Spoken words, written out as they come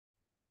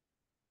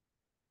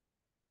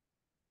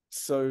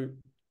So,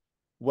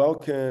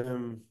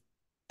 welcome,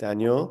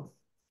 Daniel.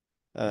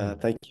 Mm,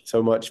 Thank you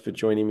so much for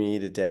joining me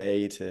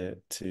today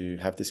to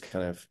have this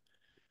kind of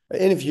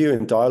interview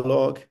and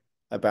dialogue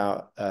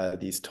about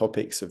these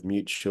topics of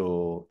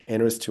mutual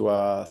interest to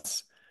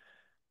us,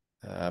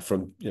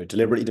 from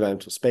deliberately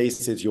developmental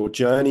spaces, your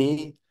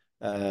journey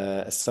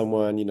as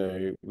someone,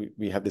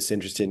 we have this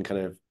interest in kind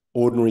of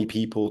ordinary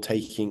people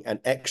taking an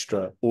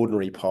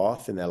extraordinary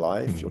path in their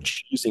life. You're mm,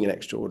 choosing an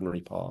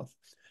extraordinary path.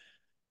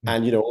 mm,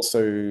 And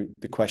also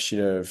the question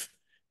of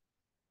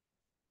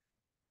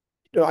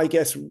I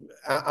guess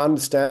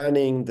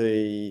understanding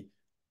the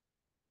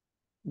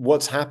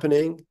what's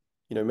happening,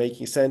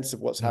 making sense of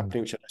what's mm,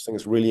 happening, which I think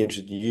is really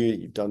interesting.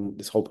 You've done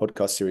this whole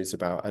podcast series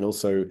about, and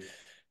also,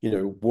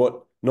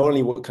 what not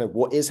only what kind of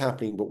what is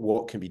happening, but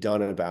what can be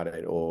done about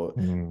it, or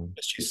mm,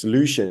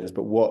 solutions,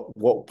 but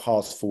what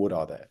paths forward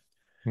are there?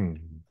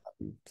 mm,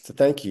 So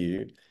thank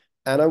you.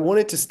 And I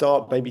wanted to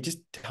start, maybe just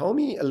tell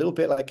me a little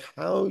bit like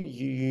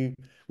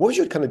what was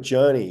your kind of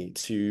journey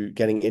to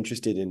getting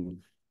interested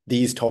in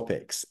these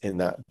topics in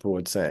that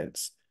broad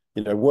sense?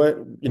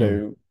 What,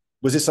 mm.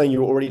 was this something you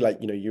were already like,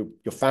 your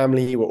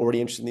family were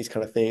already interested in these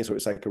kind of things, or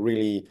it's like a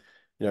really,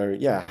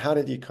 yeah, how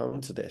did you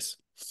come to this?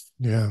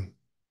 Yeah,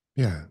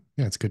 yeah.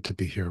 It's good to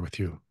be here with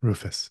you,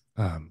 Rufus.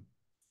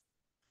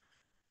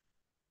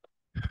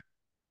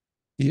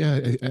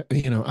 Yeah,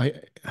 I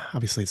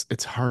obviously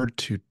it's hard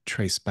to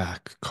trace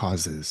back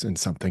causes in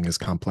something as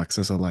complex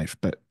as a life,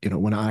 but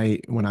when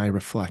I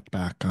reflect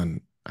back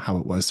on how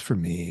it was for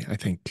me, I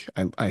think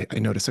I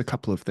notice a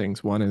couple of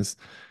things. One is,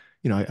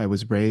 I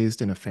was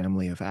raised in a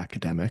family of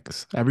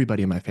academics.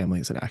 Everybody in my family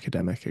is an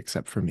academic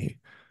except for me.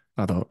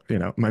 Although,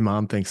 my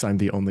mom thinks I'm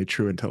the only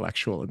true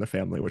intellectual in the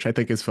family, which I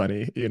think is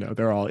funny.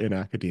 They're all in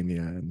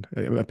academia and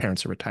my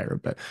parents are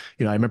retired. But,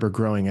 I remember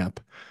growing up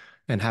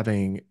and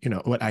having,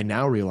 what I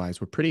now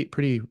realize were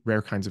pretty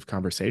rare kinds of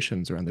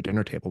conversations around the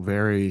dinner table,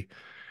 very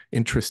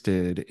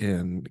interested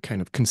in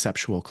kind of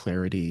conceptual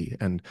clarity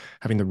and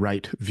having the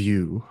right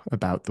view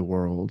about the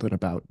world and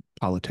about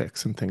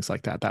politics and things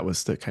like that. That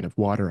was the kind of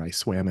water I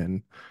swam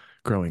in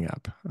growing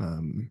up.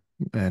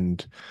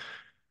 And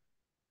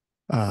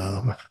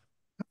um,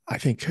 I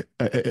think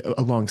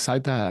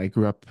alongside that, I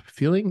grew up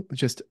feeling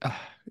just,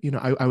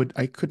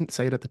 I couldn't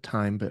say it at the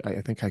time, but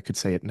I think I could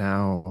say it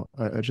now.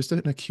 Just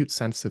an acute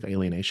sense of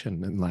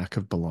alienation and lack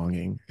of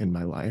belonging in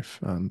my life,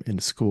 in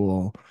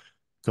school,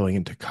 going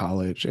into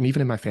college, and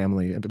even in my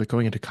family, but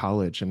going into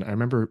college. And I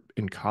remember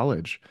in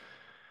college,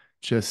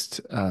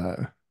 just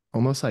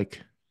almost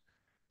like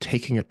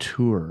taking a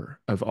tour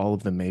of all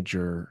of the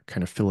major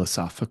kind of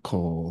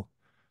philosophical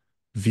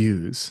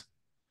views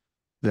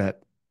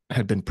that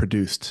had been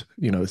produced.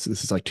 This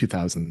is like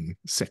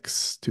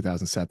 2006,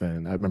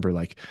 2007. I remember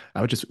like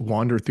I would just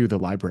wander through the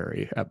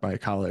library at my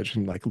college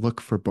and like look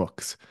for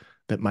books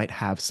that might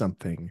have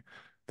something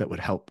that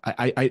would help.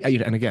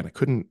 And again, I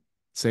couldn't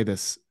say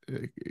this,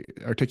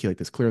 articulate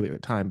this clearly at the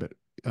time, but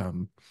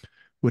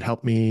would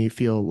help me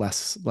feel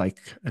less like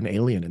an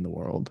alien in the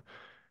world.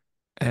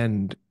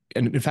 And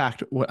and in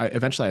fact,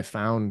 eventually I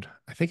found,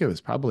 I think it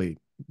was probably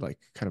like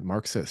kind of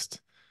Marxist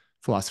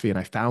philosophy, and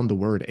I found the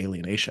word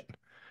alienation.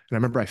 And I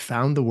remember I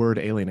found the word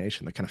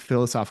alienation, the kind of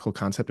philosophical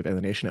concept of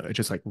alienation. It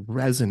just like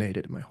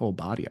resonated in my whole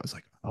body. I was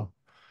like, oh,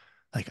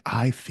 like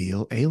I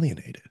feel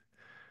alienated.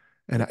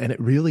 And it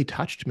really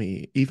touched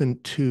me even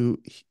to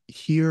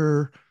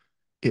hear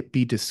it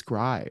be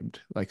described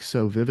like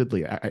so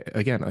vividly.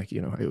 Again, like,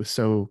 it was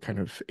so kind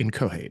of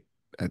inchoate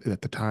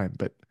at the time,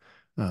 but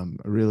I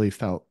really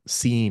felt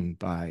seen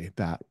by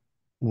that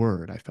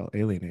word. I felt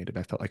alienated.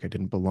 I felt like I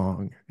didn't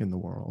belong in the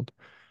world.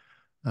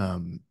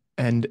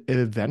 And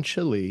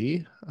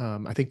eventually,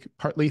 I think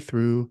partly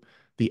through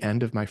the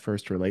end of my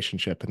first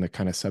relationship and the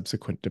kind of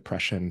subsequent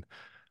depression,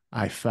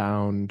 I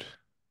found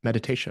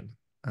meditation.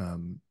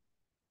 Um,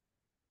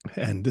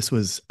 and this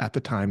was at the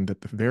time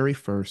that the very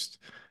first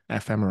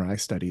fMRI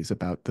studies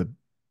about the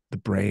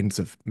brains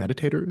of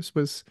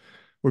meditators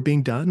were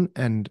being done.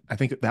 And I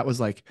think that was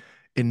like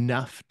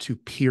enough to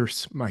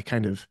pierce my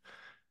kind of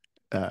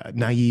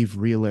naive,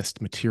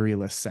 realist,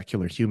 materialist,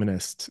 secular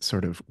humanist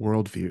sort of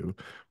worldview,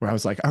 where I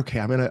was like, okay,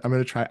 I'm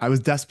gonna try. I was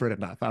desperate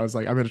enough. I was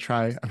like, I'm gonna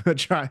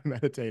try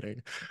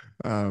meditating,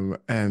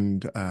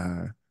 and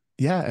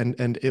yeah,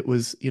 and it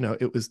was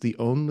the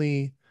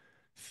only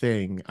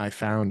thing I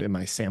found in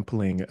my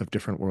sampling of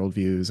different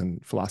worldviews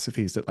and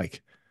philosophies that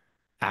like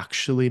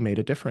actually made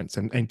a difference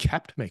and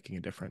kept making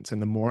a difference.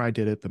 And the more I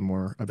did it, the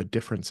more of a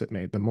difference it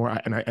made. The more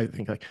I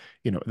think like,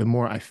 the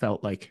more I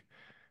felt like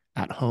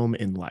at home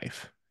in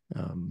life.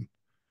 Um,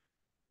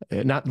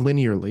 Not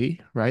linearly,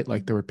 right?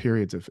 Like there were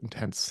periods of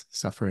intense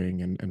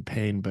suffering and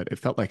pain, but it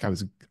felt like I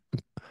was,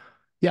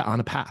 yeah, on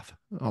a path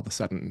all of a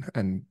sudden,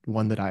 and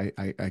one that I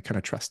kind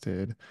of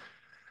trusted.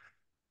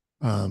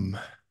 Um,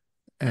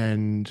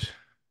 and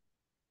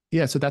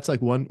yeah, so that's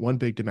like one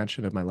big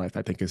dimension of my life,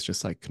 I think, is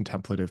just like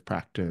contemplative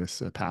practice,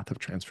 a path of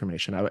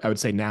transformation. I would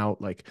say now,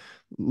 like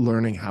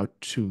learning how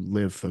to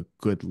live a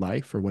good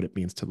life, or what it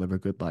means to live a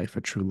good life,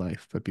 a true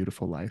life, a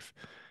beautiful life.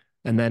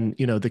 And then,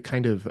 the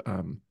kind of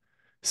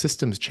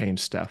systems change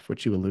stuff,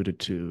 which you alluded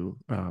to,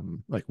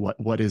 like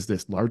what is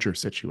this larger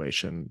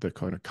situation, the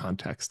kind of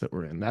context that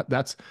we're in.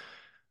 That's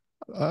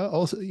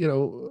also,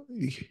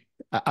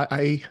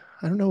 I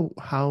don't know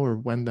how or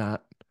when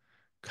that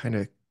kind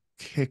of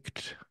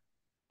kicked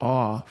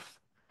off.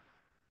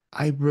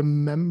 I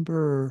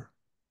remember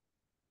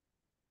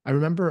I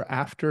remember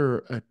after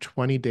a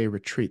 20-day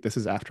retreat, this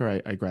is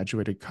after I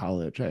graduated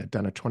college, I had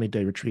done a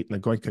 20-day retreat in the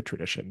Goenka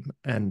tradition,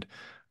 and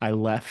I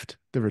left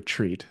the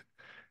retreat.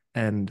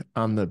 And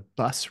on the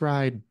bus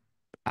ride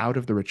out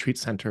of the retreat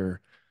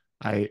center,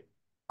 I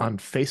on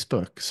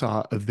Facebook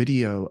saw a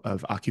video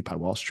of Occupy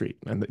Wall Street.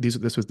 And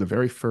this was the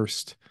very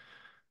first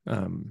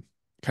um,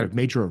 kind of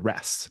major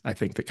arrests, I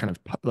think, that kind of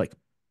like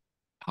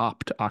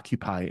popped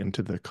Occupy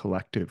into the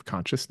collective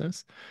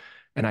consciousness.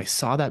 And I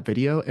saw that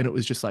video and it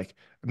was just like,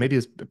 maybe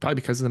it's probably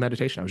because of the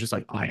meditation. I was just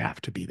like, I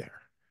have to be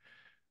there.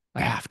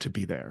 I have to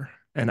be there.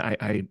 And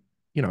I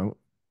you know,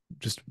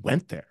 just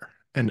went there.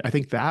 And I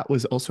think that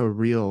was also a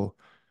real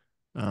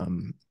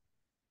um,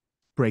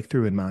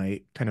 breakthrough in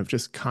my kind of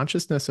just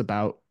consciousness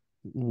about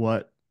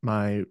what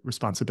my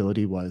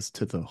responsibility was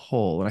to the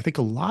whole. And I think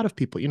a lot of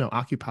people,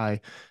 Occupy,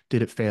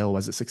 did it fail?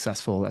 Was it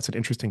successful? That's an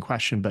interesting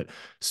question. But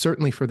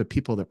certainly for the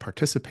people that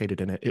participated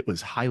in it, it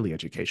was highly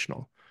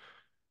educational.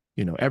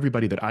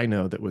 Everybody that I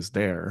know that was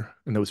there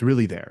and that was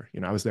really there,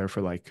 I was there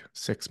for like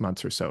 6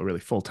 months or so, really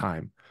full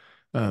time.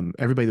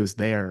 Everybody that was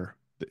there,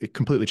 it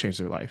completely changed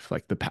their life.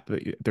 Like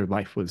their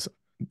life was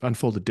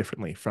unfolded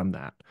differently from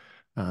that.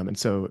 And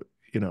so,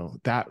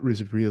 that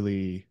was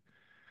really,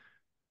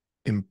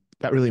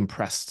 that really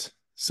impressed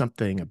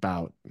something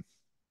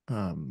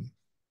um,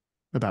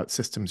 about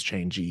systems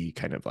changey,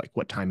 kind of like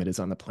what time it is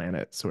on the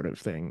planet sort of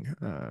thing,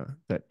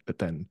 that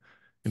then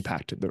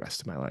impacted the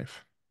rest of my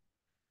life.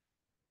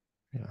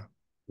 Yeah.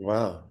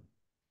 Wow.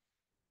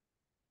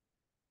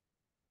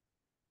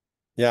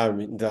 Yeah, I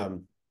mean,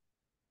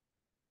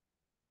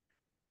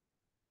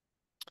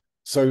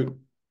 so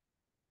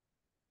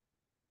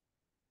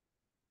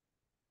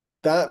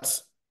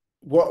that's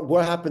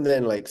what happened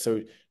then. Like,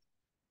 so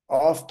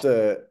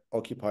after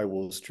Occupy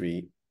Wall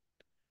Street,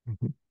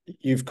 Mhm.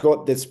 you've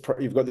got this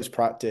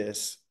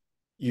practice.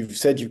 You've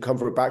said you've come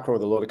from a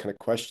background with a lot of kind of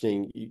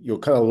questioning. You're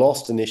kind of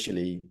lost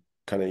initially,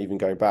 kind of even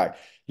going back.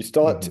 You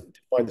start Mhm.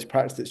 to find this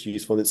practice that's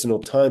useful, and it's an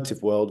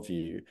alternative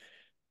worldview.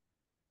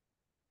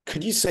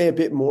 Could you say a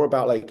bit more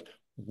about like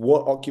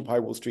what Occupy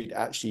Wall Street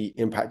actually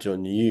impacted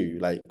on you?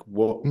 Like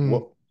Mm,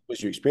 what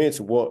was your experience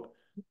and what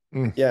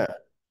mm. yeah.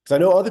 Because I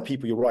know other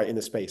people, you're right, in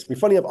the space. I mean,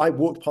 funny enough, I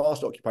walked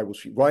past Occupy Wall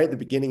Street right at the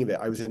beginning of it.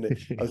 I was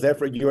there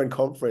for a UN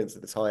conference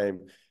at the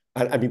time,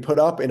 and I'd been put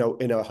up in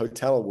a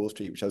hotel on Wall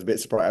Street, which I was a bit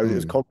surprised. It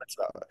was a Mm, conference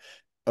about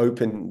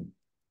open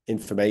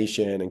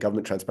information and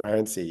government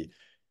transparency.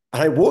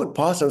 And I walked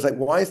past, I was like,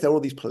 why is there all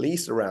these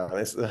police around?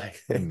 It's like,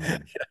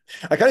 mm,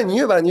 I kind of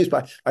knew about the news,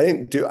 but I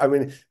didn't do, I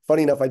mean,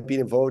 funny enough, I'd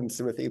been involved in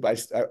similar things,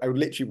 but I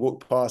literally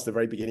walked past the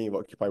very beginning of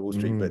Occupy Wall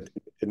Street, mm, but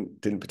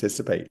didn't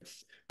participate.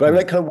 But I'm mm.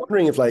 like kind of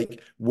wondering if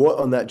like, what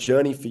on that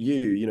journey for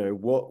you,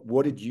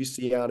 what did you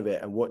see out of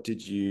it? And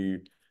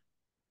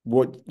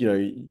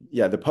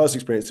yeah, the personal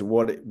experience and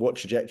what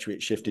trajectory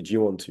it shifted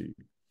you onto?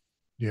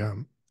 Yeah.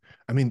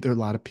 I mean, there are a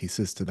lot of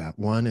pieces to that.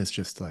 One is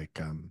just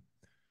like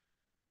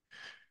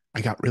I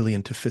got really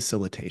into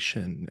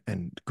facilitation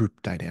and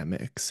group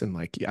dynamics. And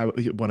like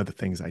one of the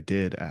things I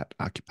did at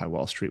Occupy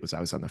Wall Street was I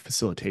was on the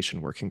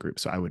facilitation working group.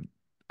 So I would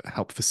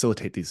help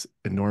facilitate these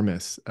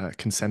enormous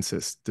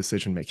consensus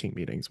decision-making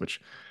meetings,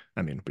 which,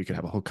 I mean, we could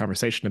have a whole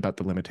conversation about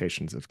the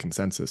limitations of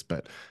consensus.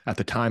 But at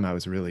the time, I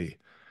was really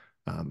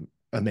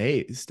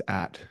amazed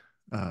at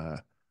uh,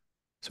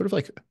 sort of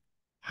like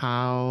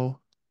how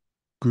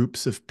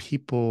groups of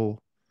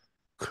people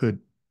could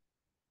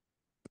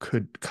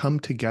come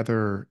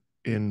together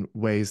in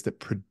ways that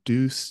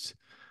produced,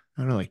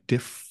 I don't know, like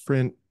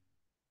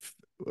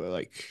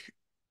like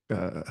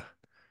uh,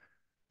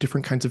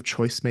 different kinds of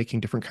choice making,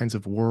 different kinds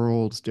of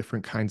worlds,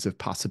 different kinds of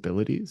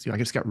possibilities. I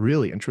just got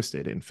really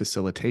interested in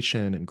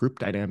facilitation and group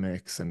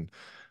dynamics and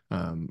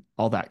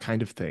all that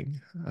kind of thing.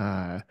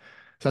 So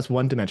that's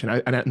one dimension,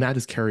 and that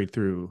is carried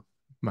through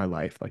my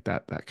life, like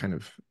that kind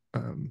of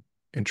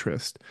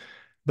interest.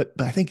 But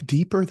I think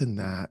deeper than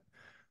that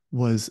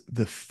was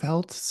the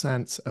felt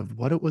sense of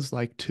what it was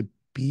like to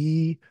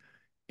be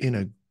in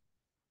a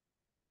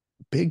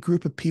big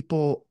group of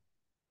people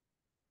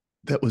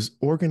that was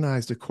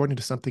organized according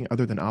to something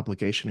other than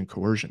obligation and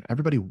coercion.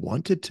 Everybody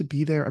wanted to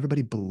be there.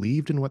 Everybody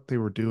believed in what they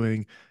were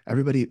doing.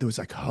 There was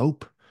like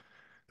hope.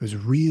 There was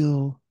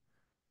real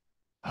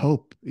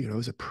hope. It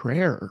was a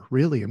prayer,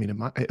 really. I mean,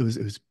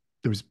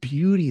 there was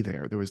beauty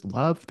there. There was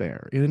love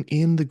there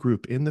in the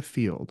group, in the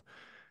field.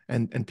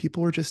 And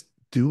people were just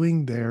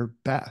doing their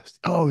best.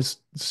 Oh, it was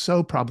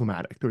so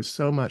problematic. There was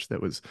so much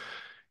that was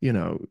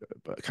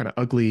kind of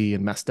ugly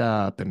and messed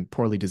up and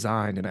poorly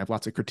designed. And I have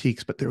lots of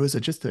critiques, but there was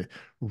just a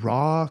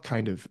raw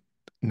kind of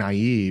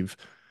naive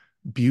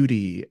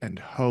beauty and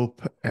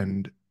hope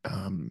and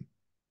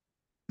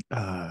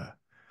uh,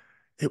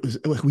 it was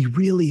like we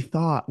really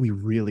thought,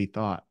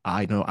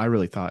 I know I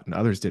really thought, and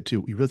others did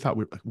too. We really thought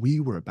we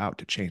were about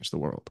to change the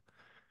world.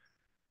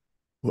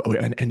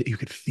 And you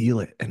could feel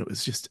it. And it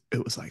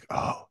was like,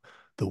 oh,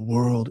 the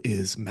world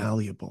is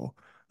malleable.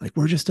 Like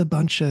we're just a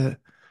bunch of,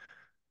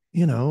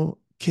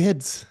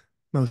 kids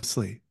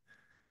mostly.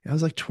 I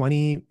was like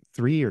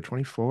 23 or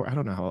 24. I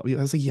don't know how I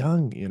was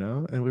young,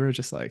 and we were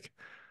just like,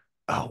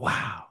 oh,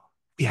 wow,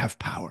 we have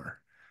power,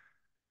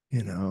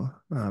 and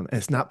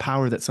it's not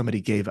power that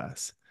somebody gave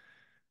us.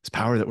 It's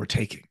power that we're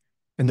taking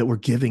and that we're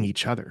giving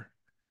each other.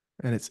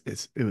 And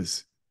it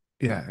was,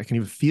 yeah, I can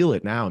even feel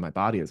it now in my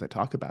body as I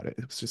talk about it.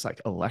 It was just like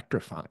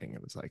electrifying.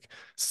 It was like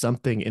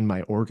something in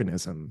my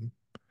organism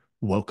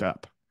woke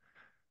up.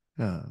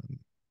 Um,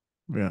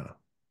 yeah.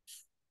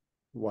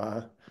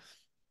 Wow.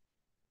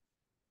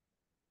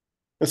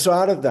 And so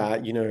out of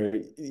that,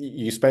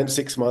 you spent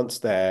 6 months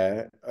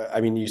there.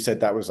 I mean, you said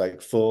that was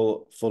like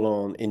full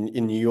on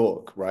in New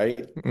York,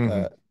 right? Hmm.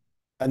 And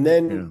Yeah.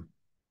 then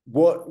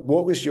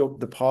what was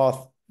the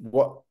path?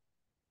 What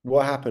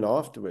happened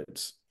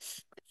afterwards?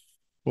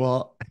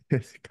 Well, a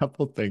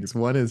couple things.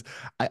 One is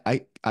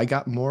I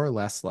got more or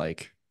less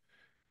like,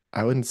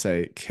 I wouldn't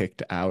say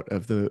kicked out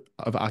of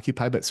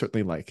Occupy, but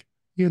certainly like,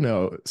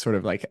 sort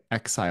of like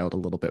exiled a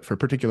little bit for a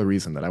particular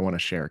reason that I want to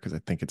share because I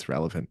think it's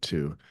relevant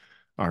to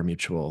our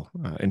mutual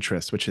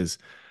interest, which is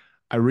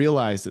I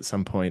realized at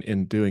some point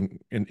in being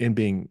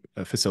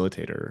a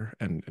facilitator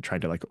and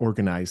trying to like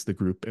organize the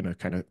group in a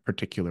kind of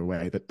particular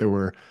way that there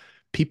were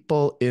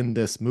people in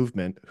this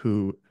movement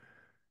who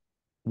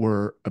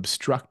were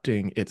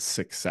obstructing its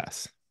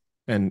success.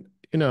 And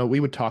we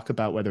would talk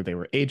about whether they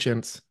were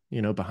agents,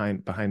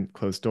 behind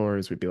closed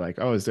doors. We'd be like,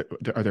 oh,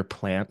 are there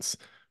plants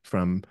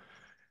from,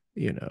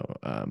 you know,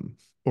 um,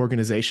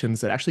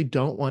 organizations that actually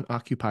don't want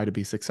Occupy to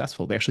be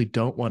successful? They actually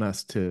don't want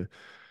us to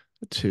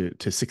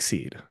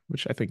succeed,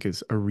 which I think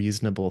is a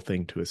reasonable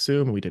thing to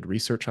assume. We did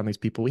research on these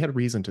people. We had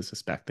reason to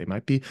suspect they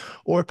might be,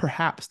 or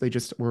perhaps they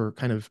just were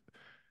kind of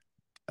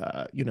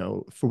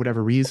for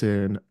whatever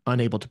reason,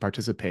 unable to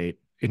participate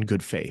in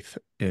good faith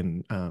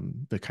in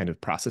the kind of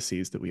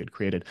processes that we had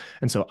created.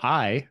 And so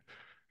I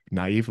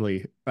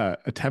naively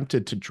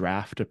attempted to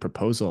draft a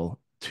proposal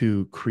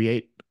to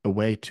create a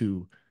way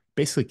to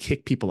basically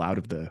kick people out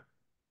of the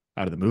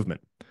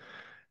movement.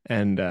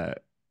 And of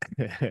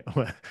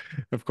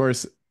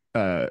course,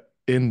 uh,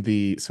 in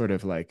the sort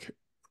of like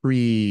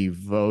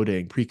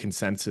pre-voting,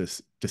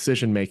 pre-consensus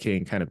decision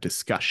making kind of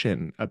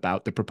discussion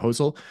about the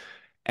proposal,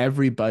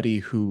 everybody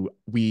who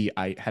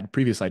I had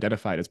previously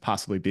identified as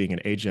possibly being an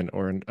agent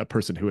or a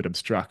person who would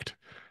obstruct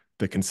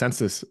the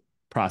consensus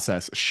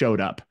process showed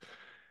up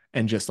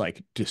and just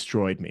like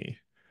destroyed me.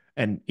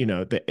 And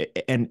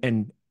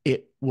and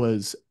it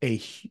was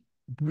a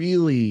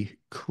really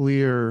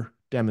clear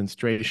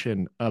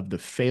demonstration of the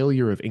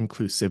failure of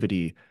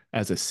inclusivity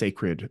as a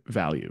sacred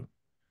value.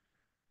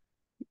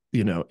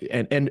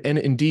 And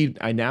indeed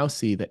I now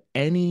see that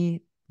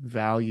any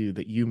value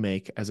that you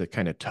make as a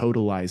kind of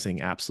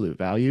totalizing absolute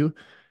value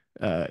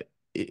uh,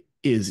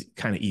 is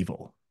kind of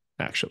evil,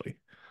 actually.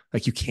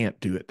 Like you can't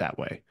do it that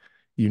way.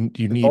 You need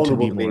to Vulnerable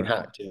be to being more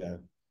hacked, yeah.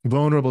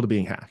 vulnerable to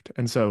being hacked.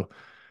 And so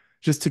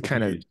just to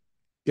kind of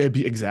Abused.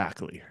 be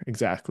exactly.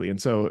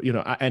 And so,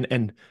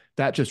 and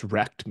that just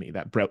wrecked me.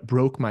 That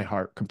broke my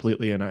heart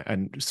completely.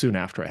 And soon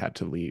after I had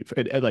to leave,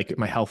 like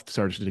my health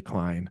started to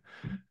decline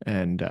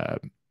and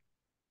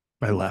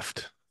I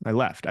left. I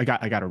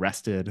got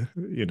arrested,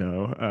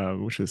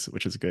 which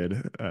is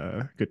good,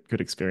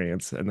 good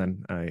experience. And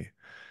then I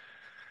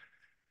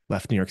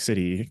left New York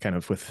City kind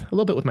of with a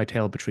little bit with my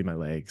tail between my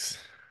legs,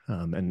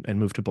 and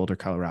moved to Boulder,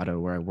 Colorado,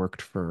 where I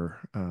worked for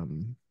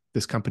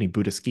this company,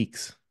 Buddhist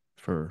Geeks,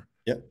 for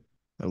Yep.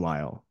 a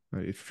while.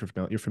 If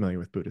you're familiar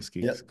with Buddhist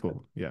Geeks, Yep.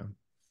 cool. Yeah,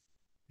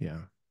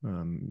 yeah.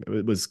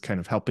 It was kind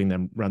of helping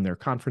them run their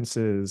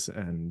conferences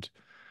and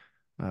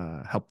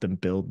help them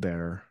build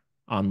their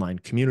online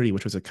community,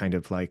 which was a kind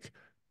of like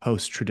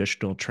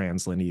post-traditional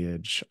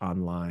translineage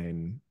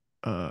online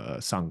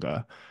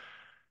sangha.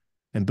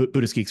 And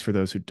Buddhist Geeks, for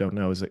those who don't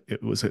know,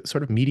 it was a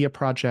sort of media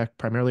project,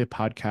 primarily a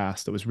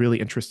podcast that was really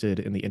interested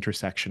in the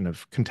intersection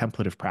of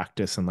contemplative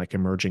practice and like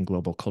emerging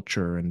global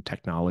culture and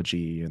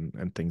technology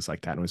and things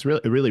like that. And it was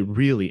really, really,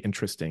 really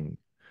interesting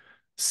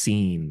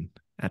scene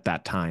at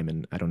that time.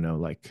 And I don't know,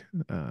 like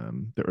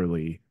the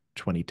early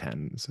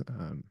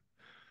 2010s.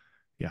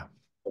 Yeah.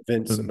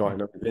 Vince, no, I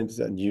know Vince,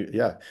 and you,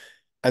 yeah.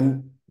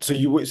 And so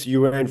you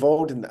were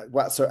involved in that.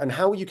 Wow. So and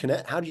how were you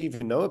connect? How do you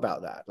even know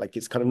about that? Like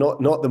it's kind of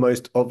not the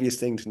most obvious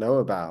thing to know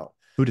about.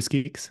 Buddhist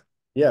Geeks.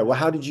 Yeah. Well,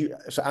 how did you?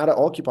 So out of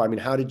Occupy, I mean,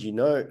 how did you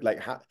know? Like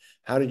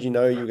how did you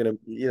know you were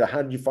gonna?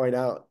 How did you find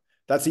out?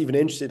 That's even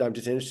interested. I'm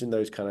just interested in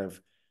those kind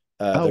of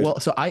Oh, those well,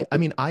 so I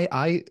mean,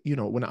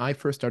 when I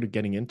first started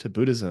getting into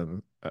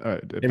Buddhism, came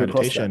across that.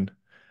 meditation,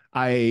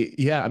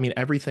 yeah, I mean,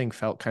 everything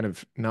felt kind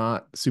of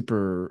not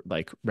super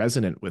like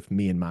resonant with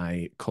me and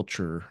my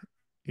culture,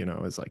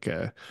 as like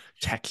a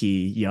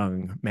techie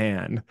young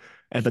man.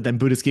 And but then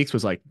Buddhist Geeks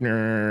was like,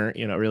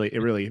 really,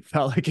 it really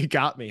felt like it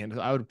got me. And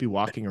I would be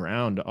walking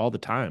around all the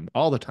time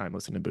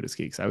listening to Buddhist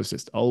Geeks. I was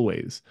just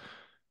always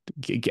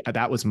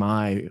that was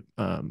my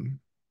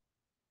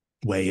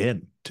way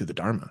in to the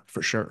Dharma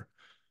for sure.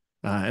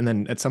 And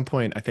then at some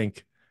point, I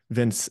think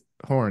Vince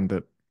Horn,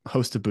 the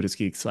host of Buddhist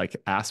Geeks, like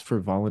asked for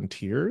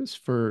volunteers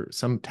for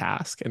some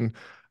task, and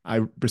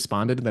I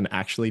responded, and then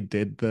actually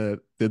did the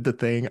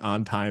thing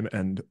on time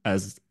and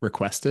as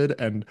requested.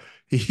 And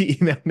he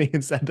emailed me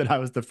and said that I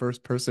was the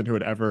first person who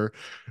had ever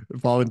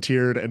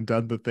volunteered and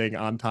done the thing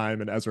on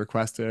time and as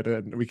requested.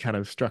 And we kind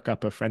of struck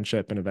up a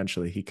friendship. And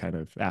eventually, he kind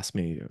of asked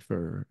me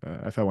for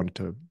if I wanted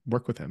to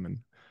work with him.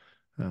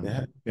 And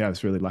Yeah. yeah, I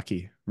was really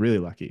lucky, really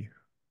lucky,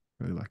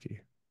 really lucky.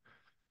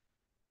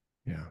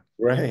 Yeah.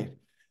 Right.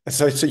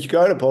 So you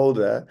go to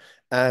Boulder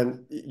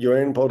and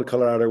you're in Boulder,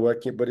 Colorado,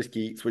 working at Buddhist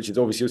Geeks, which is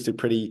obviously also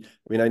pretty.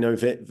 I mean, I know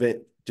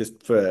Vit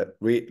just for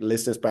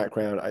listeners'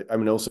 background, I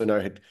mean, also know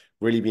had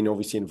really been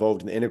obviously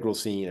involved in the integral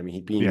scene. I mean,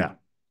 he'd Yeah. been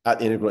at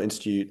the Integral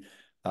Institute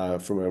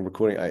from a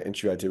recording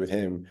interview I did with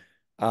him.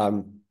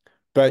 Um,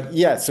 but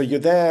yeah, so you're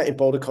there in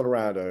Boulder,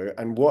 Colorado,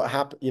 and what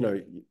happened?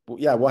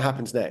 Yeah, what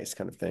happens next,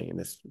 kind of thing in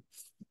this.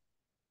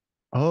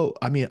 Oh,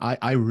 I mean,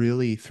 I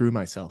really threw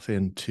myself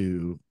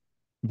into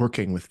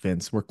working with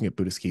Vince, working at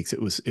Buddhist Geeks.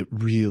 It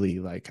really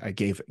like I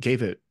gave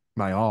it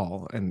my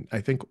all. And I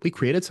think we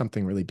created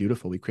something really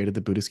beautiful. We created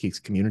the Buddhist Geeks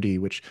community,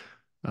 which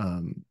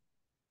um,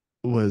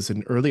 was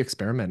an early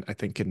experiment, I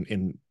think,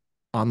 in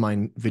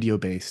online video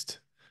based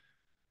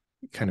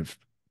kind of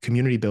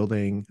community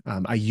building.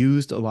 I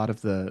used a lot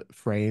of the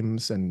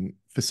frames and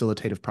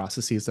facilitative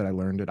processes that I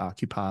learned at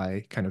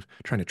Occupy, kind of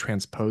trying to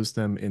transpose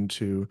them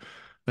into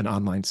an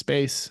online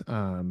space.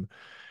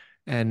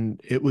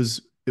 And it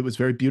was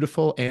very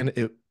beautiful.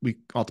 And we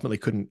ultimately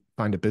couldn't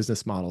find a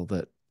business model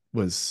that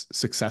was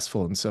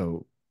successful. And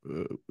so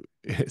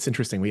it's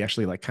interesting. We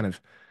actually like kind of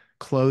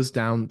closed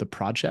down the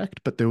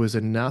project, but there was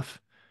enough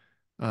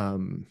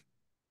um,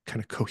 kind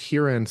of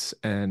coherence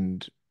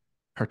and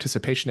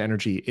participation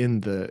energy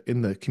in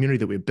the community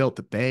that we built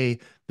that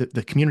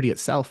the community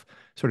itself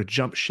sort of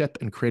jumped ship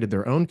and created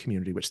their own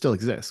community, which still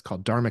exists,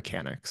 called Dharma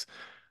Mechanics.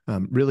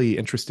 Really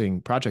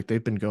interesting project.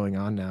 They've been going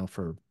on now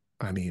for,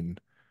 I mean,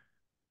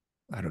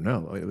 I don't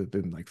know, it's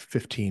been like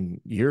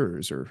 15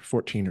 years or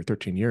 14 or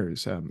 13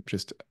 years,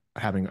 just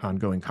having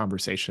ongoing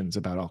conversations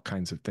about all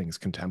kinds of things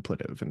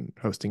contemplative and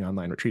hosting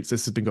online retreats.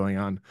 This has been going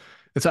on.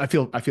 And so I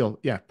feel,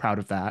 yeah, proud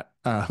of that.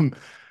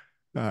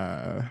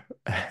 Uh,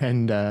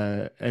 and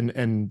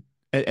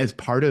as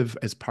part of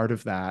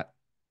that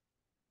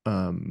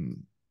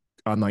um,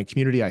 online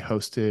community, I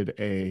hosted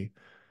a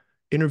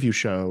interview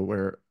show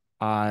where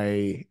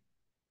I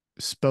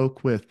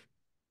spoke with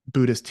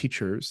Buddhist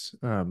teachers.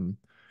 I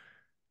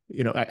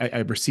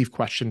receive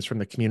questions from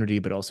the community,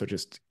 but also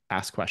just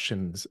ask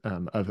questions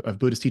of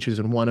Buddhist teachers.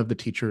 And one of the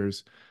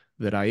teachers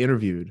that I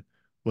interviewed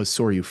was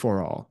Soryu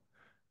Foral.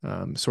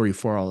 Soryu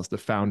Foral is the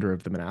founder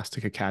of the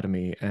Monastic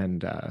Academy,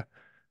 and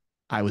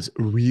I was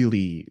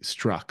really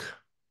struck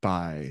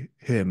by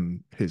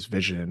his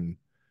vision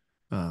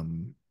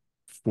um,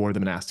 for the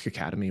Monastic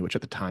Academy, which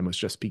at the time was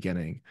just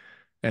beginning.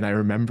 And I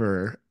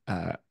remember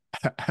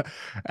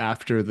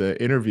after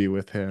the interview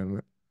with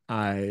him,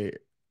 I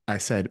I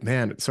said,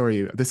 "Man,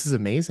 sorry, this is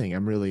amazing.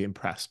 I'm really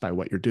impressed by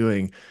what you're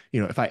doing.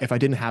 If I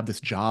didn't have this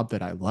job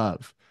that I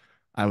love,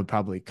 I would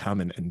probably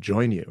come and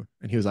join you."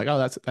 And he was like, "Oh,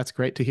 that's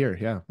great to hear.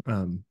 Yeah,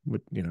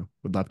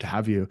 would love to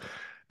have you."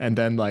 And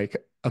then like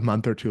a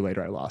month or two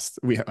later, I lost.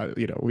 We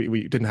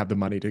didn't have the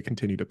money to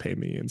continue to pay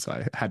me, and so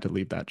I had to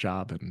leave that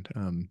job.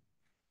 And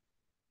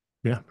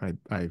yeah,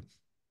 I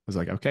was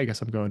like, okay, I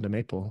guess I'm going to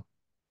Maple.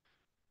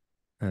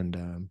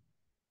 And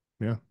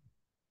yeah.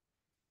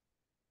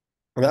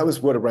 And that was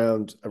what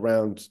around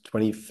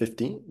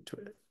 2015.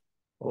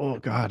 Oh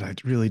God,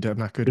 I'm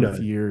not good Who with knows?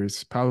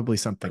 years. Probably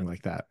something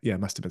like that. Yeah, it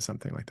must have been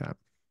something like that.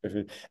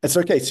 It's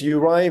okay. So you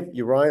arrive,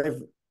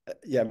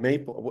 yeah,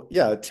 Maple.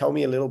 Yeah, tell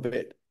me a little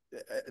bit.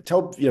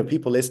 Tell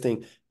people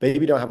listening,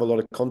 maybe don't have a lot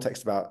of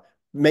context about,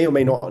 may or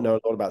may Mhm. not know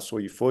a lot about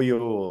Soy for you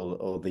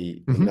or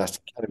the Mhm.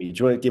 Monastic Academy. Do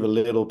you want to give a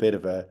little bit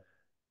of a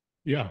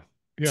Yeah.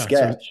 Yeah. So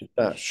sketch of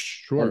that?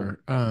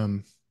 sure.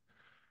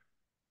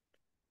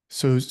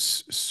 So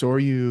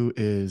Soryu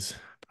is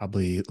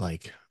probably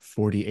like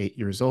 48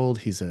 years old.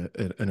 He's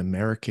an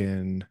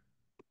American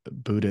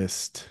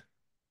Buddhist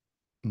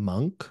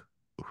monk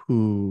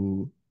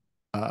who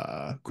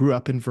grew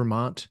up in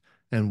Vermont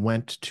and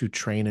went to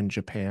train in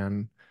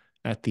Japan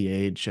at the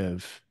age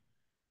of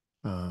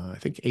I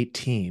think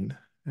 18,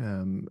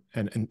 and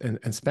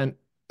spent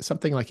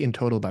something like in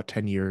total about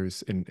 10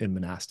 years in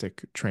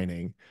monastic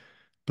training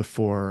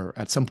before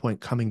at some point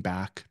coming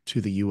back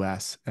to the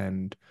US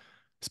and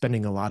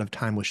spending a lot of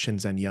time with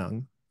Shinzen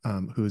Young,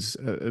 who's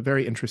a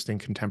very interesting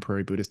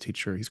contemporary Buddhist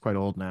teacher. He's quite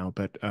old now,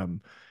 but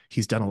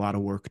he's done a lot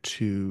of work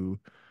to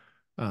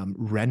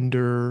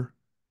render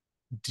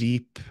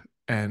deep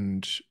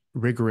and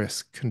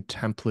rigorous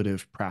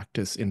contemplative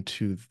practice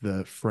into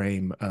the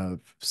frame of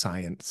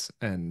science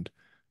and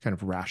kind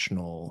of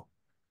rational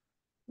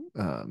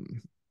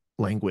um,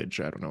 language.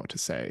 I don't know what to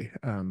say.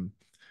 And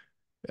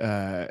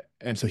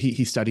so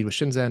he studied with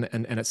Shinzen,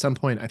 and at some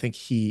point, I think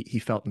he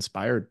felt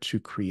inspired to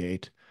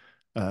create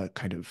a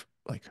kind of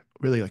like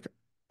really like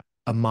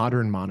a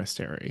modern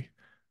monastery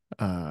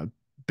uh,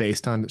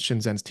 based on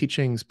Shinzen's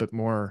teachings, but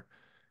more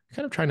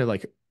kind of trying to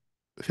like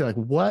feel like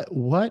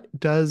what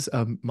does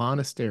a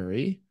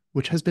monastery,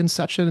 which has been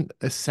such an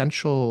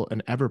essential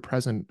and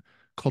ever-present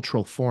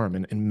cultural form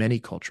in many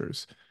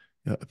cultures,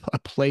 you know, a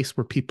place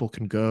where people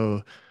can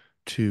go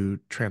to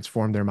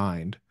transform their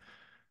mind.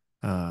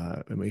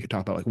 And we could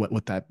talk about like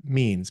what that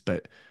means,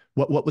 but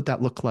what would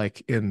that look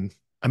like in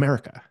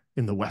America,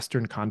 in the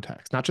Western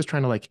context? Not just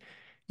trying to like,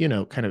 you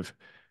know, kind of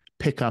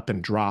pick up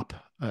and drop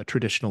a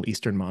traditional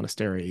Eastern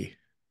monastery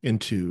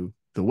into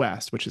the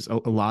West, which is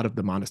a lot of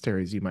the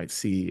monasteries you might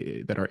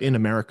see that are in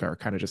America are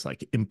kind of just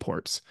like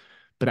imports,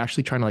 but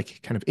actually trying to like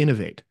kind of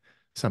innovate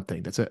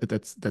something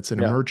that's an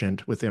Yeah.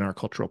 emergent within our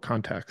cultural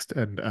context.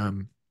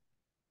 And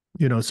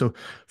you know, so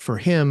for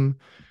him,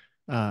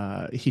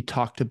 he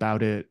talked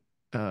about it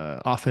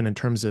often in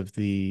terms of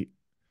the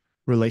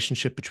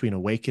relationship between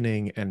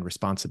awakening and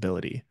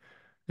responsibility.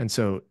 And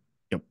so,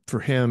 you know, for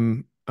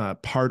him,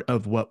 part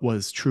of what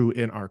was true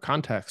in our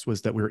context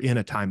was that we were in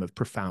a time of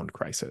profound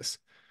crisis,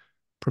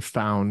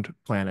 profound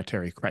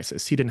planetary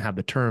crisis. He didn't have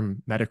the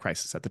term meta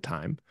crisis at the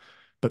time,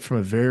 but from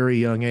a very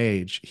young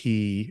age,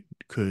 he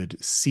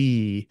could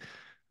see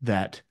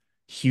that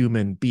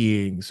human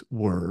beings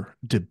were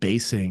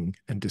debasing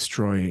and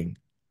destroying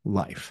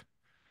life.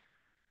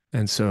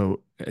 And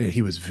so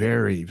he was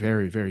very,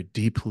 very, very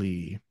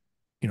deeply,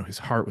 you know, his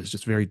heart was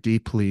just very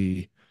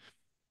deeply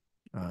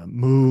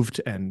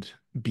moved and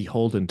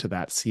beholden to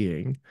that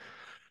seeing.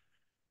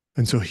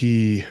 And so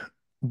he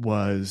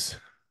was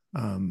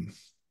um,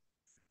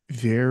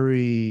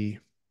 very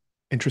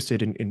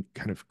interested in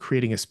kind of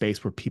creating a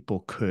space where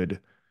people could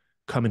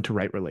come into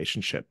right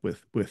relationship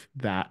with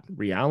that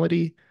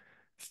reality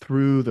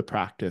through the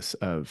practice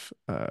of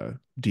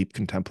deep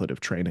contemplative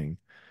training,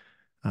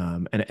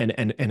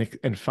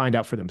 and find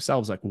out for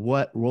themselves like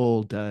what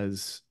role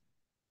does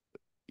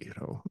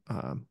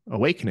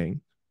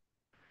awakening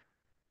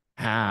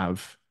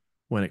have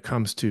when it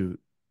comes to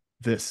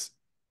this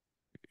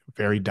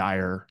very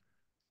dire,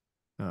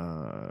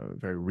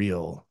 very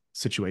real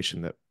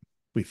situation that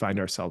we find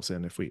ourselves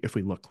in if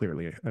we look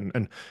clearly.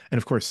 And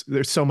of course,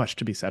 there's so much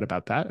to be said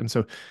about that. And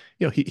so,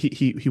 you know,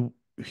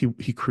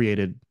 he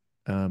created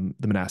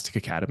the Monastic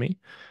Academy,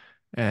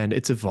 and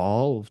it's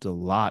evolved a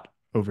lot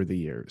over the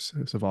years.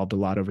 It's evolved a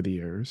lot over the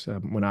years.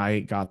 When I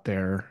got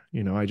there,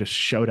 you know, I just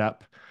showed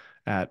up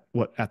at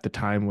what at the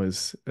time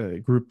was a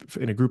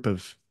group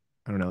of,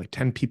 I don't know, like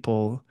 10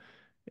 people.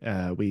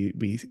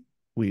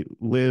 We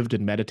lived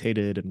and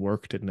meditated and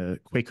worked in a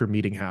Quaker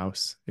meeting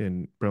house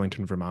in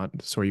Burlington,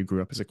 Vermont. So you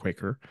grew up as a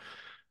Quaker.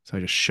 So I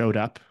just showed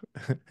up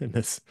in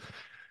this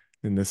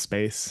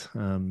space.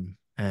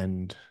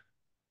 And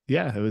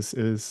yeah, it was.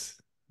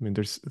 I mean,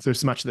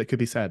 there's much that could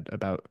be said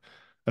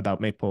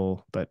about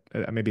Maple, but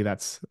maybe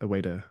that's a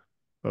way to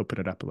open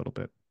it up a little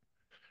bit.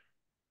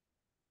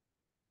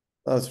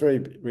 That's very,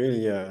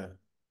 really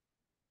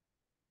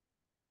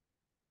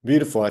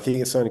beautiful. I think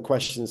it's certain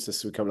questions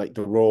this become like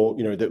the role,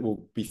 you know, that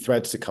will be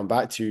threads to come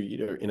back to,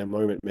 you know, in a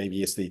moment.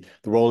 Maybe it's the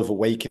role of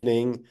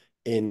awakening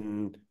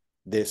in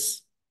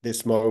this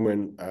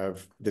moment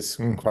of this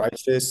Mm,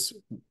 crisis,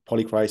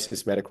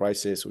 polycrisis, meta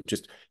crisis, or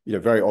just, you know,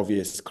 very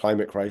obvious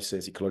climate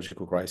crisis,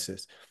 ecological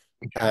crisis,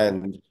 yeah.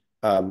 and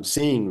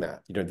seeing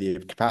that, you know, the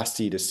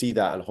capacity to see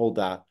that and hold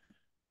that,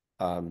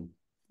 um,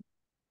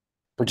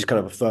 which is kind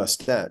of a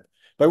first step.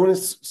 But I want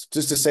to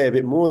just to say a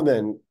bit more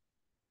then.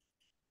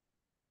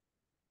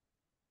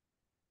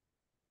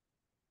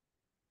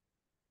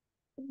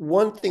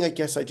 One thing I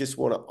guess I just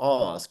want to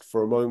ask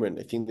for a moment,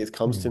 I think this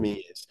comes to Mm,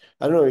 me is,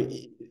 I don't know,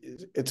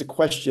 it's a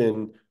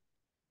question.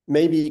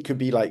 Maybe it could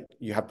be like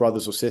you have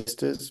brothers or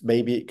sisters.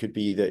 Maybe it could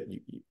be that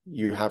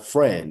you have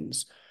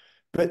friends,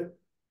 but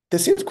there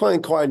seems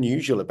quite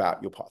unusual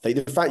about your path.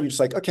 Like the fact you're just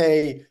like,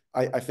 okay,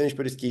 I finished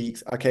Buddhist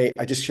Geeks. Okay,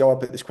 I just show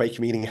up at this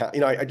Quaker meeting.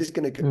 You know, I just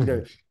gonna, you know,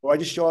 mm, or I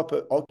just show up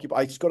at Occupy.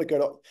 I just got to go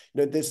to,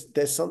 you know,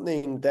 there's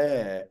something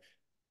there.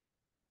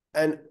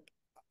 And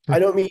I mm,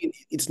 don't mean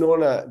it's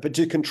not but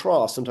to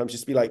contrast, sometimes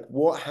just be like,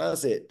 what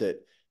has it that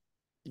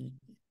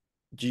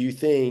do you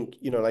think,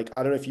 you know, like,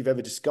 I don't know if you've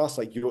ever discussed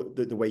like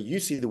the way you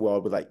see the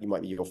world with like, you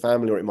might be your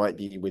family or it might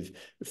be with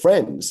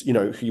friends, you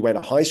know, who you went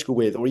to high school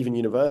with or even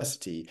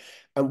university.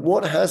 And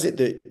what has it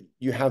that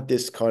you have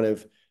this kind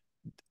of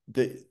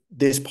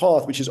this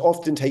path, which is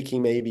often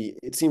taking maybe,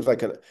 it seems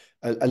like a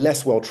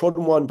less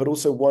well-trodden one, but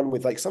also one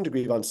with like some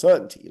degree of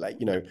uncertainty. Like,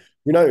 you know,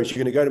 who knows,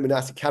 you're going to go to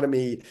Monastic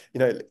Academy,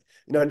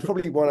 and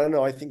probably one, I don't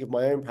know, I think of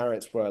my own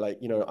parents where like,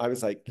 you know, I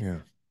was like, yeah.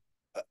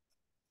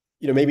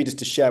 you know, maybe just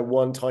to share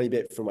one tiny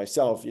bit from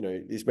myself, you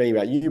know, it's mainly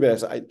about you,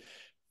 but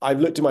I've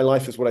looked at my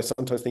life as what I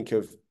sometimes think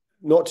of,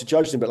 not to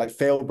judge them, but like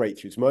failed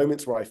breakthroughs,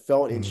 moments where I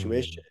felt Mm,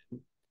 intuition.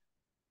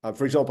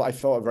 For example, I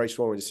felt a very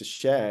strong one just to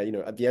share, you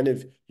know, at the end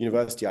of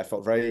university, I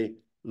felt very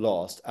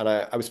lost. And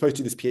I was supposed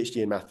to do this PhD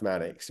in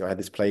mathematics. I had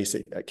this place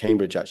at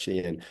Cambridge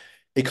actually, and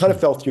it kind of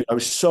Mm. fell through. I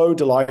was so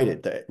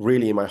delighted that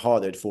really in my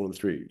heart they'd fallen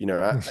through,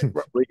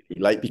 really,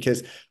 like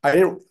because I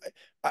didn't,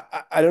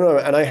 I don't know.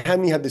 And I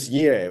hadn't had this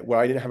year where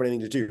I didn't have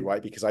anything to do,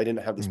 right? Because I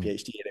didn't have this Mm.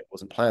 PhD and it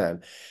wasn't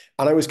planned.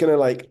 And I was going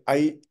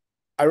to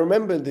I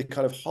remember the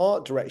kind of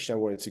heart direction I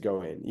wanted to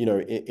go in,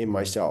 in Mm.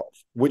 myself,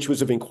 which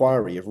was of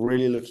inquiry, of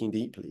really looking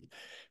deeply.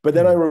 But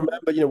then I Mm.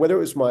 remember, whether it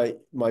was my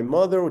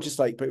mother or just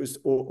like, but it was,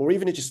 or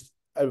even it just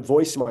a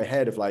voice in my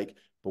head of like,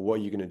 but what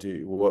are you going to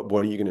do? What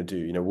are you going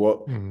to do?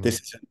 What Mm.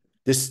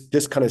 this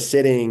this kind of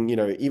sitting,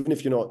 even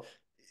if you're not,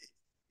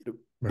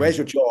 Right. where's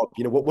your job?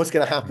 What's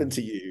going to happen Mm.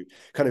 to you?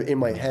 Kind of in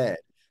my Mm. head,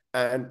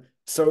 and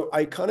so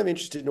I kind of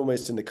interested in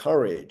almost in the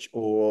courage,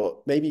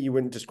 or maybe you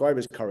wouldn't describe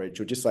as courage,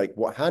 or just like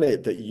what had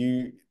it that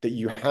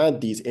you had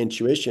these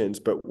intuitions,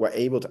 but were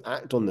able to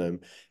act on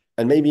them.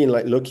 And maybe in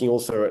like looking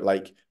also at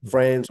like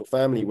friends or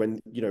family, when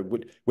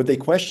would they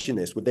question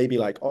this? Would they be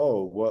like,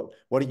 "Oh,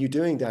 what are you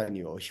doing,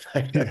 Daniel?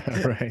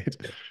 Yeah, right.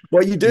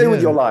 What are you doing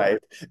with your Yeah, life?"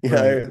 You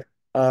right.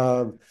 know,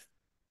 um,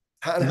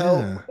 and how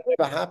Yeah. did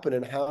that happen?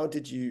 And how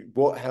did you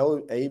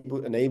how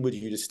able enabled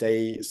you to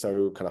stay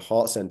so kind of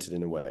heart centered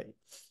in a way?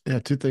 Yeah,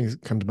 two things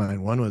come to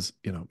mind. One was,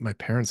 my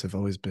parents have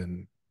always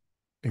been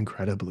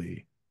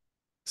incredibly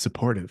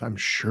supportive. I'm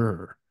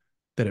sure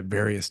that at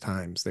various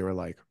times they were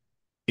like,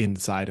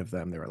 inside of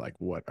them, they were like,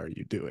 "What are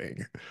you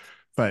doing?"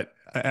 But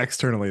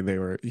externally, they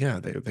were, yeah,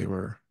 they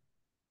were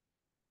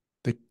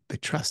they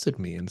trusted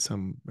me in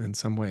some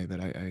way that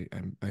I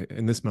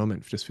in this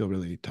moment just feel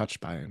really touched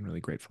by and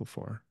really grateful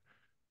for.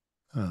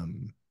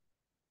 Um,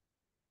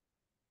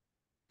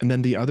 and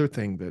then the other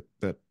thing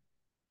that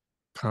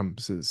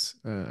comes is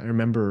I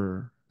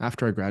remember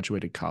after I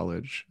graduated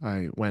college,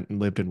 I went and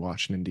lived in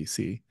Washington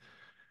D.C.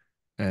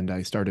 and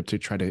I started to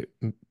try to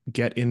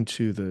get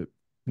into the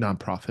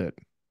nonprofit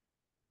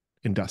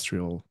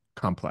industrial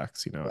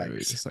complex. It Right.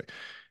 just like,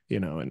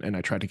 and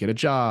I tried to get a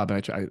job.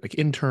 I like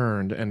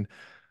interned, and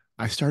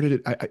I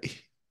started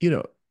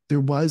it. There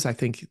was, I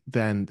think,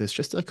 then this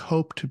just like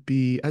hope to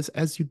be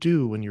as you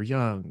do when you're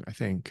young. I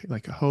think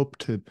like a hope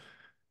to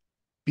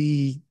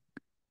be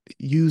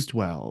used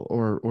well,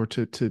 or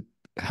to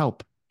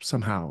help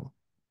somehow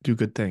do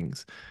good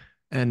things.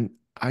 And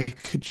I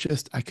could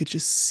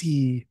just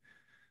see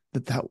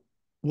that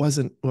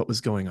wasn't what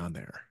was going on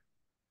there.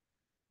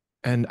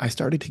 And I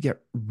started to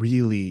get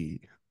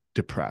really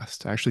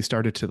depressed. I actually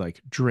started to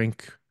like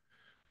drink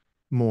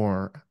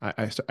more.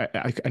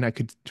 And I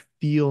could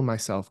feel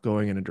myself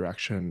going in a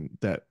direction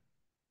that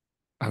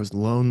I was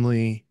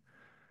lonely,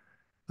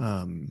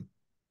 um,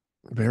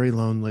 very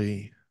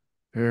lonely,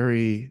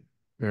 very,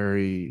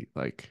 very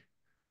like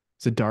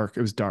it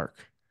was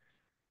dark.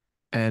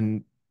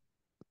 And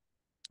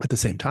at the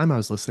same time, I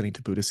was listening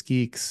to Buddhist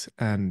geeks,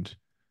 and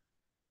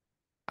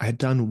I had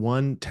done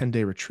one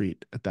 10-day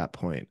retreat at that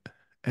point.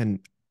 And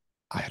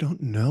I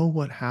don't know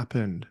what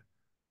happened,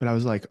 but I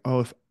was like,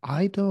 oh, if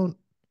I don't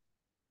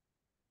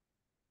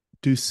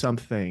do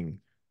something,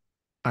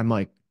 I'm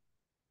like,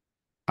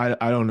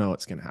 I don't know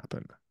what's gonna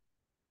happen.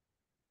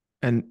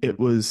 And it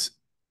was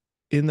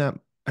in that,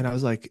 and I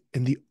was like,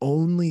 and the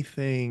only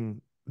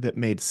thing that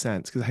made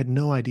sense, because I had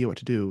no idea what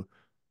to do,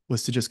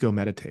 was to just go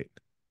meditate.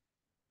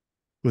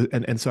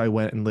 And so I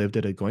went and lived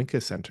at a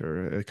Goenka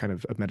center, a kind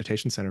of a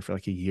meditation center for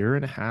like a year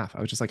and a half.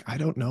 I was just like, I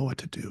don't know what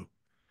to do.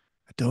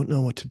 I don't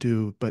know what to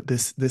do, but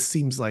this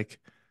seems like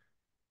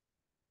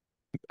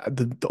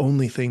the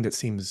only thing that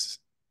seems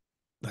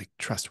like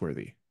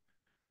trustworthy.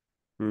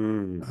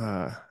 Mm,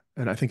 Uh,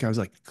 and I think I was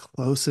like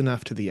close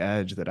enough to the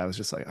edge that I was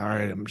just like, all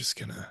right, I'm just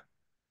gonna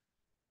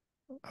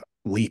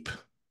leap.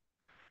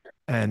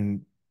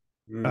 And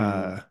mm.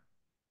 uh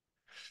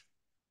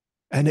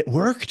and it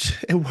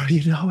worked. It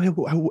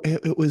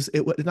was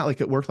not like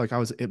it worked like I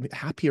was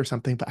happy or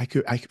something, but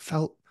I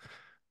felt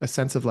a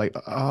sense of like,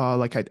 oh,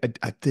 like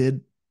I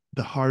did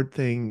the hard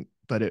thing,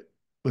 but it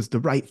was the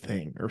right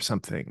thing or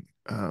something.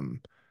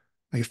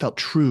 Like it felt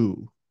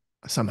true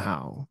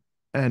somehow.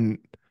 And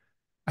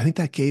I think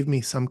that gave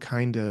me some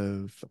kind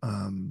of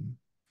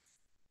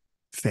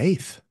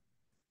faith,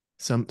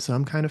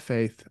 some kind of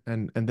faith.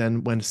 And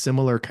then when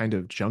similar kind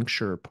of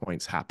juncture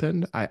points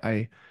happened,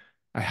 I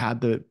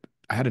had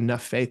I had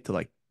enough faith to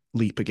like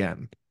leap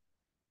again.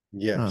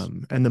 Yes.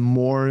 And the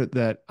more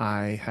that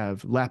I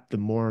have leapt, the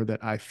more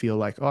that I feel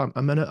like, oh,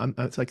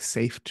 it's like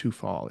safe to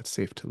fall. It's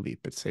safe to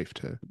leap. It's safe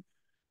to,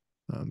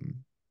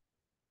 um,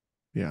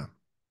 yeah,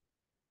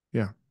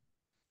 yeah.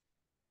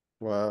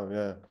 Wow.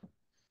 Yeah.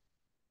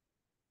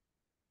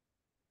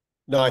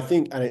 No, I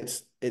think, and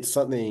it's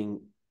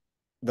something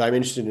that I'm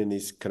interested in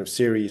this kind of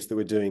series that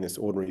we're doing, this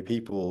Ordinary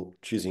People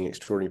Choosing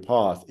Extraordinary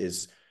Path,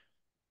 is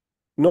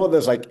not that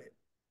there's like,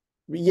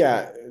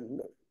 yeah,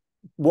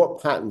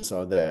 what patterns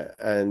are there?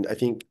 And I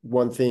think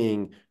one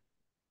thing,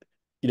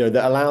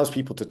 that allows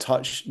people to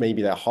touch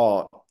maybe their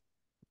heart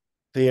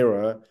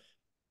clearer.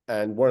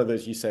 And one of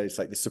those you said, it's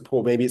like the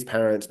support, maybe it's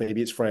parents,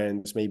 maybe it's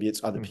friends, maybe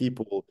it's other Mm.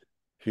 people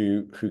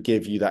who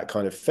give you that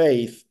kind of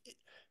faith.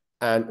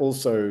 And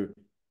also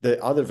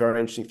the other very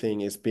interesting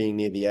thing is being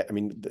near the, I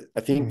mean,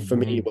 I think for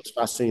me, Hmm. what's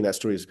fascinating in that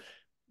story is,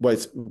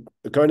 was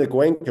going to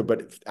Goenka,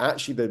 but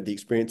actually the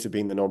experience of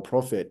being the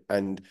nonprofit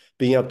and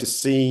being able to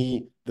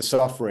see the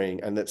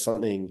suffering and that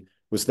something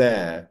was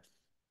there.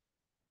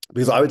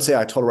 Because I would say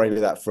I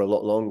tolerated that for a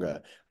lot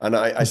longer. And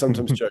I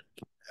sometimes joke,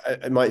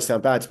 it might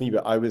sound bad to me,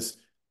 but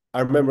I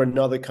remember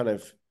another kind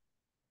of,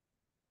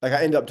 like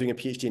I ended up doing a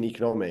PhD in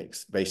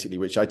economics, basically,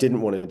 which I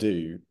didn't want to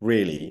do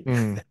really.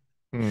 Mm.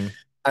 Mm.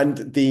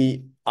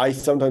 And I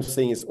sometimes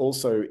think is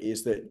also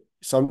is that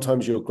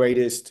sometimes your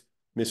greatest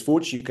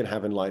misfortune you can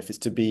have in life is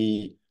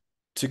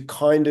to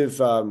kind of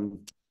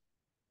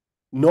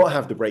not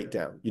have the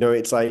breakdown. You know,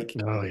 it's like,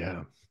 Oh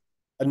yeah.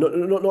 and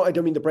not, I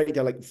don't mean the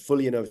breakdown like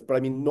fully enough, but I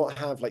mean not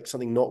have like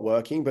something not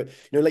working. But you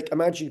know, like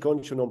imagine you've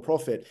gone to a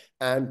nonprofit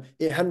and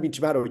it hadn't been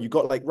too bad, or you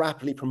got like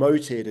rapidly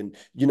promoted, and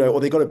you know,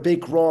 or they got a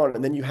big grant,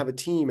 and then you have a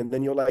team, and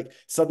then you're like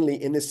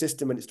suddenly in this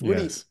system, and it's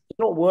really Yes.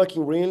 not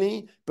working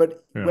really.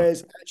 But Yeah.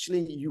 whereas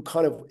actually you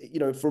kind of, you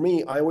know, for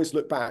me, I always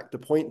look back. The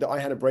point that I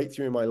had a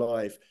breakthrough in my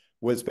life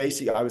was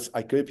basically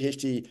I go to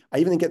PhD. I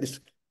even get this.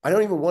 I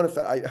don't even want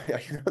to. I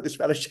got this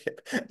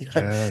fellowship. You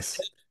know, Yes.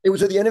 it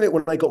was at the end of it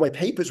when I got my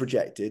papers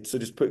rejected. So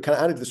just put kind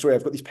of added to the story.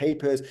 I've got these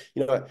papers.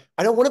 You know,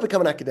 I don't want to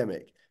become an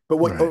academic, but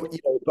what Right. you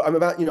know, but I'm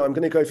about, you know, I'm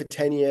going to go for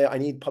 10 year. I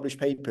need published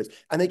papers,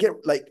 and they get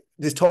like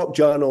this top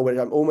journal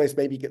where I'm almost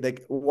maybe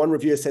like one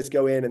reviewer says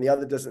go in and the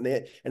other doesn't.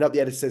 And up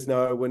the editor says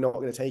no, we're not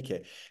going to take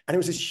it. And it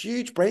was this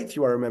huge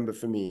breakthrough. I remember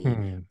for me,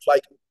 Hmm.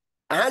 like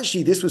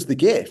actually this was the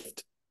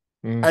gift,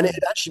 and it Hmm.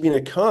 had actually been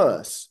a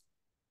curse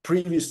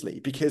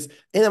previously because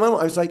in that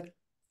moment I was like,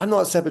 I'm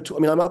not upset, but I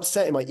mean, I'm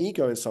upset in my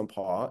ego in some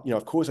part. You know,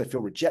 of course, I feel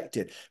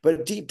rejected,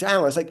 but deep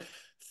down, I was like,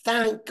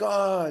 thank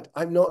God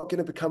I'm not going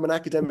to become an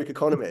academic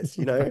economist.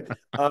 You know,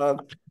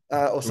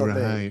 or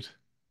something. Right.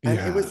 And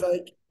Yeah.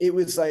 it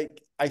was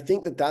like, I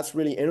think that that's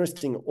really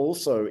interesting.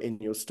 Also, in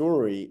your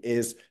story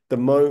is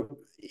the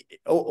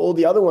all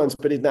the other ones,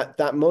 but in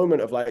that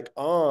moment of like,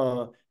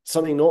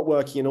 something not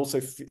working, and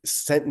also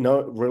sent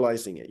no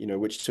realizing it, you know,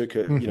 which took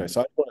a, you know, Hmm.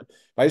 so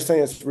I just think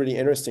that's really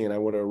interesting, and I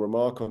want to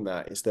remark on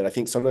that is that I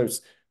think sometimes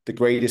the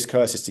greatest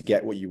curse is to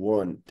get what you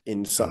want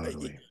in some,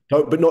 Totally.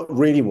 but not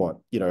really want,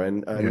 you know,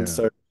 and Yeah.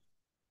 so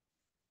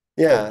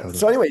yeah. So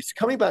Totally. anyways,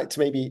 coming back to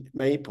maybe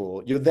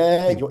Maple, you're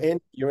there, Mm.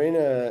 you're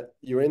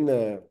in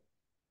the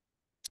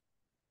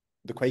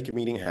Quaker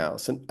Meeting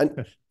House,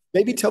 and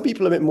maybe tell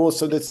people a bit more.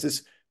 So there's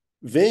this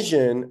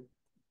vision.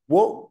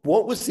 What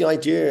was the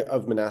idea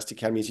of monastic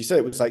academies? You said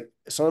it was like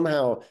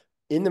somehow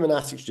in the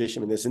monastic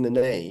tradition, and it's in the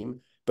name,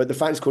 but the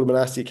fact it's called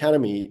monastic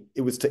academy, it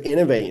was to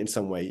innovate in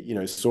some way. You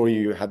know, saw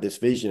you had this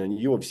vision, and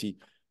you obviously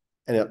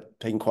ended up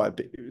taking quite a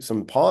bit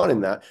some part in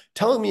that.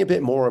 Tell me a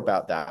bit more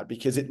about that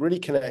because it really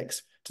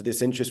connects to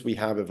this interest we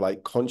have of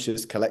like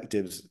conscious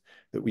collectives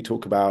that we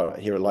talk about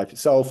here at Life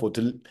Itself, or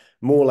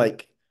more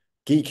like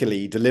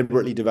geekily,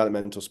 deliberately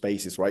developmental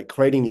spaces, right?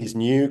 Creating these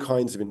new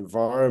kinds of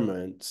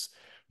environments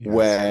Yes.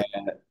 where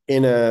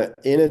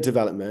inner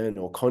development,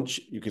 or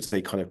you could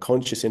say kind of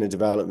conscious inner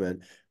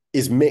development,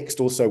 is mixed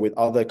also with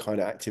other kind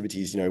of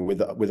activities, you know, with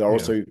our Yeah.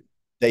 also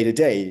day to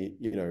day,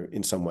 you know,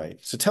 in some way.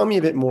 So tell me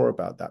a bit more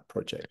about that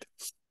project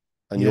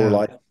and your Yeah.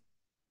 life.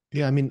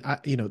 Yeah. I mean,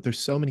 there's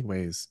so many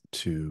ways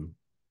to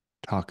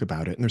talk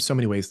about it, and there's so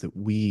many ways that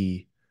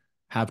we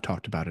have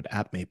talked about it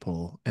at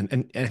Maple,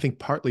 and I think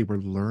partly we're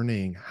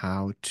learning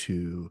how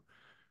to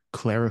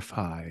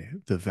clarify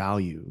the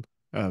value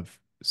of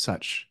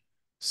such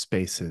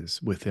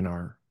spaces within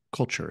our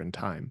culture and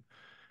time.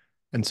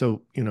 And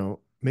so,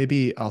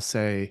 maybe I'll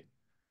say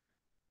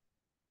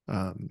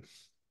um,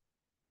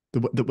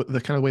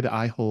 the kind of way that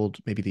I hold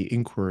maybe the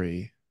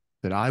inquiry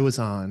that I was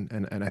on,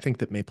 and I think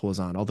that Maple is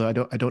on, although I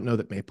don't know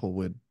that Maple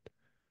would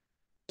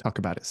talk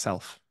about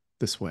itself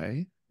this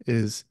way,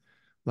 is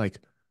like,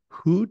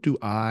 who do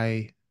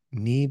I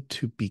need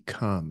to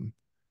become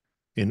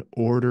in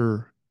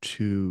order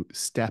to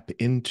step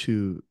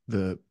into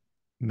the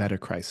meta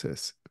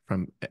crisis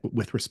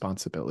with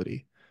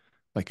responsibility,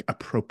 like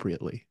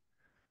appropriately,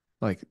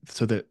 like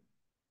so that,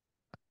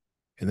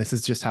 and this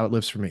is just how it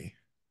lives for me,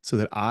 so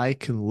that I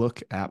can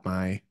look at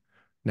my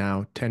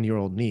now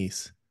 10-year-old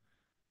niece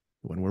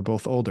when we're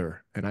both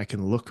older, and I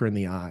can look her in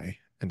the eye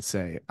and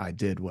say, I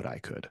did what I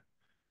could.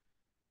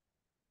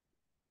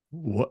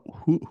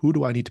 Who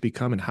do I need to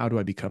become, and how do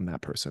I become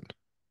that person?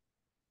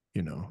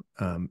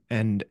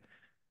 And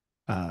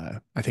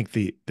I think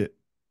the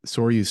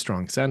Soryu's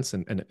strong sense,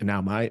 and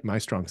now my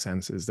strong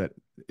sense is that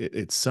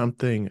it's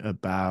something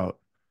about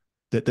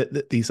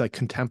that these like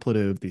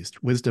contemplative, these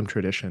wisdom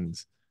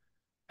traditions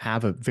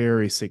have a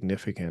very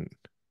significant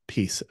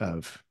piece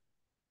of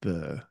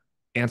the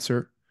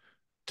answer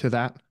to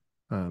that.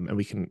 And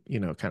we can,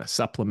 kind of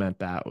supplement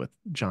that with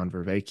John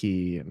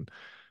Vervaeke and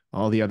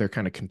all the other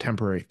kind of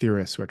contemporary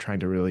theorists who are trying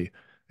to really,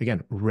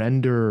 again,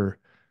 render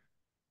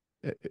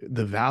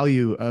the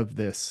value of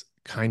this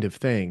kind of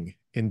thing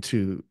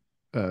into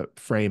a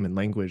frame and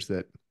language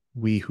that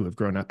we who have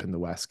grown up in the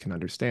West can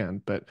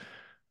understand. But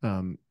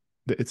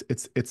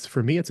it's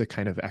for me, it's a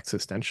kind of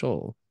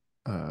existential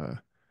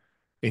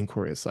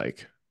inquiry. It's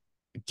like,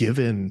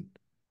 given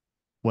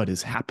what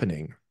is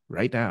happening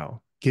right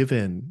now,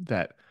 given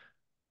that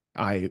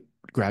I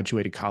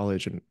graduated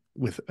college and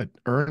with an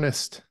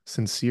earnest,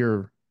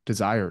 sincere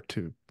desire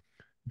to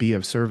be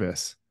of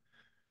service,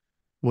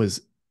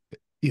 was,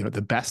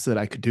 the best that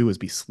I could do was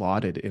be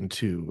slotted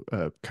into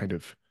a kind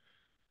of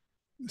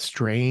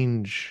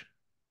strange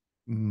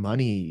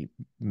money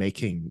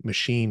making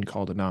machine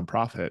called a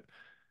nonprofit.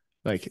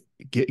 Like,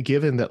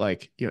 given that,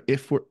 like,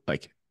 if we're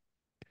like,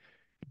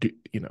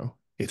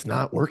 it's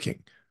not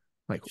working,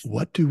 like,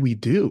 what do we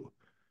do?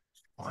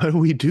 What do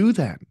we do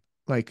then?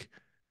 Like,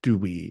 do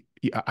we,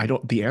 I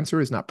don't, the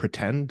answer is not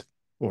pretend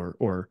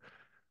or,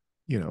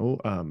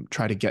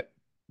 try to get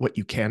what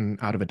you can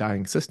out of a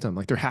dying system.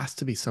 Like, there has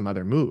to be some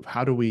other move.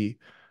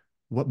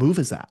 What move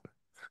is that?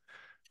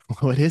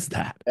 What is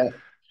that? Yeah.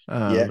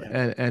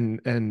 Yeah.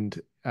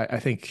 And I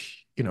think,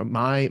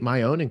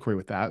 my own inquiry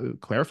with that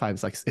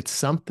clarifies, like, it's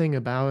something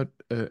about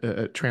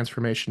a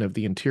transformation of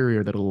the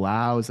interior that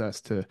allows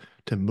us to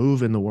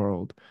move in the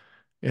world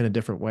in a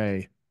different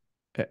way.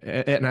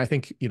 And I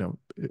think,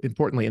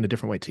 importantly, in a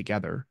different way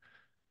together.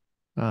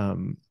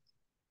 Um,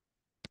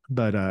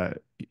 but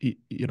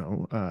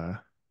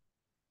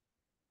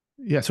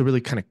yeah, so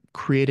really kind of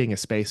creating a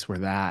space where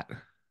that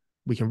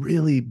we can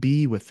really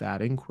be with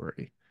that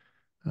inquiry.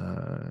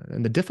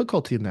 And the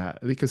difficulty in that,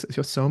 because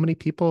just so many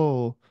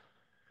people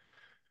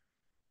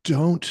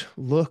don't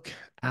look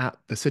at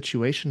the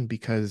situation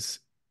because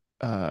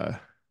uh,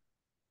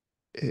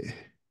 it,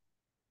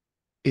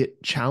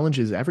 it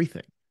challenges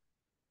everything.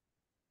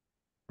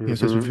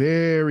 So it's Hmm.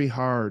 very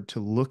hard to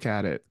look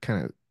at it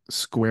kind of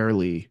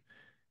squarely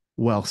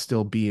while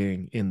still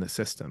being in the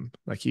system.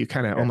 Like, you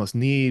kind of Yeah. almost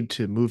need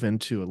to move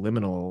into a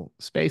liminal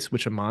space,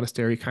 which a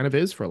monastery kind of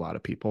is for a lot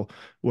of people,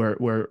 where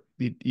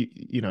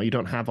you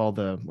don't have all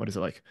the, what is it,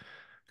 like,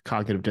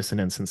 cognitive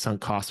dissonance and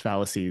sunk cost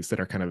fallacies that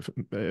are kind of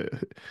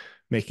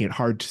making it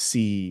hard to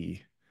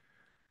see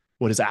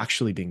what is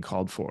actually being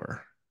called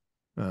for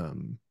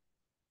um,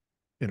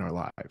 in our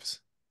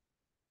lives.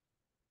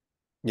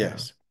 Yeah.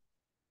 Yes.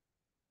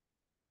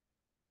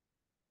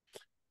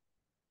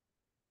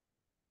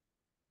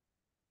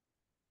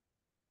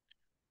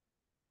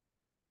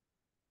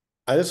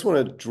 I just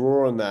want to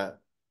draw on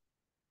that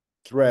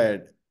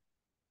thread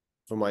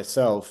for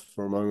myself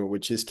for a moment,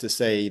 which is to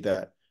say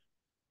that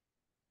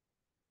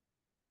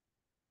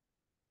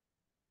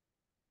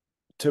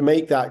to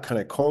make that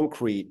kind of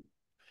concrete,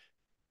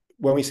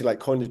 when we say like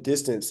cognitive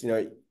distance,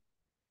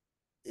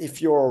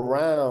 if you're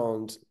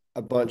around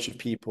a bunch of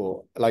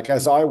people, like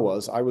as I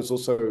was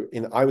also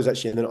I was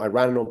actually I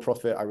ran a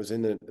nonprofit, I was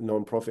in a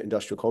nonprofit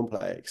industrial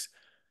complex.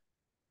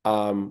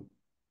 Um,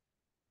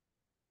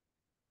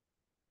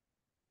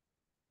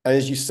 and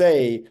as you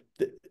say,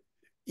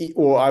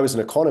 or I was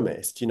an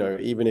economist,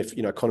 even if,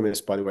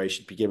 economists, by the way,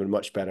 should be given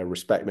much better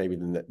respect maybe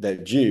than they're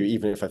due,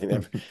 even if I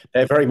think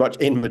they're very much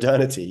in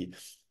modernity.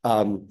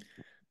 Um,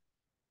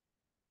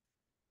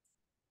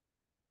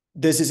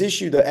 there's this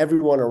issue that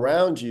everyone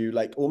around you,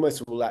 like,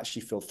 almost will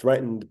actually feel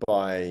threatened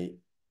by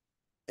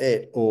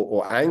it,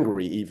 or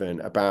angry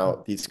even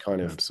about these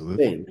kind of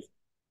Absolutely. things.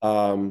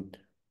 Um,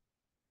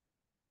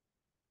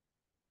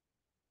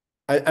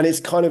 and it's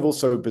kind of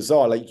also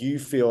bizarre. Like, you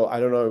feel, I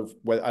don't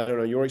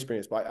know your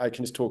experience, but I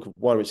can just talk of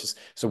one, which is,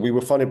 so we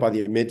were funded by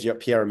the Amidia,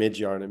 Pierre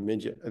Amidia and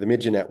the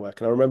Amidia network.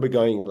 And I remember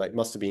going, like,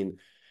 must have been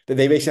that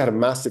they basically had a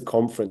massive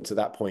conference at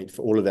that point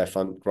for all of their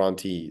fund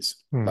grantees.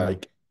 Hmm.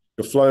 Like,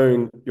 you're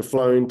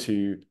flown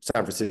to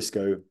San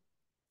Francisco,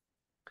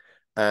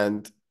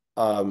 and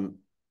um,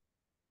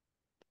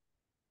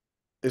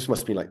 this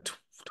must be like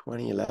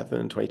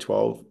 2011,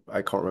 2012.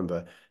 I can't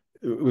remember.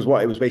 It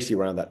was basically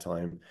around that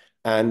time.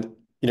 And,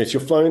 so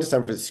you're flying to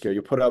San Francisco,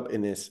 you're put up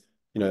in this,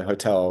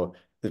 hotel,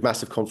 this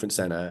massive conference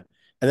center.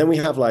 And then we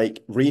have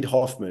like Reid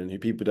Hoffman, who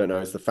people don't know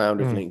is the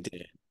founder of Hmm.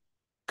 LinkedIn,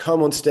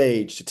 come on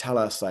stage to tell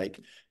us, like,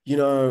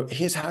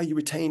 here's how you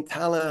retain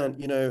talent,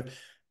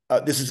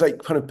 this is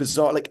like kind of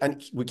bizarre, like,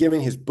 and we're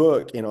giving his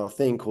book in our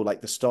thing called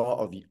like the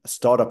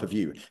startup of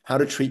you, how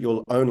to treat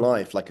your own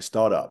life like a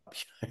startup.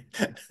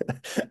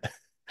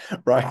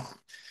 Right.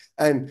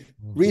 And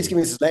Reed's Mhm.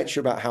 giving us this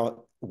lecture about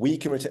how we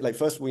can retain, like,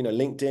 first of all,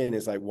 LinkedIn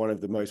is like one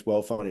of the most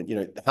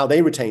well-funded, how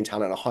they retain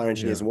talent and hire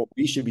engineers Yeah. and what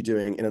we should be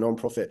doing in a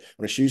nonprofit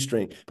on a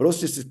shoestring, but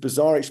also just this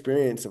bizarre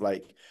experience of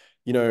like,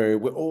 we're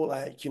all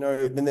like,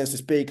 then there's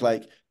this big,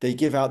 like, they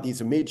give out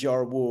these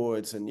Amidjar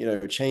awards and,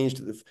 change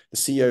to the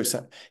CEO.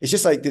 It's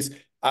just like this.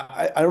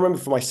 I remember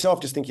for myself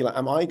just thinking, like,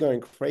 am I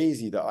going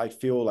crazy that I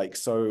feel like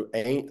so,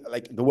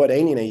 like, the word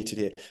alienated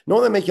here?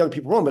 Not that making other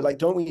people wrong, but like,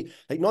 don't we,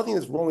 like, nothing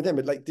that's wrong with them,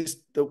 but like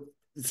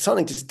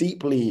something just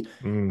deeply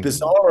Mhm.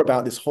 bizarre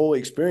about this whole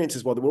experience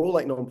as well. That we're all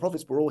like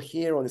nonprofits, we're all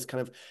here on this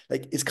kind of,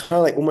 like, it's kind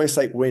of like almost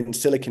like we're in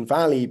Silicon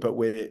Valley, but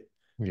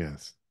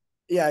Yes.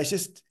 yeah, it's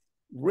just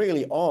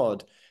really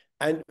odd.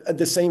 And at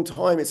the same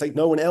time, it's like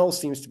no one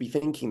else seems to be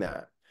thinking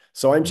that.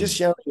 So I'm just Mm.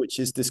 sharing, which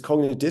is this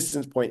cognitive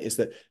distance point, is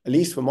that at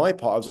least for my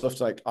part, I was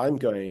often like, I'm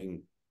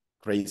going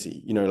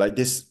crazy, like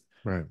this.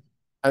 Right.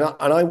 And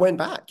I went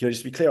back, just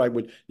to be clear, I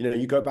would,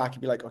 you go back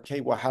and be like, okay,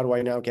 well, how do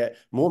I now get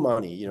more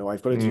money?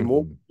 I've got to do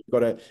more. Hmm.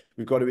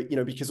 We've got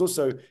to, because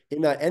also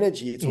in that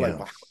energy, it's all like, Yeah,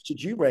 well, how much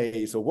did you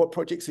raise, or what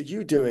projects are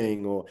you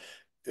doing, or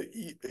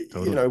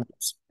totally.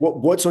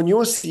 what's on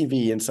your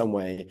CV in some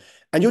way,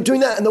 and you're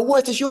doing that, and the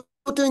worst is you're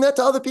doing that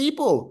to other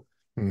people.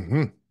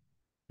 Hmm.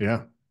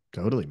 Yeah,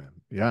 totally, man.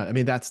 Yeah, I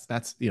mean that's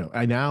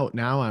I now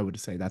I would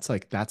say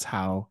that's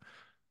how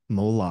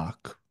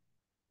Moloch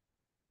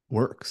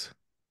works.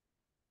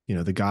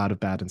 The god of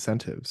bad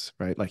incentives,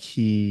 right? Like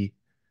the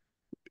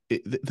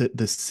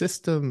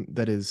system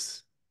that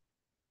is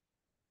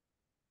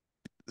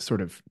sort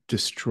of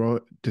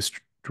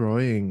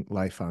destroying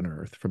life on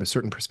Earth from a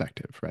certain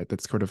perspective, right?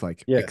 That's sort of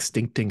like Yeah,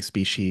 extincting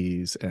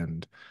species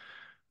and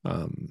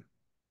um,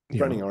 you know,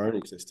 threatening our own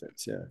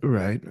existence. Yeah,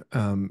 right?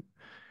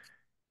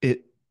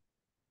 It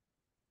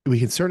We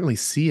can certainly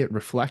see it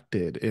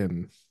reflected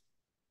in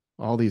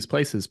all these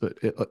places, but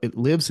it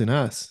lives in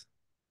us.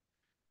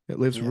 It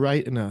lives yeah,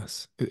 right in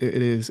us.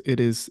 It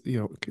is,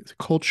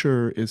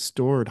 culture is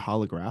stored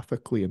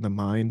holographically in the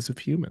minds of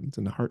humans,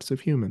 in the hearts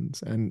of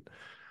humans, and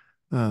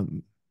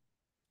um,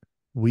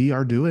 we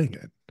are doing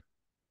it.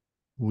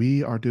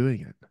 We are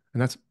doing it,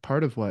 and that's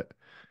part of what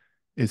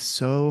is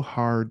so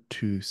hard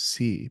to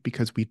see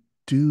because we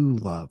do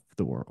love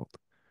the world.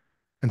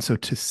 And so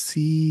to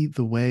see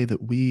the way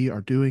that we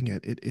are doing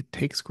it, it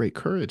takes great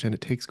courage and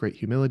it takes great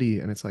humility.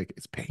 And it's like,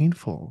 it's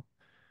painful.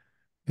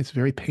 It's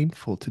very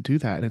painful to do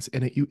that.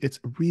 And it's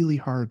really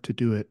hard to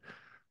do it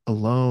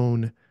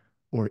alone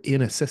or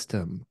in a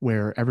system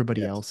where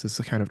everybody yes, else is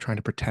kind of trying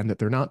to pretend that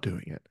they're not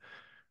doing it.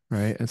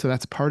 Right. And so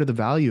that's part of the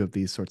value of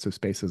these sorts of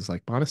spaces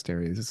like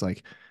monasteries. It's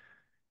like,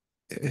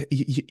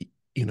 you,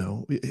 you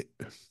know,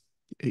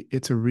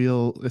 it's a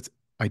real, it's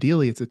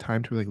ideally, it's a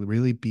time to like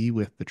really be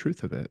with the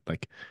truth of it.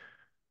 Like,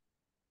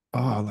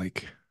 oh,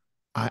 like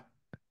I,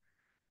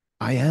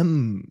 I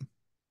am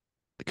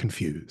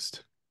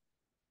confused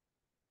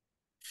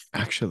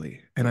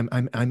actually, and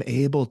I'm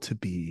able to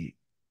be,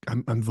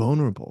 I'm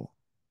vulnerable.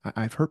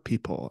 I've hurt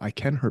people. I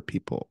can hurt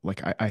people.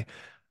 Like I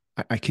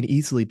can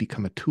easily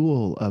become a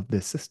tool of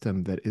this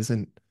system that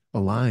isn't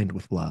aligned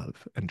with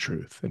love and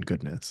truth and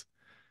goodness.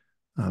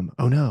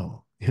 Oh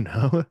no,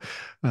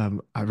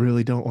 I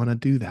really don't want to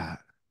do that,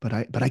 but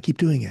I keep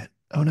doing it.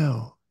 Oh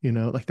no,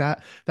 like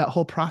that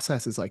whole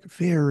process is like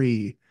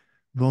very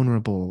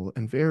vulnerable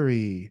and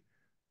very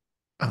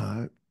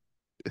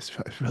it's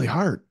really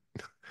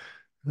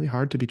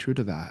hard to be true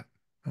to that.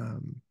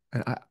 And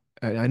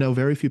I know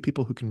very few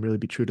people who can really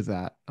be true to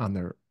that on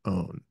their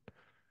own.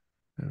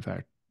 And in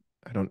fact,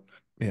 I don't.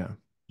 Yeah,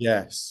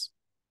 yes.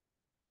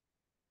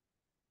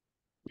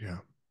 yeah,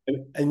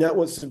 And that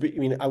wants to be, I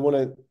mean, I want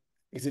to,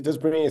 because it does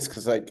bring me, it's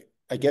because, like,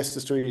 I guess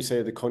the story you say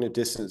of the cognitive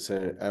distance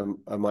and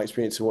my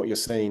experience of what you're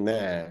saying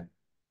there,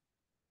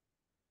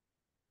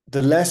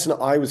 the lesson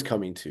I was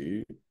coming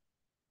to,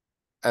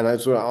 and I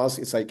was going to ask,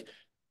 it's like,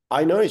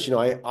 I noticed,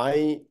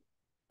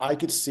 I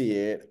could see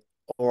it,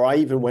 or I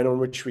even went on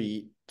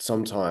retreat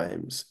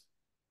sometimes,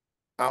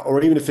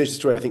 or even to finish the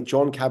story, I think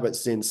John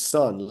Kabat-Zinn's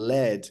son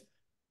led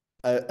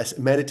a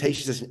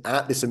meditation session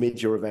at this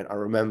Amidja event, I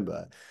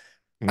remember.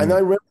 And I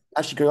mm, remember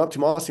actually going up to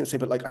him asking him and saying,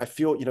 but like I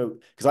feel,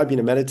 because I've been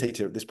a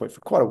meditator at this point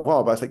for quite a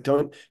while, but I was like,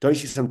 don't you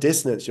see some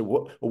dissonance?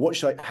 What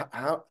should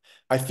how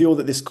I feel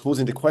that this calls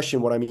into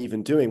question what I'm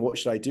even doing. What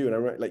should I do? And I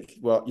wrote like,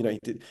 well,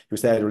 he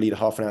was there to lead a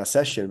half an hour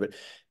session, but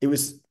it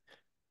was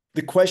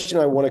the question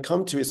I want to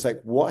come to is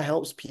like, what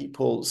helps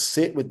people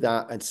sit with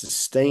that and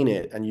sustain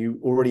it? And you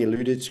already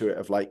alluded to it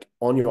of like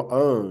on your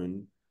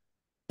own,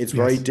 it's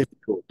very yes,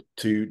 difficult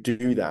to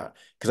do that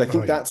because I oh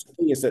think yeah, that's the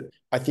thing is that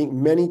I think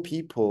many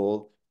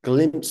people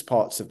glimpse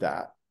parts of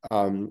that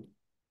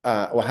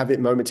or have it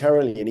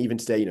momentarily. And even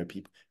today,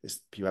 people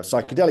have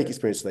psychedelic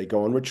experiences. They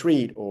go on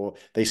retreat or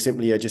they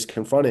simply are just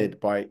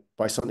confronted by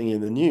something in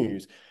the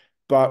news.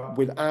 But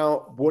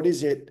without what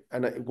is it,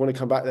 and I want to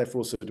come back there for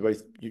also to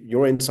both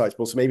your insights,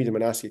 but also maybe the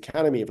Monastic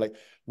Academy of like,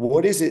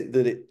 what is it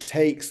that it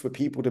takes for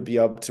people to be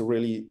able to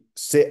really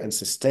sit and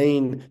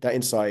sustain that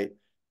insight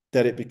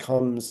that it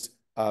becomes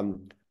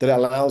that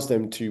allows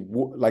them to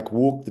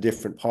walk the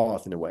different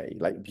path in a way,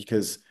 like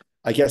because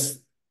I guess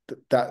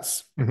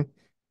that's mhm,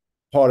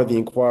 part of the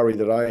inquiry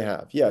that I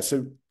have. Yeah,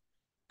 so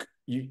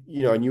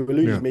and you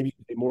alluded yeah, to maybe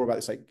more about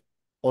this, like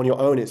on your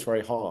own, it's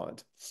very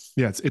hard.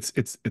 yeah.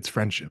 It's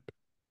friendship.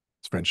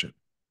 It's friendship.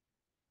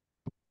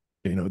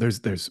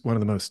 There's one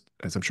of the most,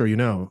 as I'm sure you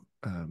know,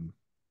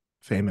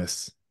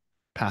 famous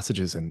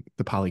passages in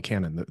the Pali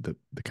Canon,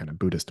 the kind of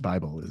Buddhist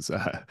Bible, is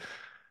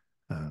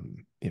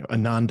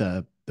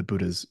Ananda, the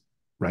Buddha's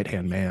right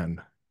hand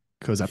man,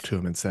 goes up to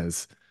him and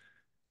says,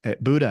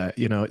 Buddha,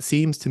 it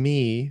seems to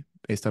me,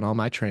 based on all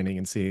my training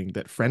and seeing,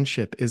 that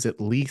friendship is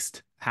at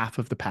least half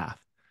of the path.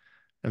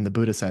 And the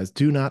Buddha says,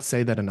 do not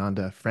say that,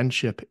 Ananda.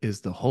 Friendship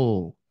is the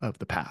whole of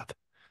the path.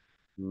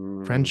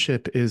 Mm,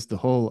 Friendship is the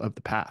whole of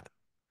the path.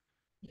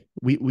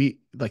 We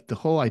like the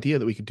whole idea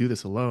that we could do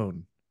this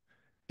alone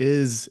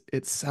is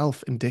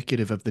itself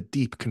indicative of the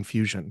deep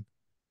confusion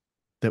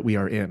that we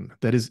are in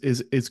that is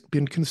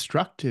been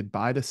constructed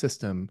by the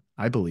system,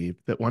 I believe,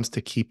 that wants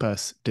to keep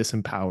us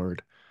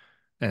disempowered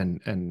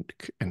and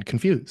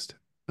confused.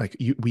 Like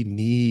we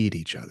need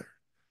each other.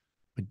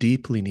 We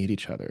deeply need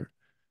each other.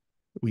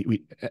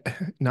 We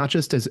not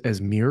just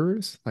as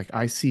mirrors. Like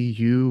I see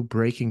you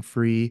breaking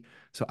free,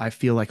 so I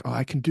feel like, oh,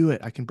 I can do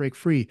it. I can break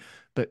free.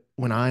 But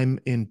when I'm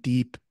in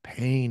deep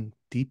pain,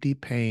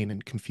 deep pain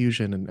and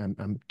confusion, and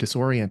I'm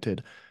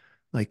disoriented,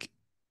 like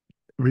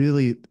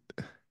really,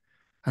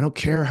 I don't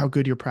care how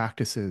good your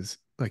practice is.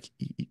 Like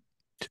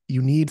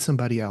you need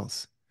somebody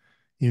else.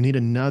 You need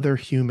another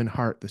human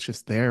heart that's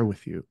just there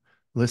with you,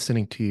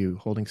 listening to you,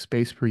 holding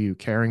space for you,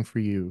 caring for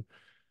you.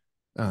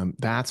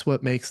 That's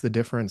what makes the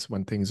difference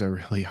when things are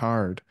really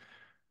hard.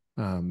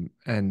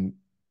 And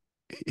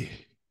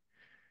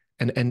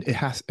it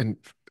has, and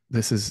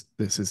this is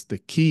the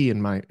key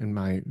in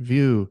my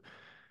view.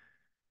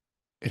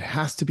 It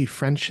has to be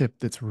friendship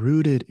that's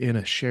rooted in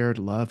a shared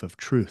love of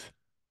truth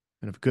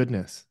and of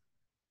goodness,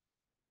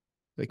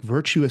 like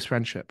virtuous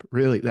friendship.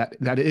 Really,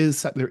 that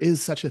is there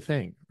is such a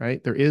thing,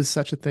 right? There is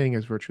such a thing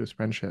as virtuous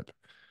friendship,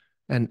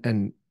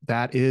 and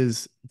that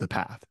is the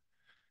path.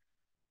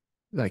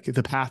 Like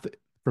the path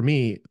for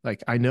me,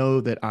 like I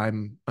know that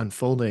I'm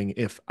unfolding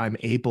if I'm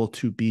able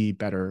to be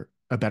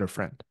a better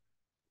friend,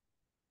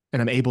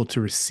 and I'm able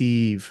to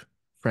receive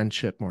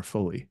friendship more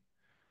fully.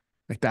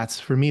 Like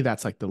that's for me,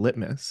 that's like the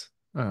litmus.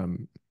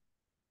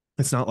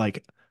 It's not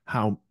like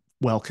how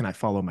well can I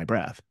follow my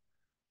breath?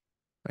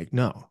 Like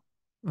no.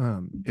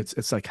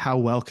 It's like how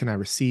well can I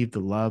receive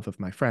the love of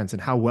my friends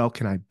and how well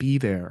can I be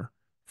there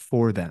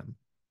for them?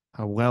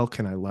 How well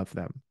can I love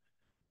them?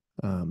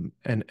 And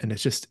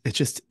it's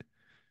just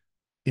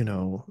you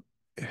know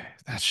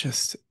that's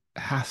just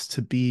has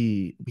to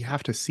be we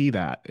have to see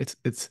that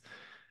it's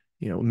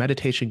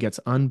meditation gets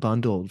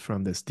unbundled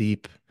from this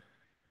deep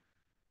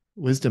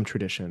wisdom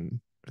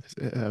tradition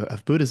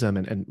of Buddhism,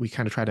 and we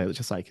kind of try to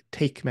just like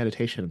take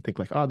meditation and think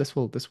like, oh, this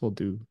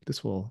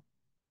will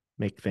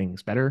make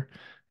things better,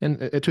 and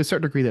to a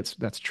certain degree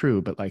that's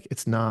true, but like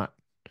it's not.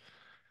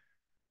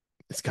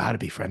 It's got to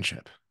be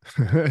friendship.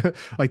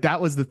 Like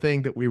that was the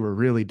thing that we were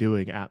really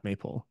doing at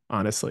Maple,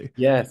 honestly,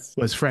 Yes.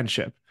 was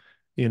friendship.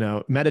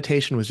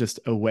 Meditation was just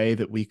a way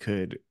that we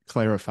could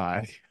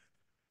clarify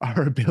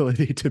our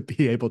ability to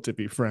be able to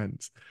be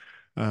friends.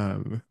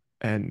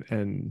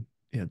 And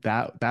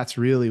that's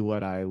really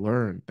what I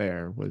learned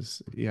there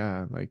was,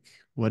 yeah, like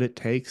what it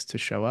takes to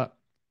show up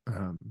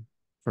um,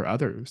 for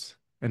others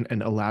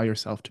and allow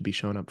yourself to be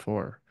shown up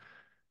for.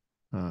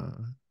 Uh,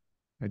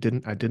 I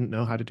didn't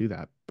know how to do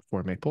that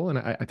before Maple, and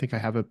I think I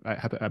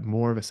have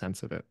more of a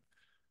sense of it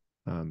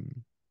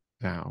um,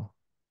 now.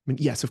 I mean,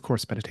 yes, of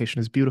course,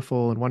 meditation is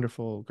beautiful and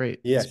wonderful, great.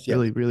 It's Yes,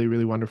 really, yes. really,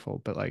 really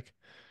wonderful, but like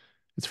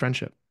it's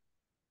friendship.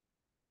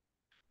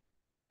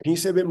 Can you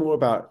say a bit more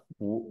about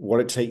what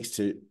it takes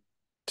to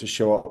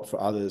show up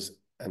for others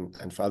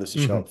and for others to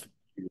show Hmm. up for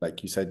you?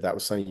 Like you said, that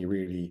was something you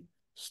really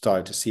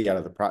started to see out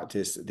of the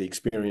practice, the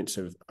experience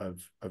of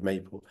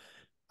Maple.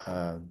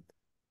 Um,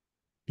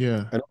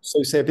 Yeah. and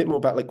also say a bit more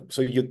about like,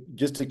 so you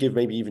just to give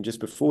maybe even just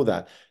before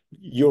that,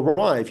 you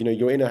arrive,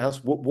 you're in a house.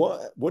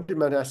 What did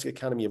Monastic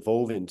Academy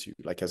evolve into?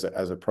 Like as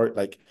a pro,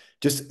 like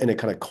just in a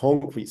kind of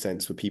concrete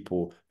sense for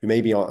people who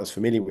maybe aren't as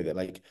familiar with it.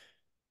 Like,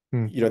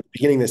 Mm. at the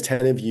beginning, there's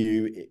 10 of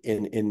you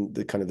in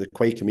the kind of the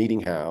Quaker meeting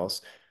house.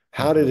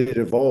 How did Mhm. it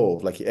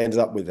evolve? Like it ended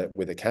up with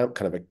a camp,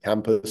 kind of a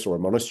campus or a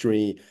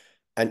monastery,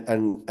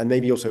 and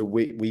maybe also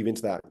weave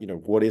into that.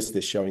 What is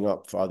this showing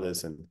up for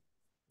others? And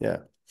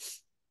yeah,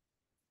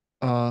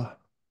 Uh,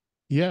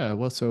 yeah,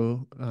 well,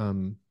 so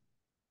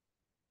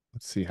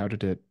let's see, how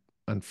did it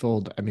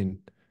unfold? I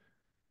mean,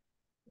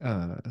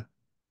 uh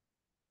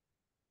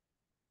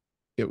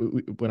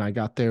when I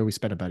got there, we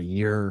spent about a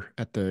year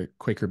at the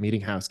Quaker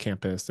Meeting House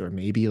campus. There were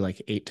maybe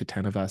like 8 to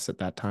 10 of us at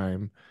that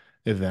time.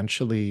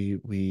 Eventually,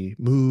 we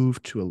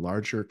moved to a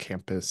larger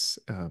campus,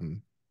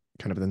 kind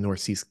of in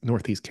the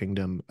Northeast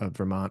Kingdom of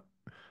Vermont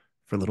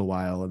for a little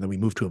while, and then we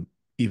moved to an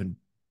even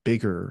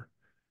bigger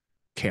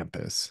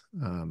campus,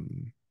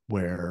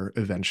 where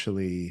it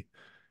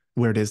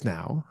is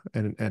now,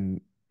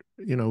 and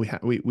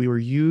we were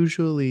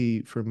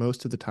usually for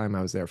most of the time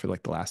I was there for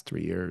like the last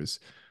 3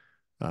 years,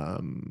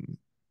 um,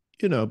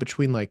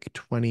 between like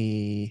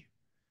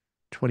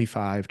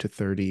 25 to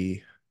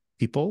 30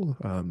 people,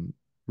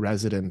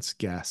 residents,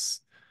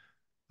 guests,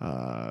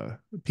 uh,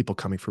 people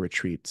coming for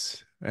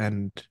retreats.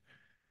 And,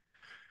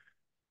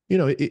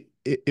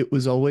 it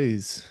was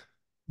always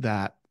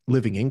that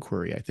living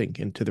inquiry, I think,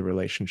 into the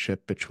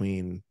relationship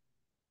between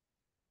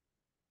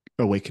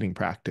awakening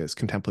practice,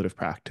 contemplative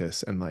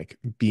practice, and like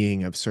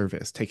being of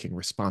service, taking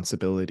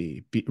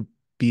responsibility,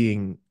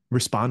 being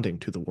responding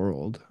to the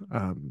world.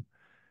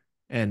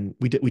 And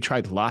we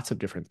tried lots of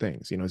different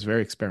things. It was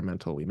very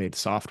experimental. We made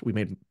software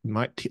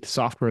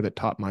that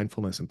taught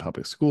mindfulness in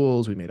public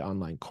schools. We made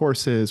online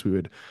courses. We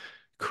would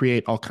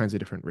create all kinds of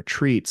different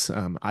retreats.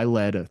 I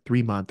led a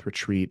 3-month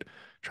retreat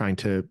trying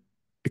to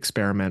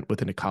experiment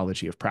with an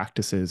ecology of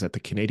practices at the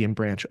Canadian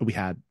branch. We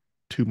had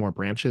two more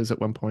branches at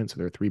one point. So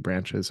there are three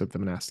branches of the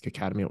Monastic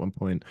Academy at one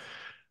point.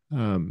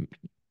 Um,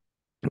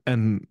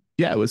 and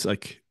yeah, it was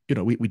like,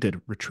 we did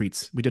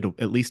retreats. We did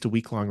at least a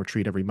week-long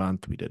retreat every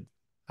month.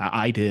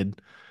 I did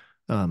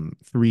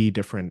three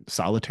different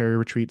solitary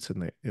retreats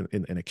in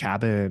a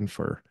cabin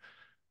for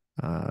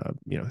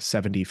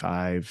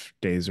 75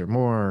 days or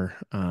more.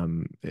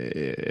 And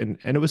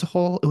it was a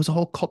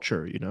whole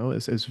culture,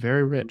 it's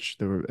very rich.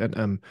 There were,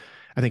 and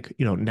I think,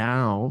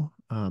 now,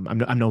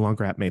 I'm no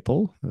longer at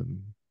Maple,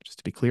 just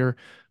to be clear,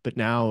 but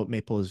now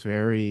Maple is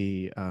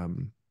very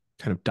kind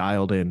of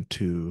dialed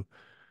into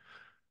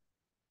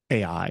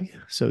AI.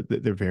 So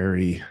they're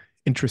very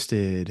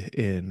interested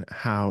in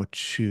how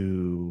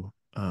to,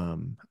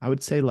 I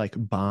would say, like,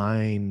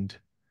 bind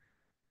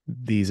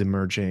these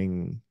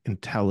emerging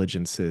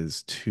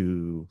intelligences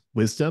to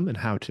wisdom and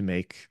how to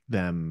make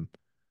them,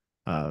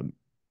 um,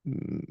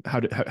 how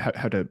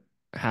to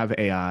have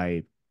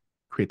AI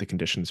create the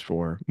conditions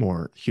for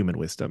more human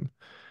wisdom.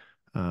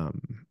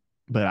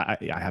 But I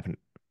haven't,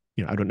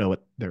 I don't know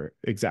what they're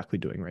exactly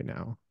doing right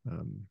now.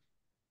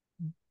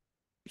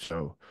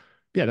 So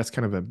yeah, that's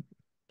kind of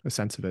a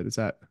sense of it. Is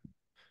that,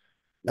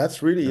 yeah,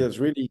 That's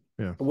really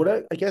yeah. what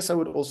I guess I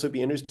would also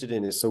be interested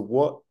in is, so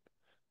what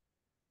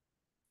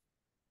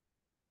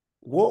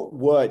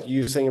word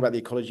you were saying about the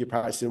ecology of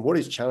practice and what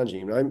is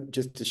challenging? And I'm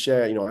just to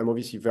share, I'm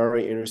obviously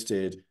very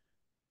interested.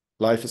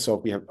 Life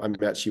itself, I'm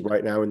actually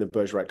right now in the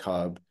Bergerac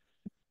Hub.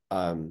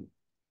 Um,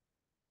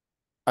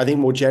 I think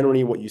more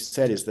generally what you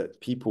said is that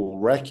people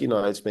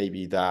recognize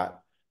maybe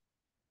that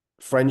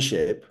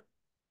friendship,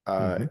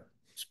 Hmm. you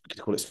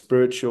could call it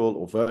spiritual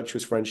or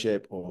virtuous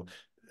friendship, or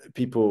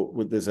people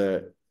with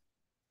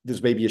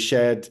there's maybe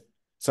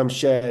some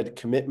shared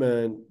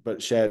commitment,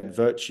 but shared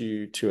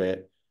virtue to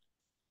it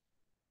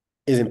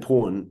is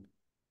important.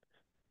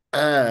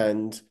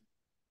 And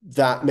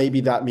that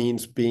maybe that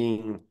means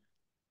being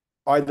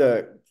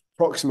either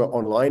proximate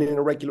online in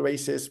a regular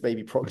basis,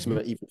 maybe Hmm.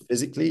 proximate even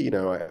physically.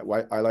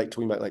 I like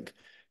talking about like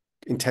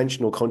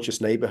intentional conscious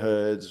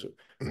neighborhoods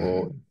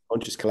or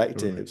conscious Totally.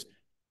 collectives.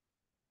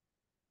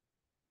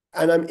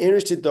 And I'm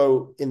interested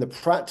though in the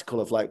practical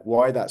of like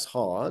why that's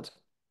hard.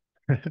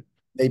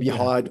 Maybe Yeah.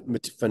 hard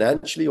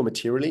financially or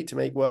materially to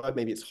make work.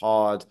 Maybe it's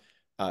hard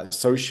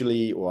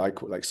socially, or I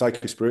call like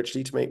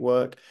psycho-spiritually to make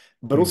work,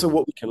 but also Hmm.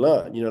 what we can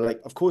learn.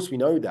 Like of course we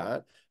know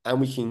that,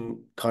 and we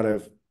can kind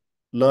of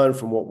learn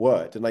from what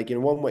worked. And like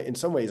in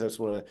some ways, I just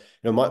want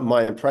to,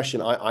 my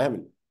impression. I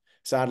haven't,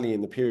 sadly,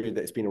 in the period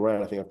that it's been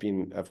around. I think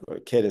I've got a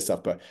kid and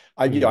stuff, but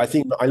Hmm. I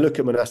think I look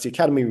at Monastic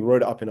Academy. We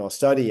wrote it up in our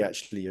study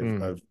actually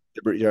Hmm. of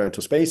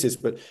oriental spaces,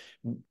 but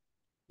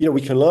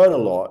we can learn a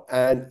lot.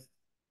 And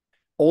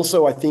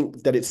also, I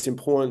think that it's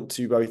important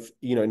to both,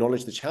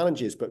 acknowledge the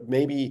challenges, but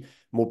maybe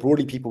more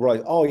broadly, people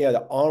realize, oh yeah,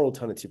 there are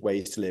alternative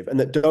ways to live, and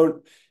that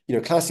don't,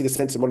 classically the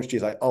sense of monastery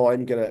is like, oh,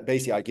 I'm gonna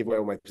basically I give away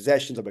all my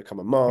possessions, I become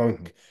a Hmm.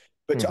 monk.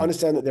 But to Hmm.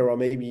 understand that there are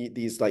maybe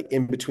these like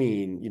in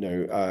between,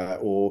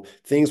 or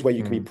things where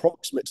you can be Hmm.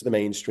 proximate to the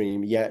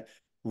mainstream, yet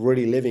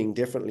really living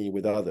differently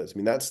with others. I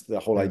mean, that's the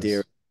whole idea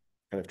of Yes.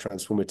 kind of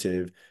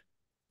transformative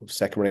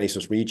second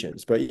Renaissance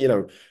regions. But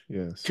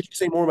Yes. could you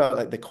say more about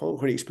like the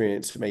concrete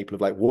experience, Maple,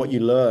 of like what you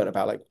learned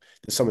about like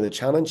some of the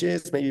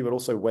challenges, maybe, but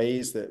also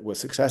ways that were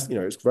success?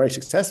 It's very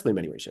successful in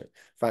many ways. The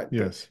fact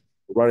that Yes.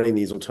 running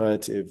these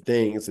alternative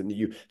things, and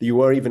you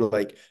were even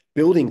like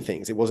building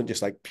things. It wasn't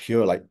just like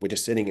pure like we're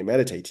just sitting and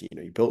meditating.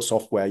 You built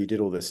software, you did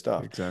all this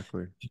stuff.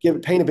 Exactly.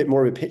 Paint a bit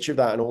more of a picture of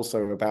that, and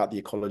also about the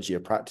ecology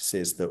of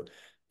practices that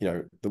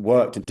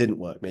worked and didn't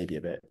work, maybe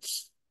a bit.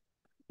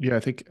 Yeah, I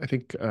think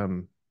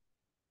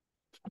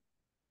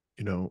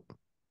you know,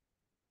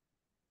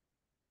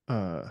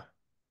 uh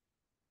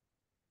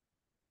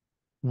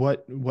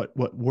what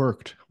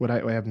worked, what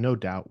I have no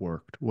doubt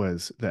worked,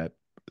 was that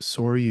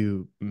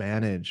Soryu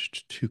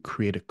managed to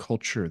create a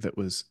culture that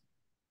was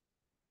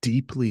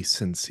deeply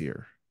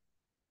sincere,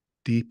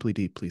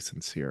 deeply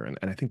sincere. And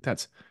I think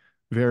that's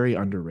very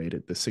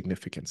underrated, the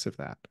significance of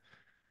that.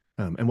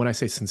 And when I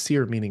say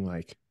sincere, meaning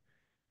like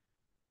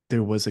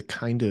there was a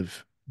kind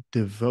of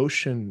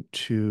devotion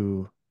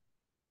to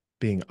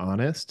being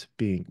honest,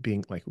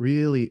 being like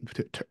really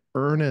to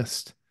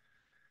earnest,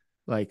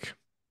 like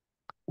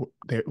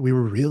we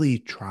were really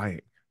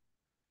trying,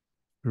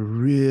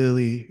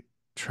 really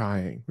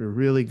trying. We were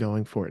really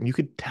going for it. And you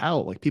could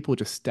tell, like, people would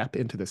just step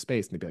into the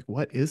space and they'd be like,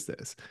 what is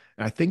this?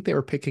 And I think they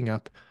were picking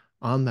up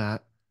on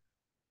that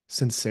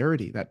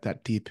sincerity,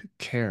 that deep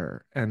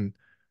care. And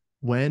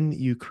when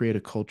you create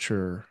a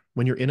culture,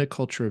 when you're in a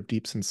culture of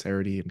deep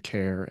sincerity and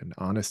care and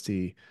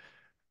honesty,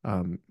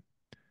 um,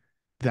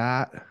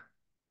 that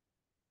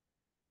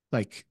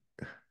like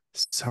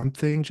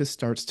something just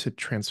starts to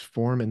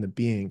transform in the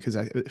being. Because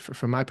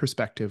from my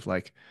perspective,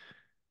 like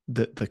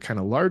the kind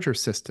of larger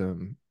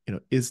system,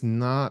 is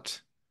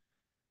not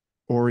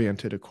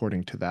oriented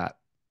according to that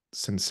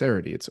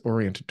sincerity. It's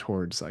oriented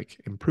towards like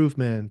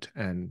improvement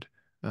and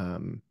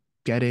um,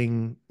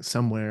 getting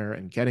somewhere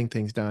and getting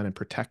things done and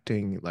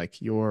protecting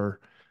like your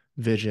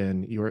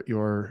vision,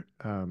 your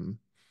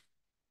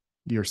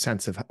your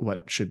sense of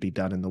what should be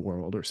done in the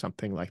world or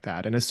something like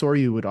that. And as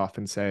Soryu would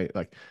often say,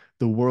 like,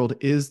 the world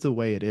is the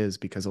way it is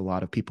because a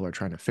lot of people are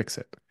trying to fix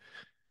it.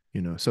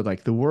 So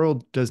like the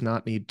world does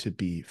not need to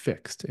be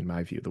fixed, in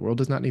my view. The world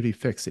does not need to be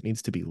fixed. It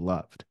needs to be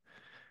loved.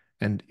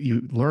 And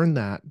you learn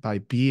that by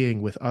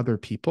being with other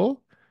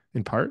people.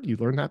 In part, you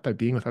learn that by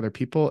being with other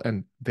people,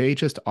 and they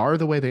just are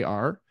the way they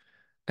are.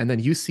 And then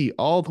you see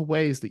all the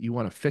ways that you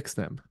want to fix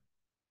them.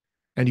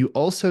 And you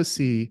also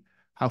see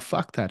how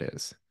fucked that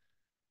is.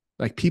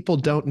 Like people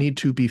don't need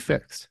to be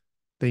fixed.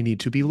 They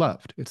need to be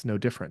loved. It's no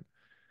different.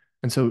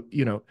 And so,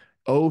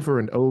 over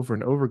and over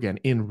and over again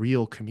in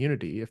real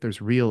community, if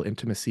there's real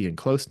intimacy and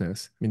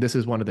closeness, I mean, this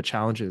is one of the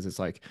challenges is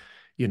like,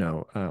 you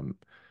know,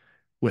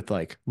 with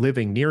like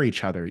living near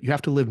each other, you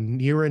have to live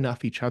near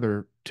enough each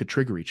other to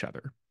trigger each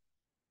other.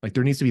 Like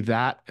there needs to be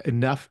that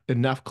enough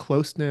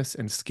closeness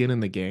and skin in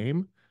the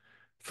game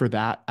for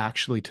that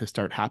actually to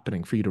start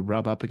happening, for you to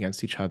rub up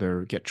against each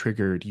other, get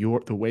triggered,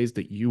 the ways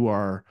that you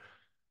are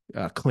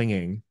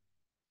clinging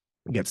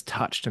gets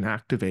touched and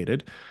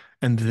activated.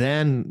 And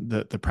then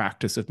the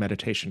practice of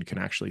meditation can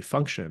actually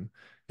function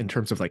in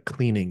terms of like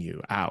cleaning you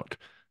out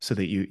so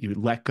that you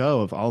let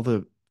go of all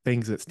the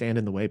things that stand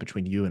in the way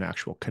between you and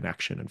actual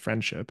connection and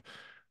friendship,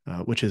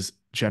 which is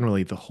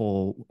generally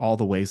all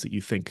the ways that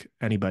you think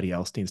anybody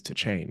else needs to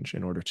change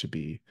in order to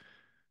be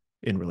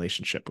in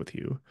relationship with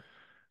you.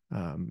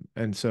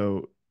 And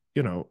so,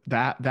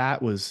 that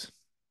was,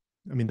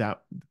 I mean,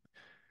 that,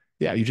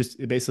 yeah, you just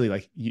basically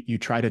like you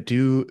try to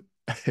do,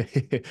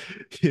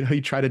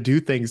 you try to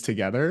do things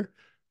together,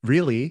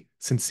 really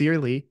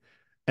sincerely,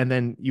 and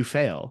then you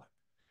fail.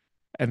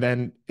 And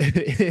then,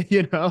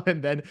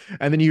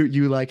 and then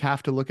you like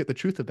have to look at the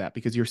truth of that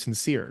because you're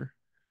sincere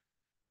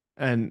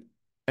and,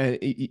 and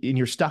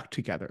you're stuck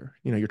together,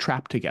 you're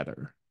trapped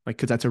together, like,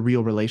 because that's a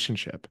real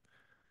relationship.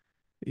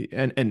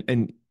 And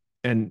then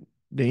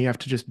you have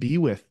to just be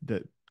with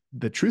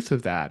the truth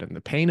of that and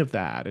the pain of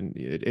that. And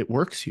it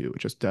works you, it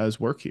just does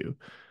work you.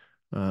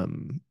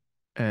 And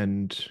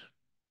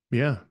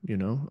yeah,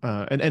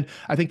 and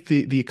I think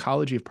the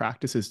ecology of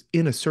practices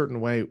in a certain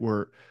way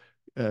were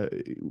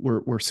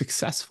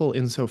successful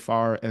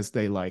insofar as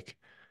they like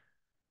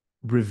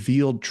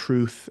revealed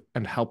truth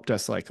and helped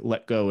us like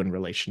let go in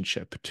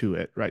relationship to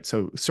it, right?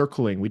 So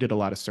circling, we did a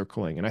lot of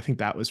circling, and I think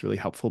that was really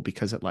helpful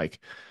because it like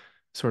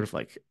sort of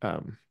like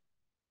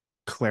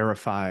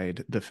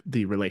clarified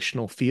the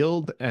relational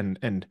field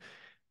and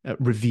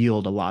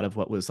revealed a lot of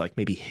what was like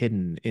maybe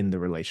hidden in the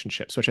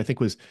relationships, which I think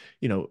was,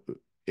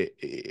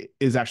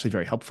 is actually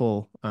very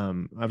helpful.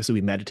 Obviously,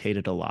 we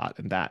meditated a lot,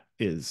 and that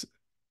is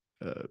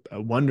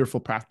a wonderful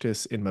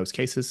practice in most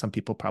cases. Some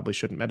people probably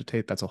shouldn't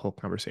meditate. That's a whole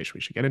conversation we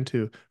should get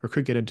into or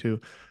could get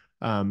into.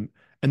 Um,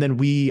 and then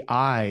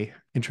I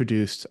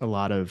introduced a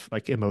lot of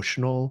like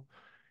emotional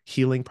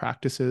healing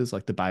practices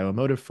like the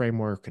bioemotive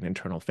framework and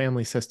internal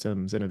family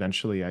systems. And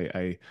eventually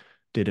I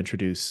did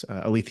introduce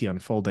Alethea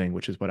unfolding,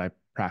 which is what I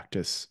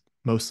practice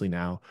mostly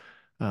now.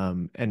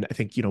 And I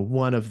think,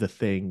 one of the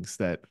things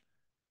that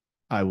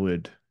I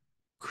would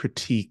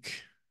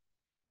critique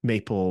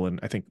Maple and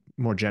I think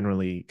more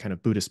generally kind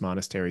of Buddhist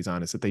monasteries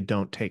on is that they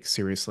don't take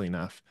seriously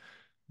enough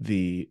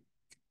the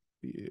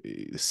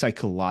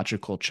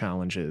psychological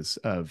challenges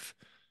of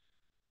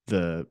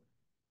the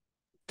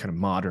kind of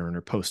modern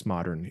or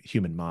postmodern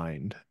human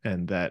mind,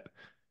 and that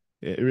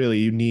really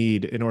you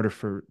need, in order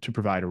to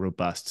provide a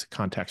robust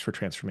context for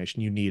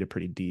transformation, you need a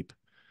pretty deep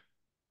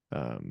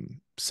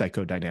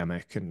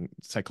psychodynamic and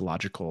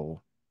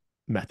psychological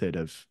method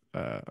of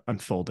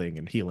unfolding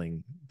and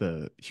healing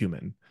the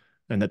human,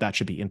 and that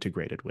should be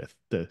integrated with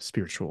the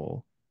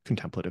spiritual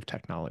contemplative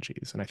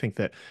technologies. And I think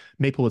that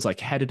Maple was like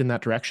headed in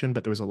that direction,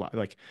 but there was a lot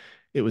like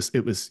it was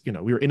we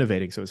were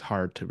innovating, so it was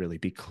hard to really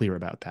be clear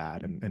about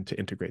that and to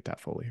integrate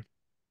that fully.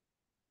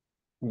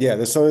 Yeah,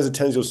 there's sometimes a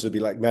tendency also to be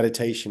like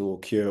meditation will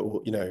cure,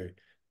 or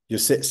you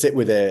sit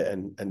with it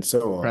and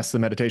so on. Press the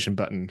meditation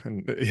button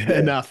and Yeah,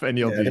 enough, and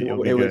you'll yeah,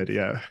 be good.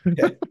 Yeah.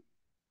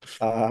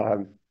 yeah.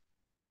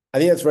 I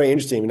think that's very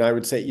interesting. And I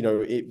would say,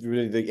 it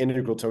really the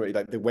integral to it,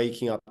 like the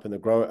waking up and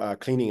the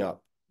cleaning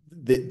up,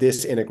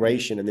 this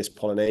integration and this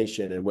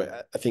pollination, and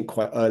I think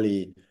quite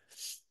early.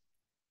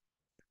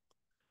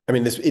 I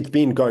mean, it's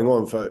been going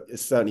on for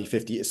certainly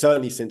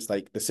since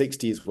like the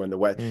 60s when the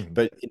West, Mhm.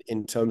 but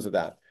in terms of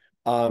that,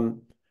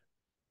 um,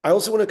 I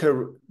also want to kind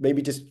of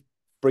maybe just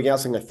bring out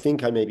something I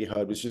think I maybe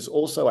heard, which is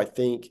also, I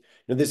think,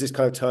 there's this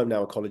kind of term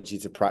now,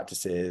 ecologies of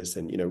practices,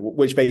 and,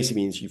 which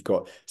basically means you've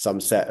got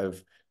some set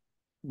of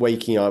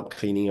waking up,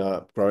 cleaning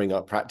up, growing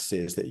up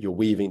practices that you're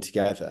weaving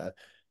together.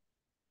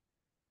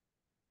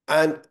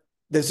 And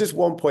there's just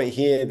one point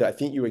here that I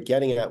think you were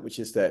getting at, which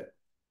is that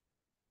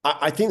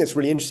I think that's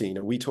really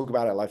interesting. We talk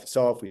about it at Life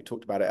Itself, we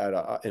talked about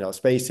it in our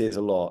spaces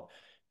a lot.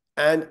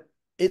 And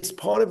it's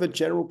part of a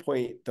general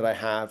point that I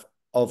have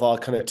of our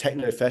kind of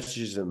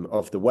techno-fetishism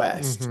of the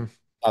West,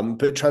 Mhm.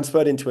 but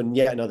transferred into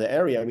yet another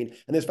area. I mean,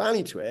 and there's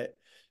value to it,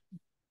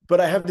 but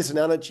I have this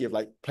analogy of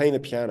like playing the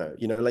piano,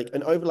 you know, like,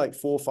 and over like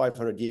 400 or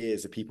 500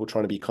 years of people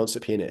trying to be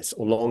concert pianists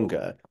or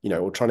longer, you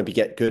know, or trying to be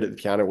get good at the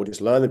piano or just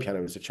learn the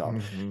piano as a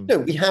child. Hmm. You know,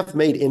 we have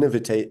made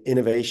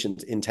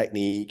innovations in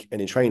technique and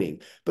in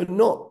training, but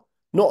not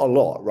a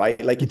lot,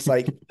 right? Like it's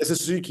like there's a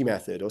Suzuki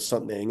method or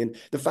something. And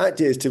the fact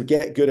is, to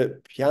get good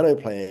at piano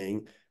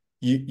playing,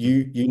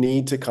 you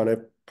need to kind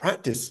of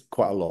practice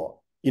quite a lot.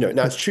 You know,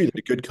 now it's true that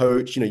a good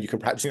coach, you know, you can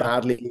practice Yeah.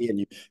 badly and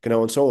you can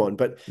and so on,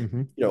 but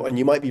Hmm. you know, and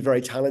you might be very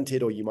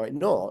talented or you might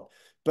not.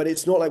 But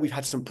it's not like we've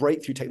had some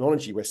breakthrough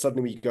technology where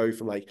suddenly we go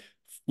from like,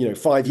 you know,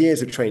 5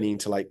 years of training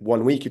to like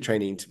 1 week of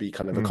training to be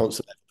kind of a Mm.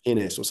 concert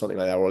pianist or something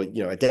like that, or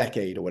you know, a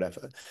decade or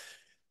whatever.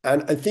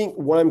 And I think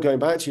what I'm going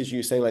back to is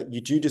you saying like you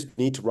do just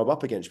need to rub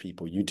up against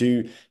people. You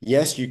do,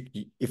 yes,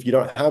 if you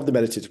don't have the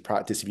meditative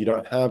practice, if you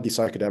don't have the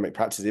psychodynamic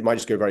practice, it might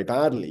just go very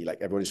badly. Like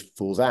everyone just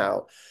falls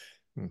out.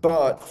 Hmm.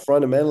 But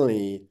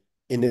fundamentally,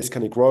 in this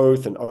kind of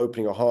growth and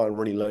opening our heart and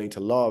really learning to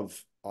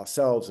love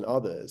ourselves and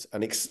others,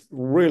 and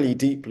really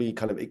deeply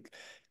kind of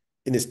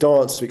in this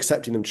dance to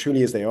accepting them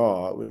truly as they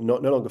are,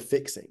 not no longer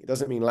fixing. It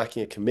doesn't mean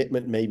lacking a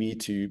commitment, maybe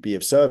to be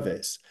of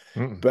service,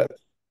 Mm. but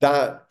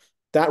that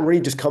that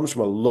really just comes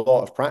from a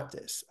lot of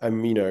practice,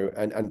 and you know,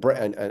 And and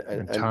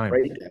time.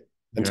 break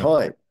and Yeah.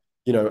 time.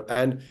 You know,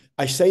 and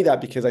I say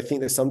that because I think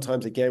there's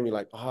sometimes again we're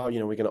like, oh, you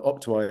know, we're going to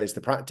optimize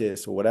the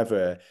practice or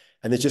whatever,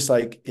 and there's just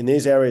like in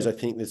these areas, I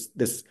think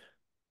this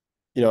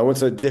you know, I want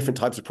to say different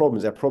types of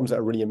problems. There are problems that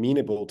are really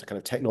amenable to kind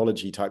of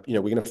technology type. You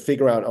know, we're going to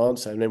figure out an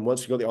answer, and then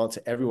once we've got the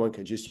answer, everyone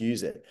can just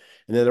use it.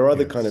 And then there are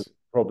other kind of Yes.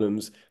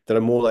 problems that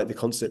are more like the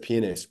concert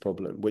pianist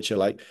problem, which are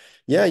like,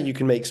 yeah, you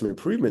can make some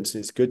improvements,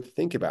 and it's good to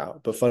think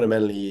about, but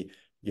fundamentally,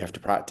 you have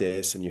to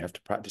practice, and you have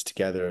to practice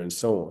together, and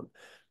so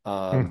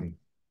on. Hmm.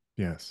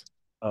 Yes.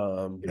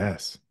 Um,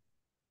 Yes.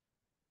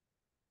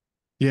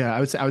 Yeah, I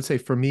would say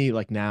for me,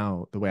 like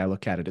now, the way I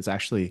look at it is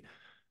actually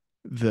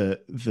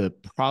the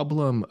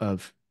problem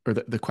of or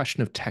the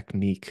question of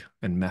technique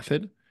and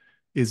method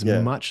is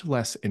yeah. much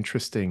less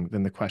interesting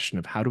than the question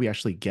of how do we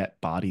actually get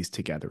bodies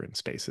together in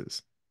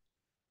spaces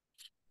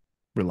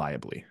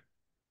reliably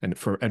and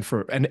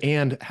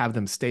have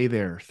them stay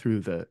there through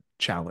the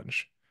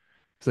challenge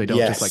so they don't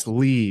just like Yes.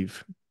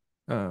 leave.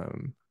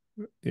 um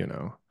you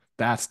know,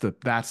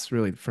 that's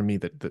really for me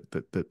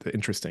the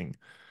interesting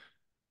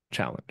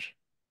challenge.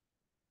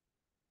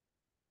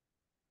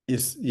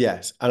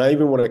 Yes. And I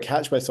even want to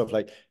catch myself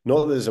like,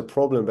 not that there's a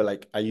problem, but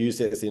like I use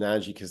it as the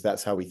analogy because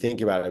that's how we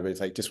think about it. But it's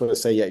like just want to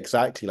say, yeah,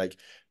 exactly. Like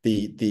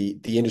the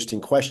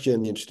interesting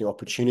question, the interesting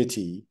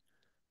opportunity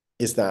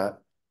is that,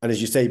 and as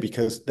you say,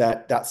 because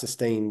that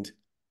sustained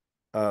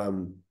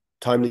um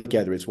time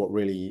together is what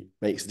really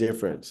makes a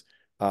difference.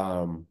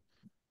 Um,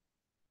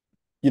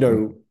 you Mhm.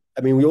 know,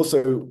 I mean,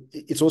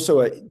 it's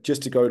also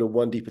just to go to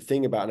one deeper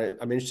thing about it.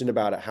 I'm interested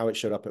about it, how it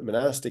showed up at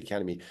Monastic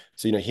Academy.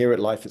 So, you know, here at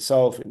Life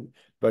Itself in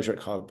Bergerac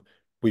Hub,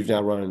 we've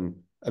now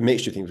run a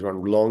mixture of things.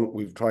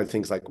 We've tried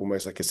things like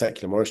almost like a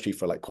secular monastery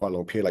for like quite a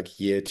long period, like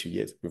a year, 2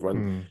 years. We've run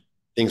Mm.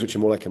 things which are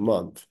more like a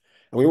month.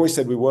 And we always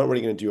said we weren't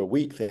really going to do a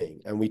week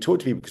thing. And we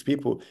talked to people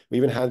because we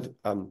even had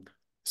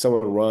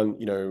someone run,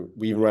 you know,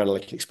 we even ran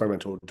like an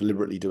experimental,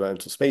 deliberately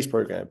developmental space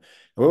program. And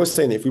we were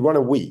saying that if we run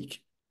a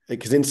week,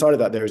 because inside of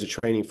that there is a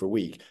training for a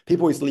week.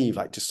 People always leave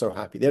like just so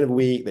happy. At the end of a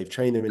week, they've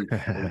trained them in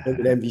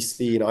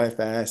MVC and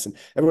IFS, and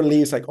everyone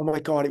leaves like, oh my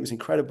God, it was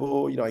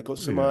incredible. You know, I got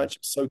so Yeah. much,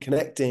 so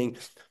connecting.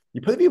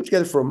 You put the people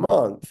together for a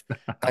month,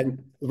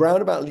 and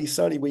around about at least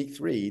certainly week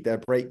three, there are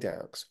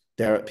breakdowns.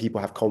 There are people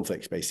have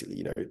conflicts basically,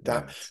 you know,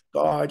 that Yes,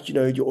 God, you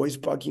know, you're always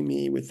bugging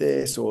me with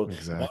this, or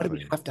why do we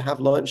exactly. have to have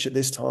lunch at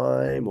this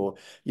time? Or,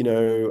 you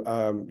know,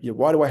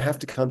 why do I have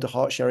to come to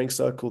Heart Sharing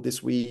Circle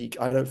this week?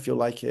 I don't feel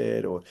like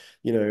it, or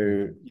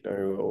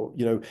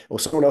Mhm. or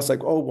someone else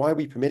like, oh, why are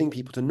we permitting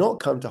people to not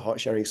come to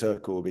Heart Sharing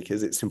Circle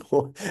because it's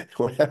important,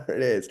 whatever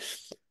it is.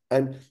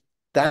 And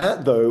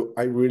that, though,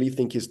 I really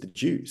think is the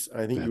juice.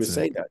 I think you were That's it.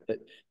 saying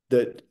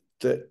that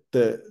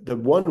the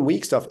 1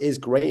 week stuff is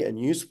great and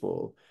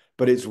useful,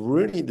 but it's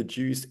really the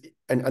juice.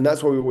 And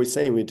that's why we're always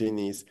saying we're doing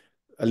these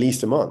at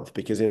least a month,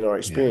 because in our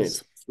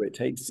experience, Yes. it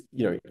takes,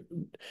 you know,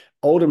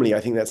 ultimately,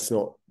 I think that's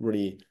not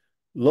really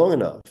long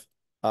enough.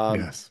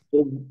 Yes.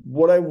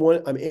 But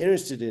I'm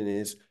interested in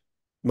is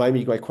my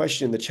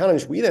question. The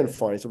challenge we then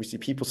find is obviously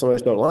people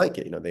sometimes don't like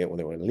it. You know, they want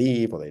to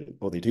leave,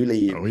 or they do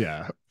leave. Oh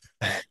yeah.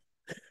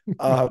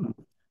 Um,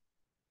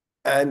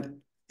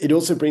 and it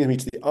also brings me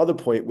to the other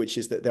point, which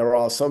is that there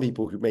are some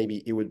people who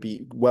maybe it would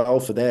be well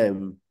for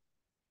them,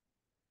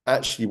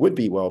 actually would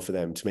be well for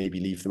them to maybe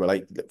leave them,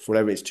 like for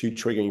whatever it's too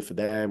triggering for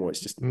them, or it's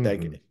just they're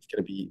Hmm. going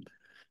to be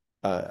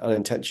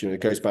unintentional.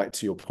 It goes back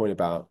to your point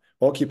about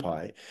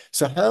Occupy.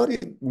 So how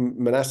did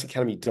Monastic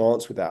Academy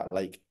dance with that?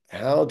 Like,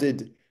 how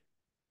did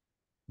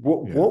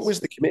what Yes. was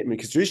the commitment?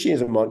 Because traditionally,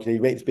 as a monk, you know,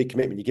 you make this big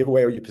commitment, you give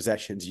away all your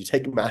possessions, you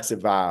take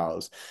massive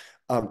vows.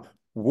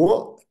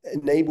 What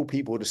enabled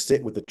people to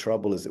sit with the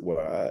trouble, as it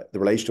were, the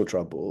relational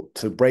trouble,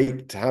 to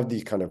have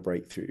these kind of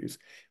breakthroughs?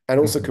 And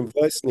also Hmm.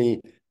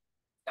 conversely,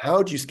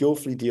 how do you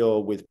skillfully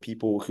deal with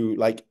people who,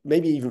 like,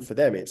 maybe even for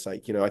them, it's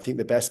like, you know, I think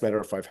the best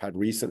metaphor I've had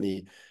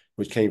recently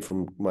which came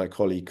from my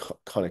colleague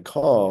kind of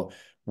Carl,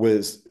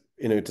 was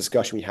a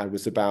discussion we had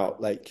was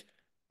about like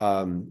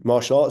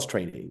martial arts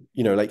training.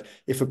 Like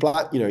if a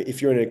black,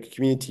 if you're in a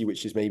community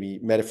which is maybe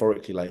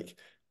metaphorically like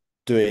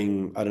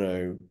doing, I don't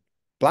know,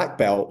 black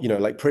belt,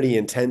 like pretty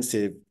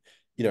intensive,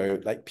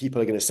 like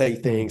people are going to say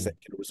things Mm,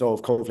 that can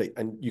resolve conflict,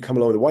 and you come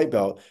along with a white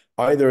belt,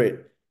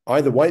 either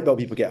white belt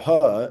people get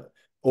hurt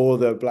or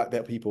the black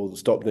belt people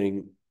stop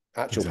doing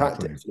actual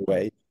exactly. practice in a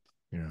way.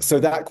 Yeah. So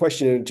that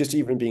question, just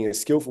even being a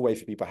skillful way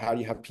for people, how do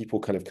you have people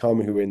kind of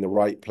come who are in the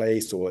right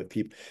place, or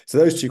people? So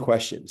those two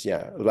questions,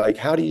 yeah, like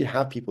how do you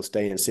have people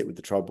stay and sit with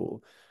the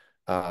trouble?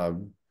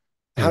 Um,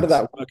 how did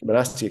Yes. that work at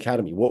Monastic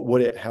Academy? What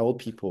would it held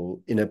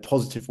people in a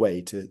positive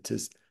way to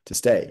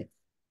stay?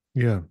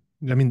 Yeah.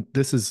 I mean,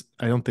 this is,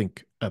 I don't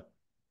think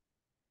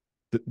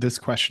this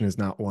question is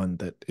not one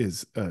that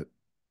is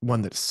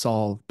one that's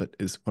solved, but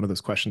is one of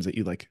those questions that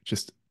you like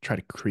just try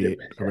to create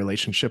a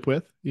relationship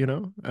with, you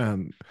know?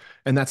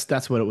 And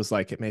that's what it was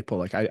like at Maple.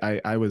 Like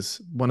I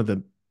was one of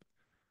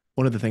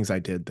the things I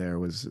did there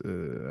was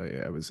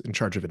I was in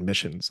charge of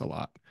admissions a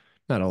lot.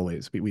 Not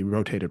always. We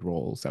rotated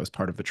roles. That was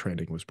part of the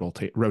training was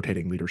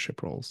rotating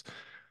leadership roles.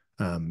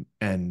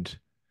 And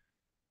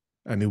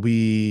I mean,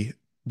 we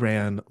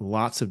ran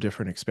lots of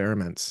different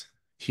experiments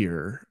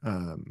here.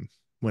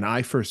 When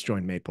I first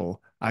joined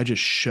Maple, I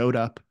just showed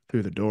up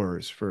through the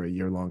doors for a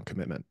year-long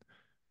commitment,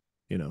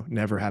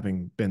 never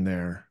having been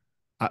there.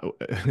 I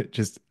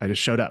I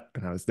just showed up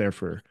and I was there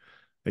for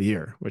a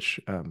year, which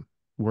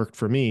worked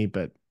for me,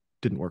 but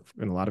didn't work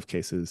in a lot of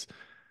cases.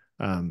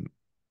 Um,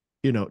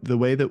 the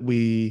way that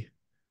we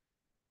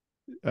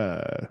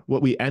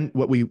what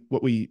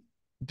we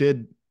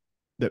did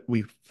that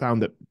we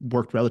found that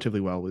worked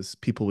relatively well was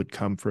people would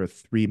come for a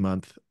 3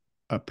 month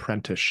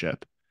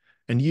apprenticeship.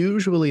 And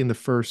usually in the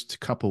first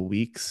couple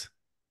weeks,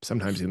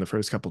 sometimes in the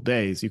first couple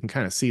days, you can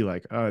kind of see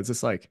like, oh, is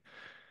this like,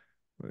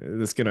 is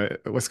this gonna,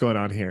 what's going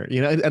on here?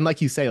 And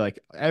like you say, like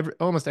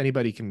almost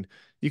anybody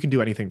you can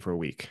do anything for a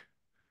week,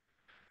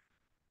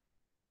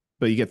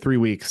 but you get 3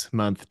 weeks,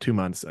 month, 2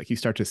 months, like you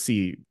start to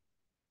see,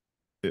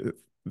 uh,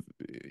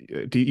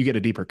 you get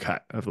a deeper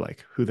cut of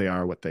like who they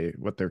are, what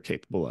they're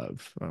capable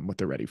of, what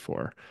they're ready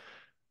for.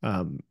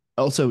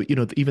 Also,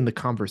 even the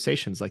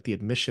conversations, like the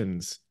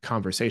admissions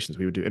conversations,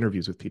 we would do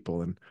interviews with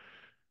people, and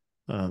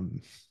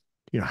um,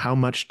 how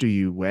much do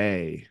you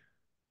weigh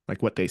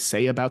like what they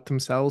say about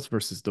themselves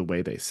versus the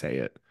way they say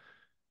it?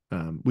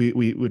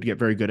 We would get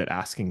very good at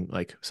asking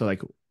like, so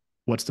like,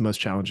 what's the most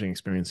challenging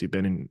experience you've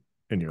been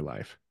in your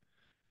life?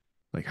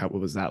 Like, what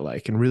was that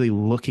like? And really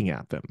looking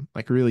at them,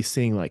 like really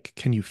seeing like,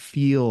 can you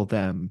feel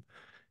them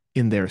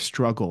in their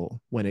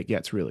struggle when it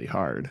gets really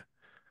hard?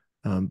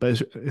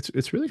 But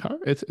it's really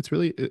hard.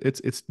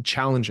 It's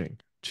challenging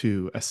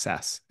to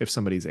assess if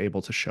somebody's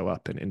able to show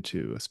up and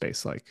into a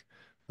space like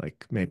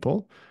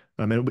Maple.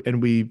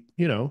 And we,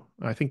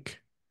 I think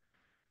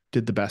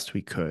did the best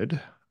we could.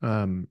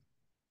 Um,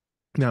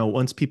 Now,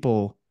 once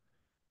people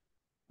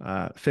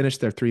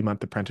finished their 3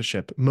 month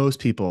apprenticeship, most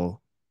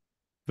people,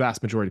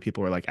 vast majority of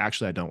people were like,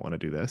 actually, I don't want to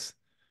do this.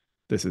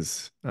 This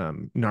is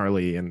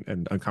gnarly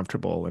and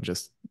uncomfortable and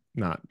just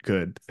not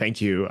good.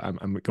 Thank you.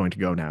 I'm going to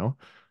go now,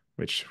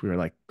 which we were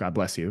like, God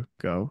bless you,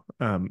 go.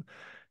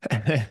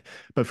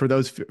 But for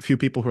those few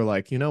people who are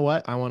like, you know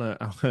what, I want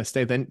to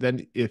stay.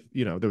 Then if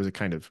there was a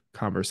kind of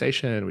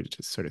conversation, we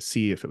just sort of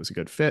see if it was a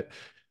good fit.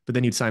 But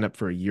then you'd sign up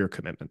for a year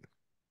commitment.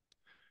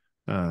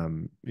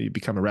 You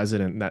become a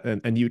resident,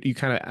 and you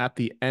kind of at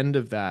the end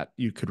of that,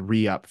 you could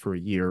re-up for a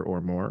year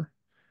or more.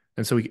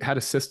 And so we had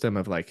a system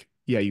of like,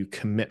 yeah, you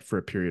commit for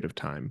a period of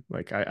time.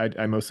 Like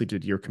I mostly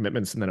did year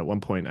commitments, and then at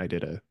one point I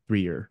did a 3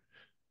 year,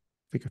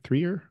 I think a 3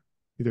 year,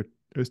 either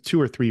it was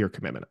 2 or 3 year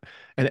commitment.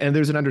 And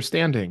there's an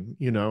understanding,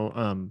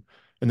 and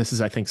this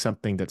is I think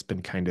something that's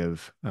been kind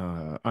of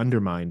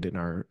undermined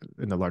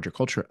in the larger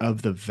culture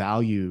of the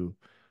value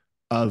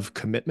of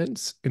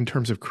commitments in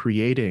terms of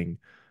creating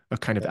a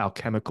kind of Yeah.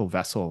 alchemical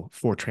vessel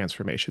for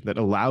transformation that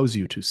allows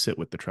you to sit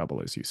with the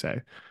trouble, as you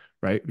say,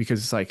 right? Because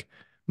it's like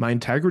my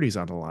integrity is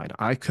on the line.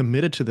 I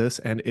committed to this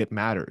and it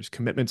matters.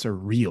 Commitments are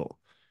real,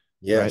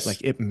 right? Yes.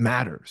 Like it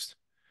matters.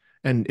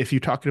 And if you're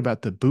talking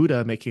about the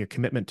Buddha making a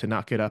commitment to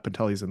not get up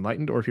until he's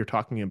enlightened, or if you're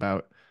talking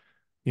about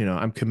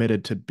I'm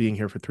committed to being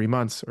here for 3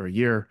 months or a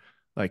year.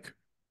 Like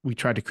we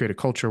tried to create a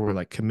culture where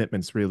like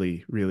commitments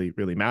really, really,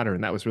 really matter.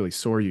 And that was really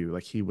Soryu.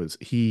 Like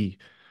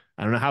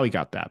I don't know how he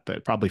got that,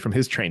 but probably from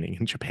his training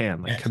in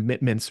Japan. Like Yes.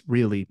 commitments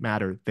really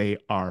matter. They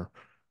are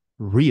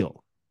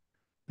real.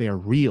 They are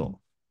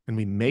real. And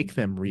we make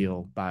them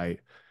real by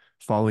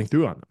following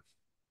through on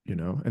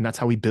them, and that's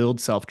how we build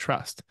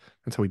self-trust.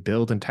 That's how we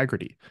build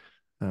integrity.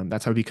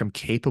 That's how we become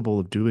capable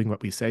of doing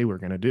what we say we're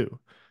going to do.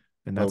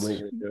 And Oh, we're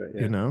that's, gonna do it.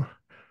 you Yeah. know,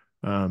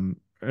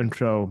 and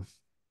so,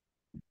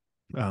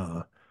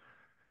 uh,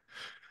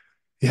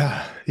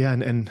 yeah, yeah,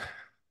 and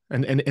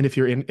if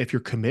you're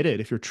committed,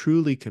 if you're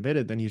truly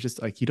committed, then you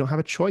just like you don't have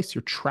a choice.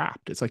 You're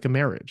trapped. It's like a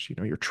marriage,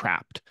 you're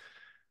trapped.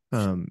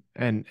 And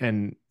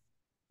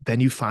then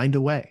you find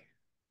a way.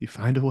 You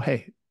find a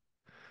way.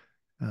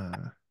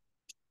 Uh,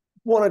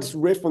 want to just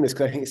riff on this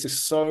because I think it's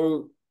just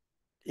so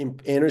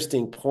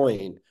interesting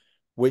point,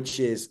 which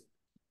is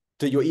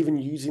that you're even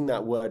using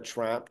that word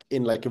trapped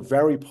in like a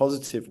very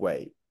positive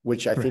way,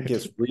 which I think Right.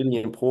 is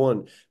really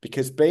important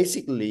because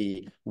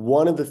basically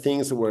one of the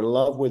things that we're in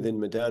love with in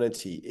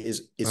modernity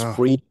is Oh,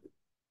 freedom.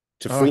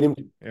 To oh, freedom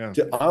yeah.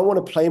 to I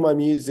want to play my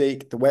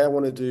music the way I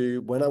want to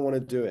do when I want to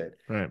do it.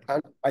 Right.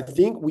 And I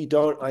think we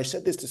don't, I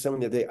said this to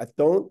someone the other day, I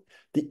don't,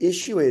 the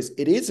issue is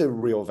it is a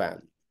real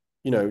value,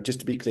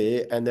 just to be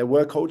clear. And there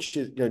were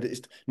cultures,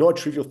 it's not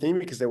a trivial thing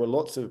because there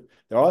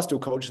are still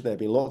cultures, there have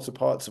been lots of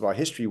parts of our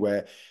history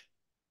where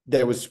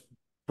there was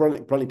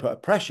bluntly put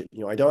oppression.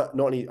 I don't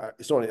not only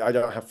it's not I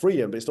don't have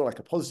freedom, but it's not like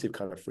a positive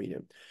kind of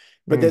freedom.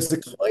 But Mm, there's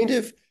the kind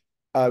of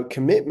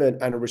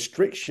commitment and a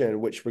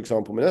restriction, which, for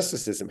example,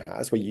 monasticism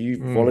has, where you've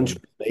mm.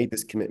 voluntarily made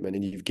this commitment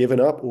and you've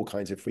given up all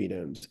kinds of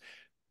freedoms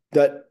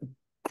that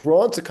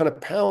grants a kind of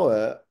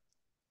power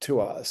to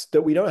us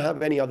that we don't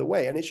have any other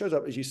way. And it shows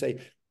up, as you say,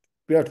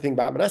 we have to think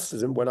about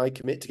monasticism when I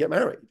commit to get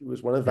married. It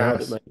was one of the vows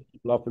that Yes. many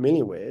people are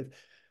familiar with,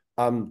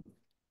 um,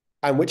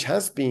 and which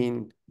has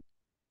been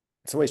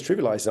in some ways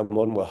trivialized in our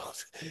modern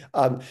world.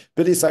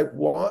 But it's like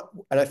what,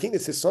 and I think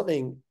this is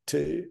something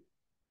to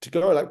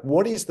go like,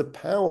 what is the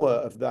power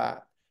of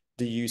that?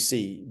 Do you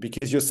see?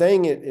 Because you're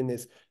saying it in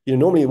this,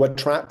 normally what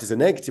trapped is a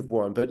negative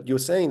one, but you're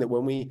saying that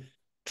when we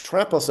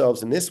trap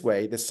ourselves in this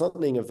way, there's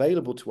something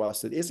available to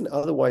us that isn't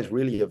otherwise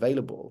really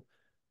available.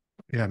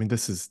 Yeah, I mean,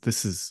 this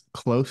is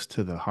close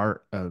to the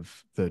heart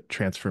of the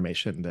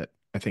transformation that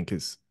I think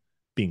is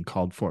being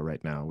called for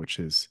right now, which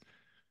is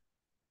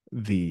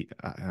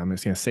I'm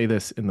just going to say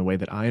this in the way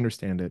that I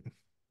understand it.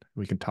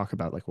 We can talk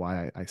about like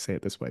why I say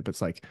it this way, but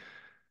it's like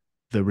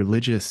the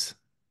religious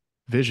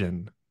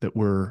vision that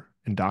we're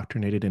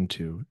indoctrinated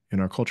into in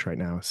our culture right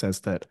now says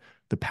that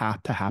the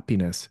path to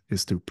happiness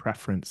is through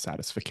preference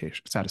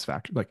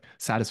satisfaction, like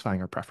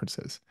satisfying our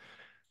preferences.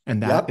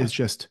 And that Yep. is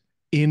just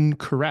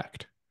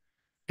incorrect.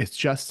 It's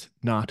just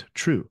not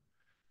true.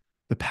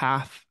 The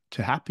path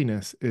to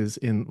happiness is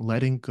in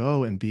letting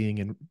go and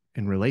being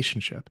in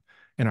relationship.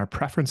 And our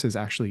preferences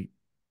actually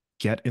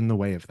get in the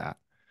way of that.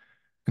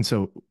 And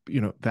so,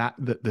 that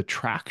the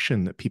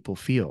traction that people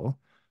feel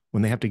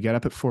when they have to get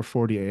up at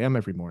 4:40 a.m.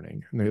 every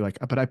morning and they're like,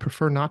 but I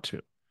prefer not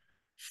to.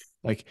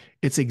 Like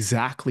it's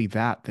exactly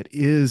that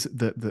is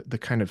the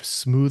kind of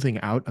smoothing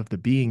out of the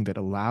being that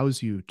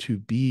allows you to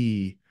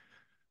be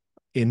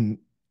in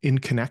in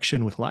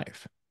connection with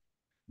life.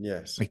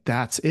 Yes. Like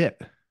that's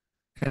it.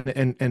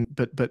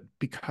 But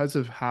because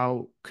of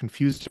how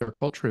confused our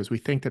culture is, we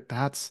think that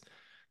that's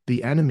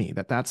the enemy,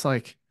 that's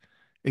like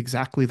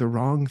exactly the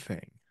wrong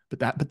thing.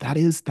 That's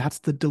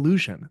the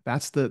delusion.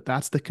 That's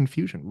the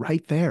confusion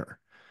right there.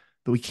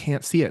 But we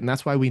can't see it. And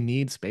that's why we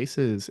need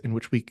spaces in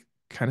which we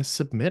kind of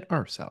submit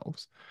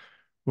ourselves,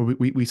 where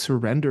we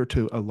surrender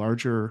to a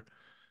larger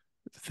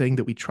thing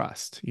that we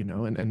trust,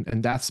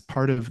 and that's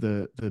part of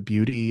the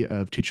beauty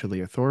of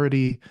teacherly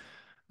authority.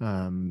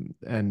 And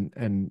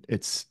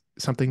it's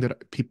something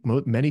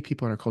that many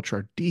people in our culture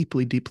are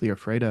deeply, deeply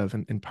afraid of,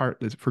 and in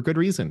part for good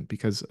reason,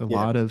 because a Yeah.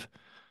 lot of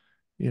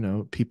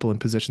people in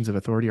positions of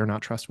authority are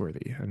not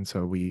trustworthy. And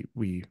so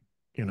we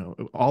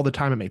all the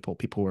time at Maple,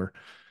 people were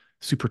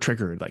super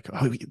triggered, like,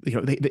 oh,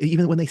 they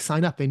even when they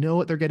sign up, they know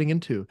what they're getting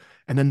into,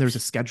 and then there's a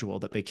schedule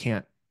that they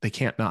can't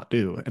not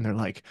do, and they're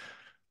like,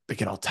 they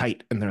get all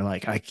tight, and they're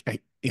like, I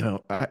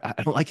don't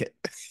like it,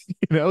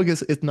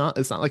 because it's not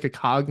like a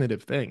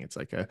cognitive thing. It's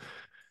like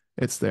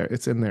it's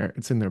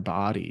in their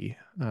body.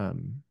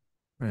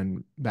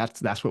 And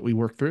that's what we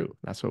work through.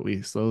 That's what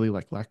we slowly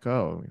like let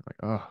go. Like,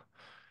 oh,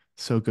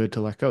 so good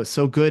to let go. It's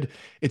so good.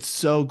 It's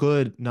so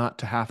good not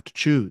to have to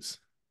choose.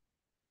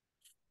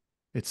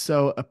 It's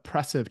so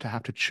oppressive to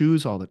have to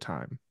choose all the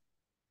time.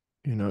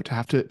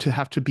 To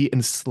have to be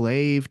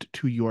enslaved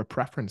to your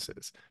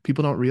preferences.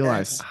 People don't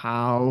realize Yes.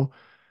 how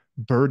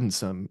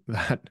burdensome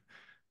that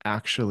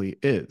actually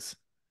is.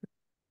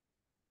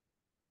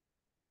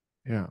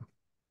 Yeah.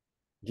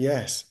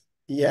 Yes.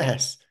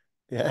 Yes.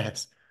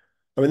 Yes.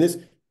 I mean, this,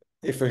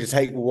 if I could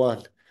take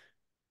one,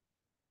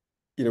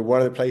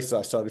 one of the places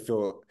I started to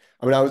feel,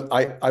 I mean,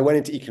 I went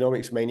into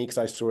economics mainly because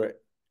I saw it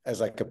as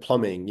like a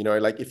plumbing,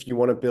 like if you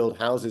want to build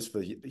houses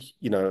for,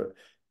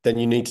 then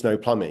you need to know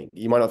plumbing.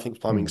 You might not think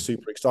plumbing's Hmm.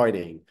 super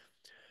exciting,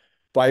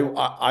 but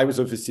I was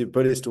obviously a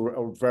Buddhist or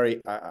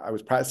I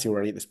was practicing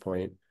already at this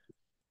point.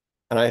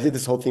 And I did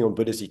this whole thing on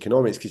Buddhist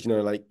economics because,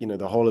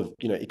 the whole of,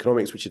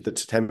 economics, which is the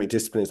totemic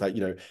discipline, is like,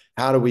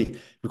 how do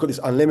we've got this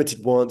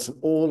unlimited wants, and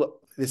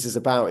all this is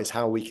about is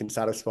how we can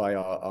satisfy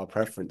our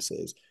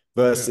preferences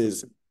Yeah.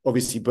 versus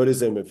obviously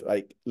Buddhism of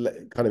like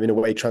kind of in a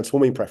way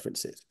transforming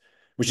preferences,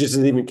 which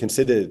isn't even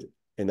considered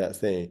in that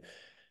thing.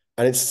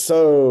 And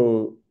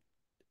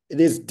it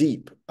is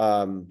deep.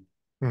 Hmm.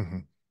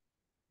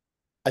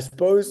 I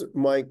suppose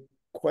my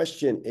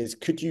question is,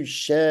 could you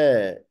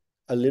share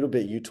a little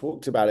bit? You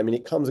talked about, I mean,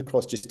 it comes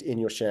across just in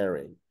your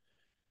sharing.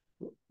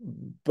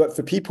 But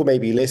for people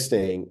maybe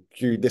listening,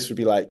 who this would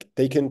be like,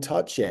 they can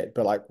touch it,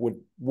 but like,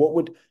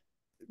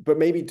 but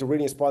maybe to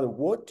really inspire them,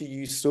 what do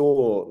you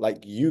saw like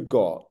you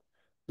got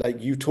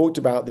like you talked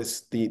about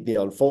this, the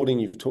unfolding,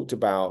 you've talked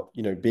about,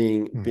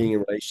 being Mhm. in a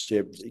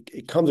relationship.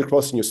 It comes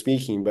across in your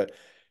speaking, but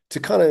to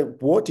kind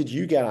of, what did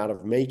you get out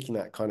of making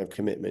that kind of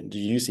commitment? Do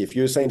you see, if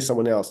you were saying to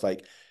someone else,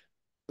 like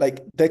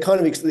they're kind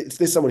of, it's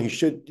this someone who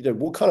should,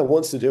 what kind of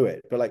wants to do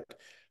it, but like,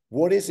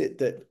 what is it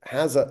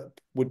that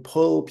would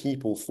pull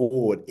people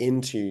forward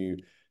into,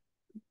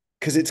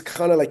 because it's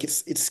kind of like,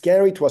 it's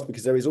scary to us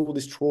because there is all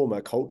this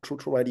trauma, cultural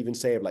trauma, I'd even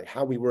say, of like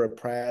how we were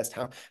oppressed,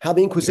 how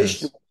the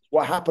Inquisition, Yes,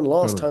 what happened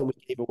last totally. time we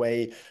gave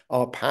away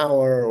our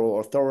power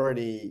or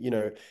authority,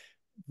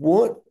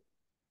 what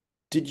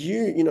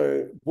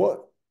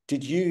what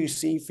did you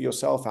see for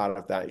yourself out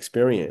of that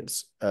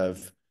experience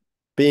of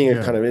being a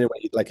Yeah. kind of, in a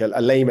way, like a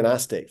lay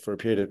monastic for a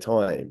period of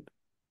time?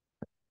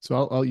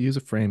 So I'll use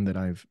a frame that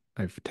I've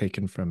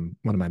taken from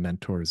one of my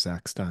mentors,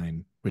 Zach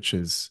Stein, which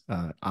is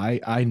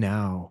I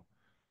now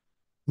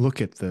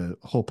look at the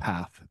whole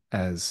path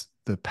as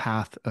the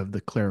path of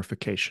the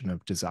clarification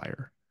of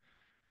desire.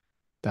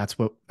 That's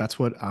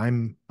what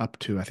I'm up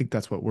to. I think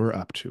that's what we're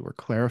up to. We're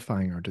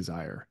clarifying our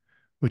desire,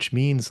 which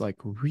means like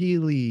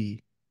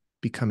really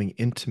becoming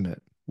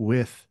intimate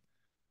with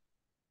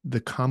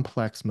the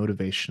complex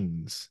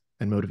motivations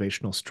and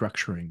motivational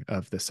structuring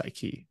of the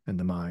psyche and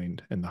the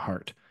mind and the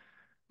heart.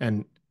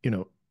 And,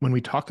 when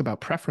we talk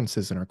about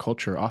preferences in our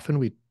culture, often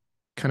we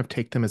kind of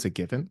take them as a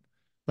given.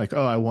 Like,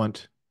 oh, I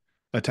want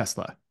a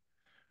Tesla,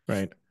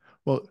 right?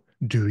 Well,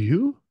 do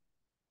you?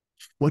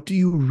 What do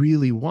you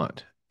really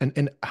want?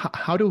 And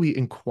how do we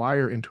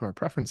inquire into our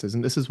preferences?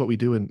 And this is what we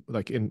do in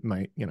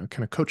my,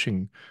 kind of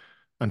coaching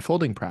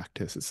unfolding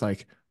practice. It's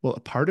like, well, a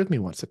part of me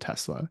wants a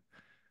Tesla,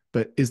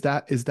 but is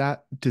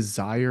that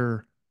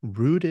desire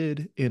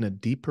rooted in a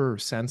deeper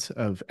sense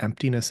of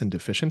emptiness and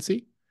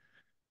deficiency?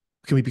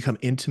 Can we become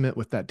intimate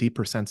with that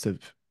deeper sense of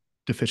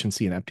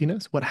deficiency and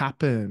emptiness? What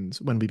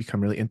happens when we become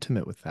really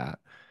intimate with that?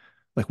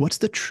 Like, what's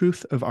the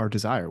truth of our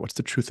desire? What's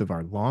the truth of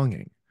our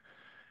longing?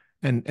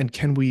 And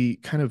can we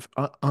kind of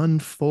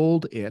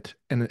unfold it?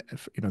 And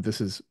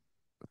this is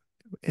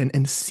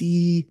and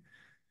see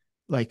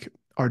like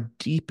our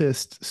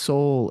deepest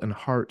soul and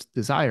heart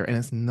desire, and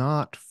it's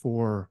not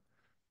for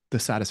the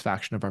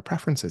satisfaction of our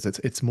preferences.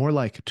 It's more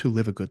like to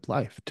live a good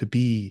life, to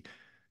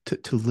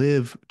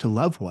live, to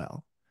love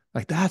well.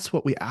 Like that's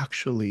what we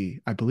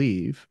actually, I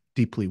believe,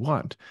 deeply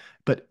want.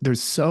 But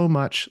there's so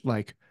much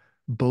like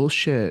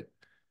bullshit,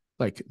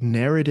 like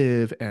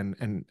narrative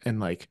and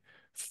like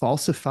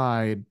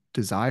falsified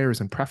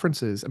desires and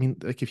preferences. I mean,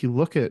 like if you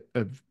look at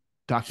a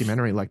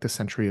documentary like The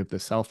Century of the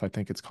Self, I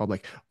think it's called,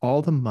 like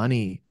all the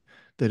money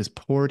that is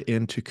poured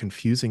into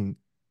confusing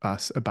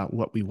us about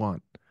what we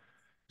want.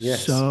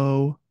 Yes.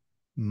 So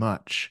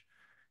much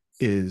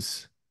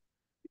is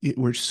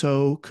we're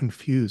so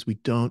confused. We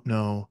don't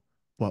know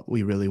what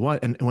we really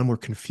want. And when we're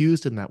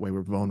confused in that way,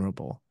 we're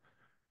vulnerable.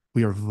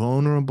 We are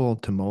vulnerable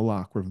to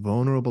Moloch. We're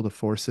vulnerable to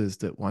forces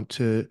that want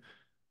to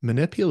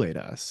manipulate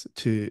us,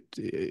 to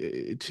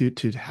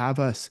have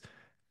us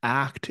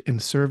act in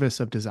service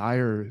of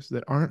desires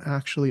that aren't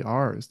actually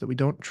ours, that we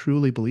don't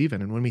truly believe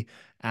in. And when we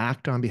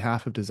act on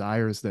behalf of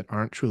desires that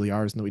aren't truly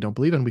ours and that we don't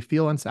believe in, we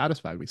feel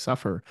unsatisfied, we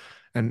suffer,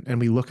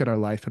 and we look at our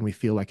life and we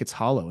feel like it's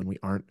hollow and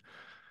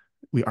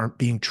we aren't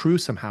being true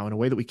somehow in a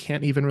way that we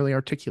can't even really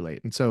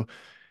articulate. And so,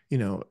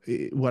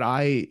 what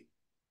I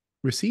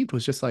received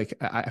was just like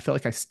I felt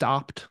like I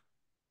stopped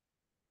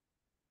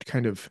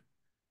kind of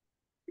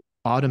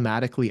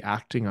automatically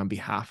acting on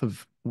behalf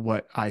of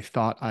what I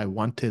thought I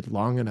wanted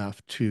long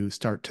enough to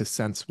start to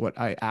sense what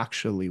I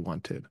actually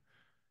wanted.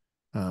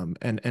 And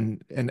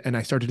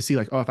I started to see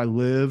like, oh, if I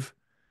live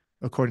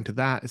according to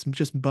that, it's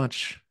just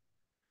much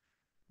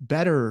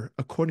better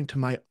according to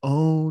my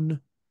own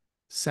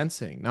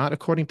sensing, not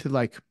according to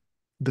like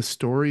the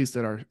stories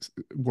that our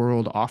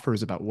world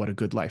offers about what a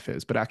good life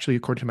is, but actually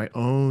according to my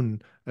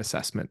own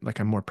assessment. Like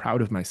I'm more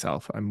proud of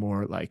myself. I'm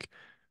more like,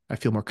 I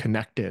feel more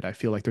connected. I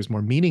feel like there's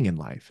more meaning in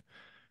life.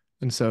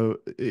 And so,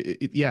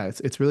 yeah,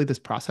 it's really this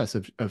process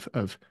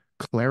of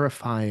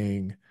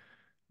clarifying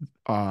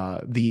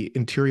the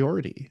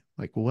interiority,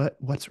 like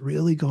what's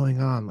really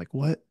going on, like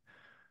what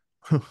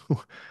when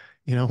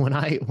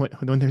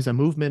there's a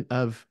movement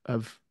of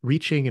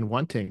reaching and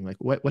wanting, like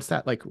what's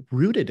that like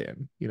rooted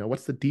in?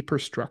 What's the deeper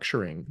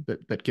structuring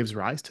that gives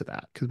rise to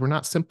that? Because we're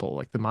not simple.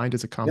 Like the mind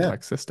is a Yeah,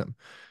 complex system.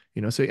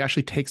 So it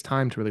actually takes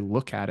time to really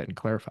look at it and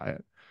clarify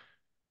it.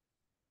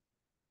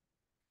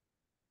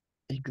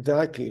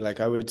 exactly. Like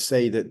I would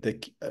say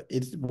that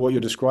it's what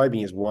you're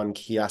describing is one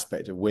key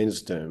aspect of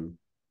wisdom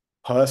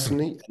Mm.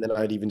 personally, and then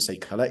I'd even say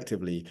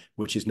collectively,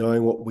 which is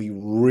knowing what we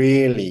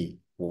really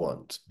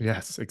want,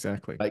 Yes,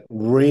 exactly. like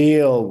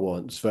real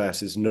wants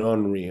versus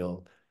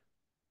non-real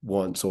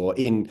wants, or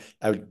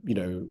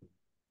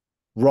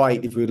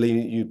right, if we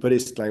use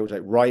Buddhist language,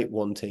 like right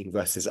wanting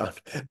versus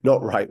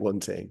not right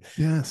wanting.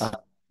 Yes. Uh,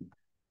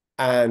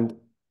 and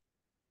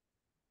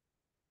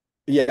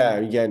yeah,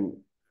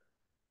 again,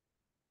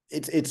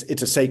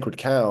 it's a sacred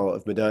cow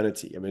of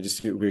modernity. I mean,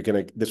 just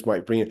this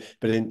might bring it,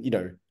 but then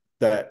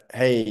that,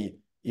 hey,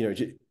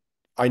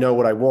 I know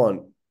what I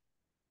want.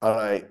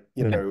 I,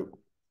 Mm.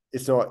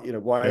 it's not,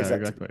 why is Yeah,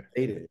 that to be exactly.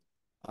 debated?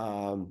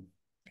 Um,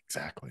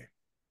 Exactly.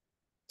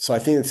 so I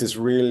think this is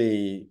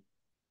really,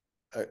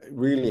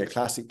 really a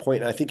classic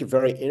point. And I think a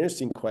very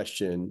interesting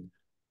question.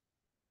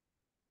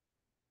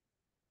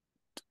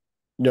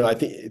 I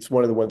think it's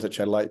one of the ones that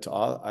I like to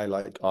I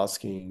like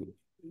asking,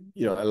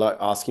 I like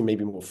asking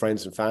maybe more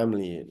friends and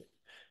family,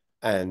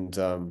 and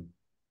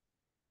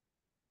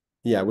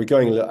yeah, we're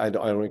going a little. I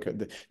don't want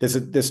to.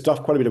 There's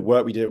stuff, quite a bit of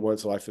work we did at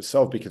Once a Life for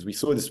Self, because we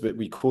saw this bit.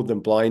 We called them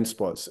blind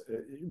spots,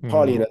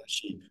 partly Mm, in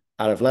actually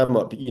out of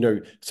landmark. But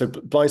so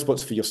blind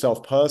spots for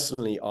yourself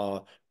personally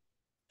are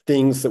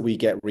things that we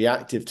get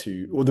reactive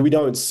to, or that we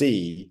don't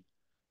see,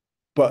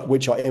 but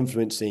which are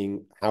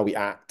influencing how we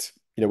act.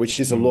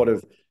 Which is a mm, lot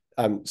of.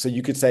 So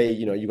you could say,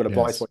 you've got a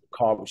blind yes. spot in your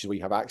car, which is where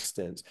you have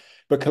accidents.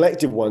 But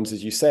collective ones,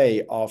 as you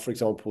say, are, for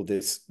example,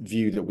 this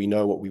view that we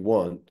know what we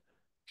want.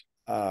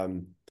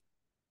 Um,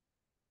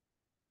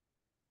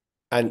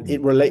 and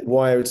Mm,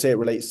 why I would say it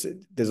relates,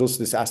 there's also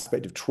this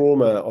aspect of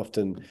trauma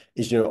often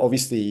is,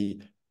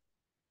 obviously,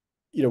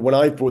 when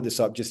I brought this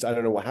up, just, I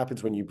don't know what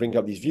happens when you bring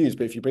up these views,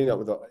 but if you bring up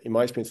with, in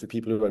my experience, with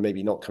people who are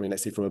maybe not coming,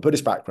 let's say, from a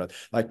Buddhist background,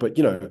 like, but,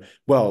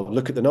 well,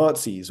 look at the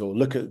Nazis, or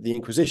look at the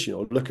Inquisition,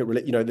 or look at,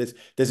 there's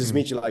this mm,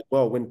 immediate, like,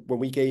 well, when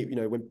we gave,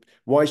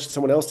 why should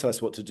someone else tell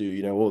us what to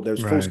do, or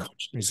there's false right.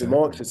 consciousness in Exactly.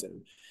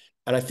 Marxism.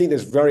 And I think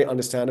there's very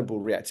understandable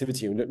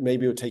reactivity, and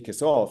maybe it'll take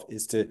us off,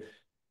 is to,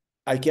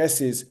 I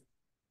guess, is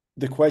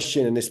the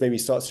question, and this maybe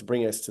starts to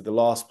bring us to the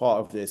last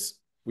part of this.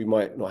 We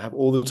might not have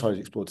all the time to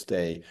explore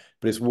today,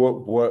 but it's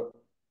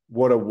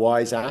what are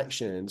wise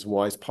actions,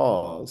 wise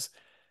paths,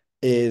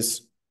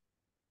 is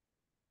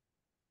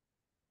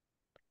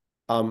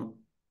um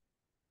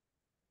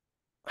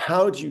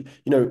how do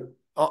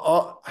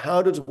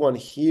how does one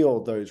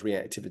heal those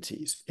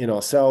reactivities in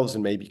ourselves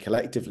and maybe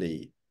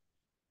collectively?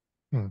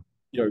 Mm,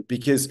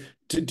 Because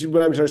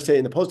what I'm trying to say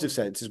in the positive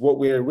sense is what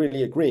we're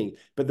really agreeing.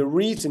 But the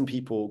reason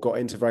people got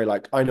into very,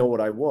 like, I know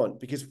what I want,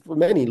 because for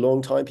many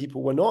long time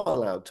people were not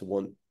allowed to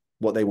want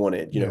what they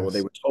wanted, or they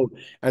yes. were told.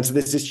 And so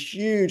there's this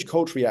huge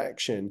cultural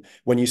reaction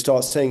when you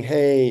start saying,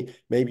 hey,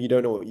 maybe you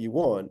don't know what you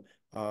want.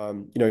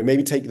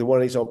 Maybe take the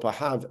one example I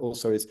have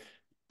also is,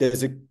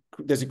 there's a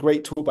there's a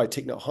great talk by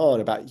Thich Nhat Hanh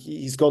about,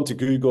 he's gone to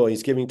Google,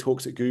 he's giving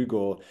talks at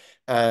Google,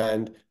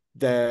 and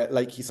they're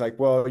like, he's like,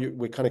 well,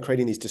 we're kind of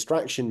creating these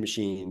distraction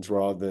machines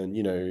rather than,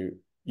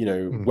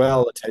 Mm,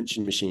 well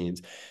attention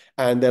machines.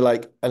 And they're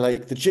like, and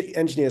like the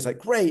engineer's like,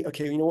 great,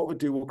 okay, you know what we'll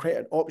do? We'll create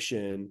an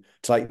option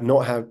to, like,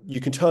 not have, you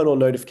can turn on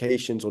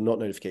notifications or not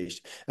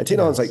notifications. And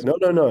Tina Han's like, yes. no,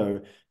 no,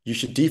 no, you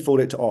should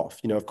default it to off.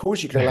 Of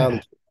course you can allow them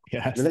to.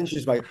 And Yes. then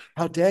she's like,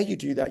 how dare you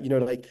do that?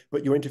 Like,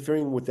 but you're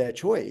interfering with their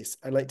choice.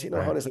 And like Tina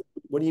Han Right. is like,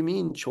 what do you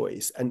mean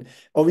choice? And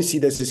obviously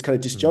there's this kind of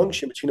Mm,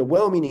 disjunction between a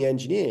well-meaning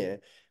engineer,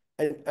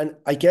 and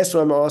I guess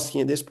what I'm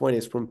asking at this point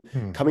is, from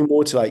mm, coming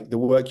more to, like, the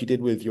work you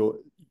did with your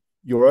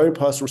own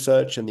personal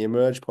research and the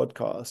Emerge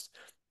podcast,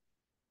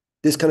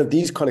 these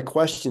kind of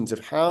questions of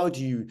how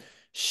do you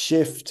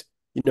shift,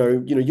 you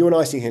and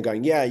I sitting here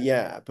going, yeah,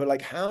 yeah, but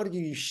like, how do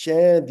you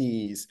share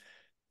these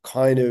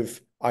kind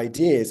of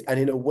ideas, and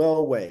in a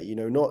well way,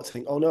 not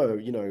saying, oh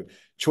no,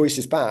 choice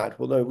is bad.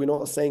 Well, no, we're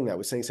not saying that.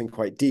 We're saying something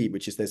quite deep,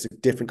 which is, there's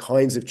different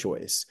kinds of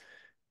choice,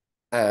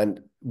 and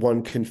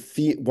one can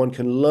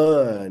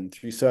learn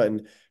through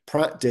certain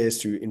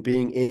practice, through in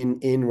being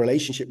in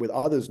relationship with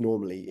others,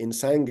 normally in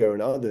sangha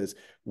and others,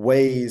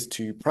 ways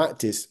to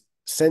practice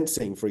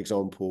sensing, for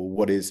example,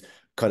 what is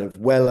kind of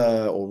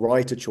weller or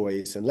righter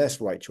choice and less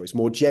right choice,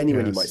 more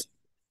genuinely, my yes.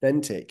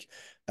 authentic,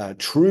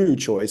 true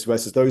choice,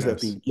 versus those that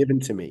have Yes. been given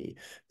to me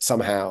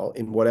somehow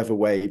in whatever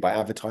way, by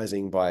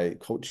advertising, by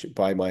culture,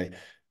 by my,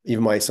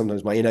 even my,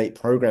 sometimes my innate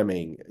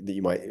programming, that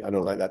you might, I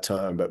don't like that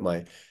term, but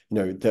my,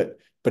 that,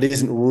 but it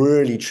isn't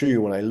really true.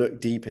 When I look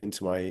deep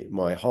into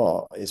my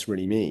heart, it's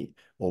really me,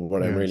 or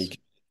what I'm Yes. really.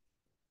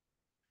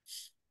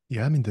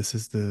 Yeah, I mean, this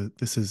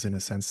is in a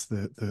sense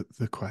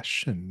the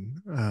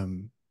question.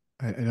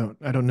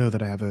 I don't know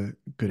that I have a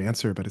good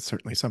answer, but it's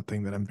certainly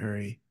something that I'm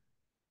very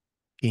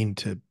keen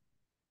to,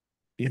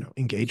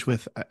 engage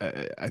with.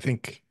 I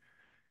think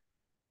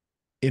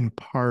in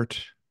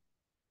part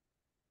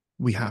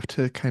we have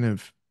to kind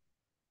of,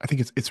 I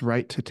think it's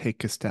right to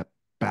take a step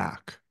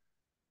back,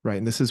 right?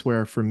 And this is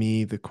where, for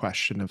me, the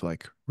question of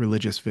like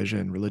religious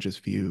vision, religious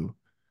view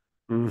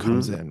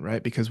comes Mm-hmm. in,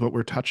 right? Because what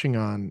we're touching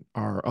on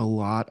are a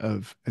lot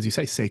of, as you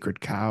say,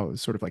 sacred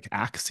cows, sort of like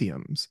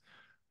axioms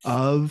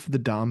of the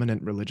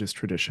dominant religious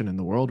tradition in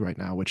the world right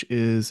now, which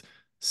is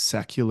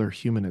secular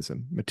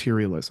humanism,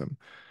 materialism.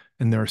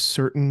 And there are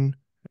certain,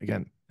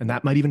 again, and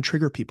that might even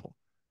trigger people,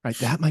 right?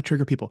 That might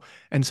trigger people.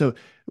 And so,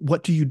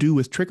 what do you do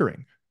with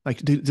triggering? Like,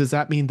 does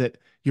that mean that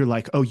you're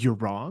like, oh, you're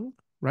wrong?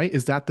 Right?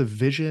 Is that the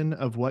vision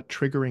of what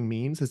triggering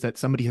means? Is that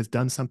somebody has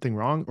done something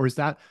wrong? Or is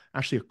that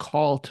actually a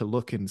call to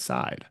look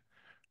inside,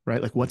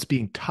 right? Like, what's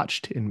being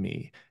touched in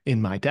me,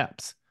 in my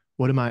depths?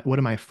 What am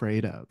I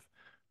afraid of?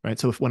 Right.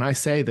 So when I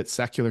say that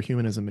secular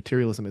humanism,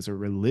 materialism is a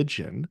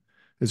religion,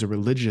 is a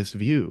religious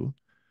view,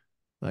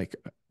 like,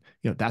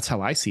 that's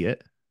how I see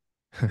it.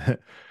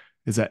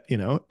 Is that,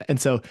 and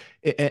so,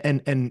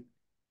 and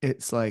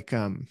it's like,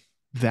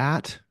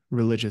 that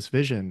religious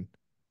vision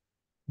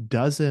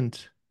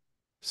doesn't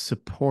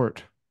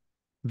support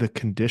the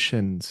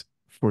conditions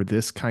for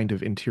this kind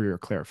of interior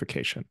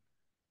clarification.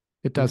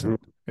 It doesn't.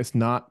 Hmm. It's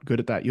not good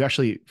at that. You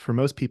actually, for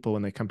most people,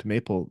 when they come to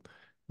Maple,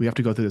 we have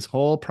to go through this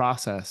whole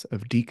process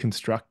of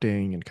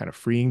deconstructing and kind of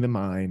freeing the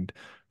mind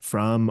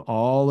from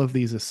all of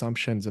these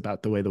assumptions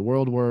about the way the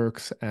world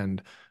works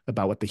and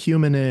about what the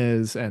human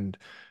is. And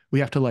we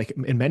have to, like,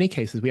 in many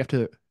cases, we have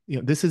to,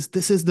 this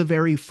is the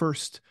very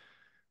first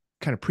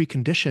kind of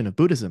precondition of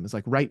Buddhism, is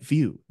like right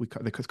view.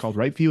 It's called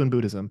right view in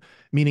Buddhism,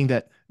 meaning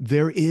that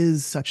there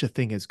is such a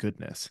thing as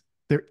goodness.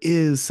 There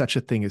is such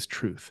a thing as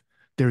truth.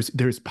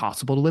 There's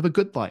possible to live a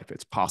good life.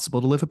 It's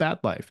possible to live a bad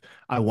life.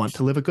 I want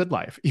to live a good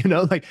life.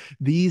 Like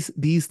these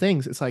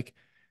things. It's like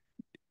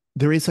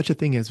there is such a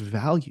thing as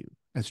value,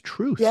 as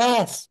truth.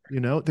 Yes.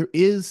 There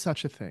is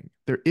such a thing.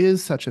 There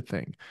is such a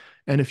thing.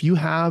 And if you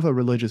have a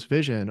religious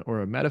vision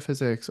or a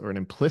metaphysics or an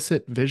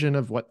implicit vision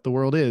of what the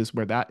world is,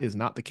 where that is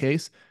not the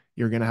case,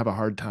 you're going to have a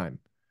hard time.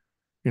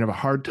 You're going to have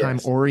a hard time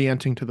Yes.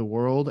 orienting to the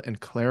world and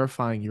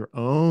clarifying your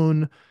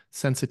own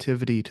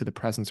sensitivity to the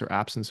presence or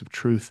absence of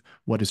truth,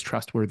 what is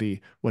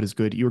trustworthy, what is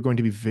good. You're going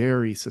to be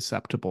very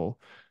susceptible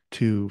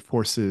to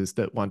forces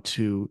that want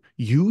to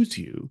use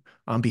you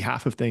on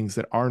behalf of things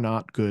that are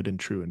not good and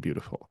true and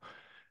beautiful.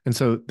 And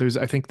so there's,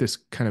 I think, this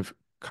kind of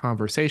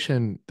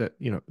conversation that,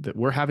 that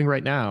we're having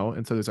right now.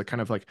 And so there's a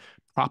kind of like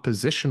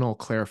propositional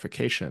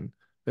clarification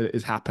that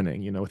is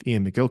happening, with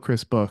Ian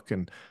McGilchrist's book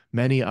and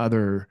many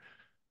other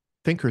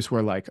thinkers who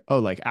are like, oh,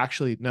 like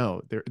actually,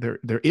 no,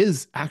 there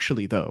is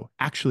actually, though,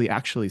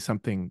 actually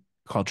something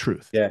called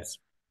truth. Yes.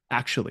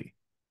 Actually,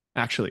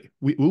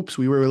 we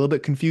were a little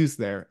bit confused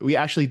there. We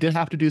actually did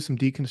have to do some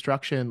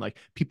deconstruction. Like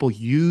people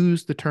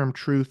use the term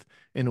truth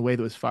in a way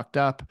that was fucked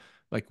up.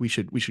 Like we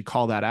should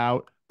call that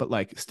out. But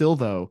like still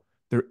though,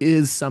 there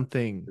is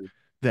something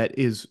that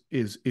is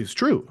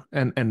true.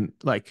 And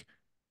like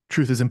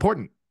truth is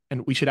important.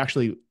 And we should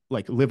actually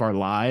like live our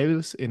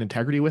lives in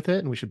integrity with it.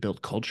 And we should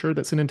build culture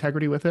that's in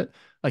integrity with it.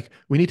 Like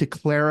we need to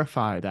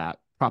clarify that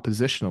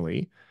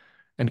propositionally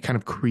and kind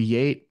of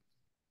create,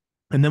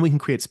 and then we can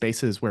create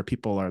spaces where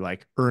people are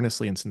like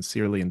earnestly and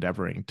sincerely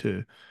endeavoring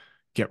to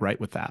get right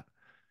with that.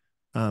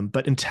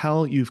 But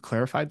until you've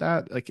clarified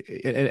that, like,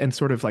 and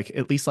sort of like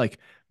at least like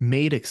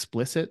made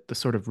explicit the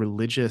sort of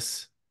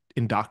religious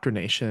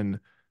indoctrination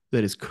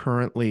that is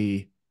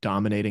currently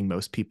dominating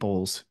most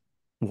people's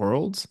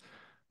worlds,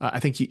 I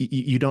think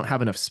you don't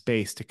have enough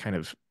space to kind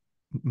of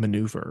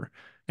maneuver.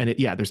 And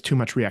yeah, there's too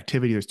much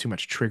reactivity, there's too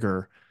much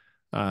trigger,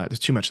 there's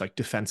too much like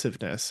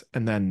defensiveness,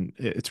 and then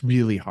it's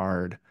really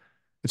hard.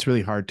 It's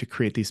really hard to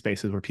create these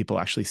spaces where people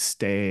actually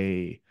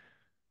stay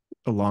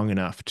long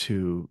enough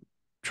to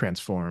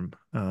transform.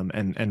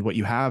 And what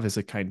you have is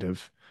a kind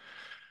of,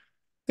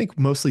 I think,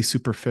 mostly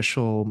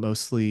superficial,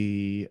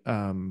 mostly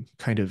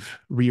kind of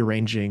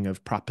rearranging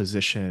of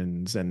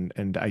propositions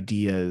and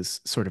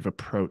ideas sort of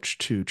approach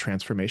to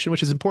transformation,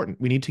 which is important.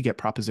 We need to get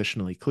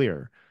propositionally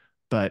clear,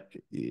 but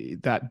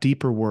that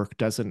deeper work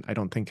doesn't, I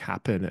don't think,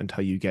 happen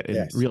until you get in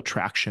Yes. real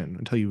traction,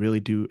 until you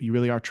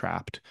really are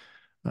trapped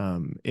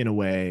in a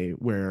way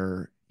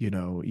where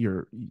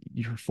you're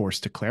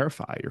forced to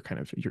clarify.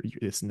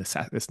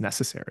 It's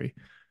necessary.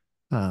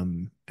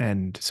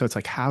 And so it's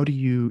like, how do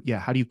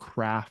you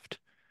craft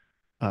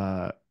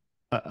uh,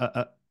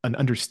 an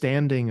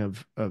understanding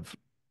of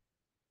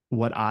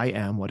what I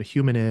am, what a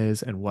human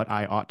is, and what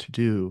I ought to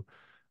do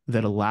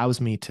that allows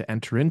me to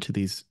enter into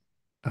these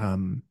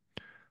um,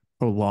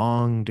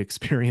 prolonged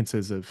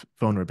experiences of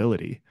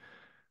vulnerability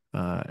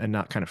and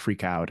not kind of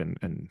freak out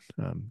and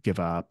give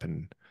up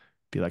and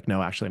be like,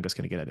 no, actually, I'm just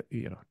going to get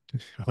it,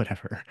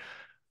 whatever.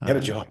 Get a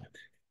Uh, job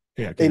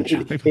yeah, get a in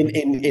job.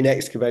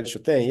 X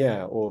conventional thing.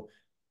 Yeah. Or,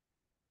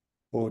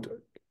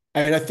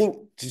 and I think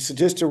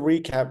just to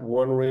recap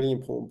one really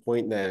important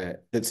point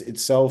there that's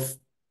itself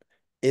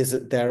is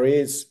that there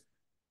is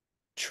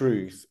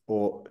truth,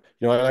 or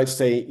I like to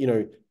say,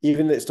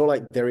 even it's not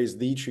like there is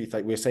the truth,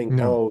 like we're saying,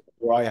 No.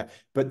 oh, right,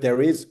 but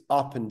there is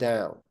up and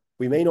down.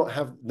 We may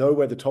not know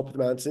where the top of the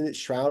mountain is, it's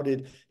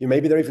shrouded,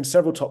 maybe there are even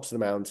several tops of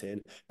the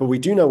mountain, but we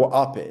do know what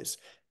up is.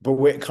 But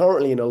we're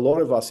currently in a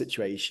lot of our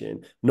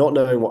situation not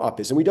knowing what up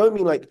is. And we don't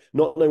mean like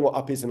not knowing what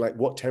up is and like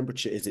what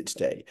temperature is it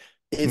today.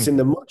 It's in Mhm.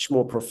 the much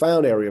more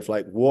profound area of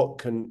like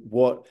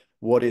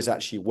what is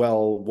actually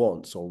well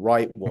wants or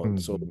right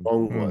wants or Mhm.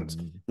 wrong wants.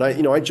 Mhm.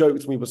 And I joke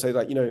with people, say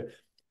like,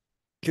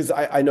 because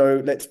I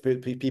know, let's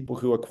put people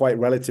who are quite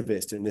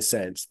relativist in this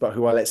sense, but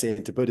who are, let's say,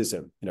 into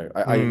Buddhism.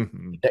 I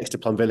Mhm. next to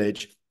Plum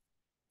Village,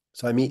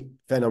 so I meet a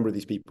fair number of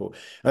these people.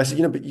 And I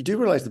said, but you do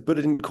realize that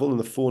Buddha didn't call them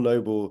the Four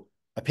Noble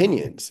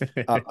Opinions.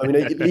 I mean,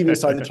 leaving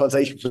aside the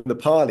translation from the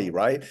Pali,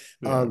 right?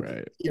 Yeah,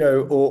 right.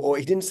 Or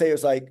he didn't say it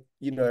was like,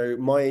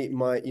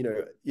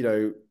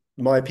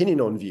 my opinion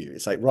on view.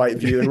 It's like right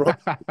view and wrong.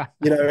 It's like,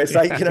 Yeah, it's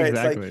like,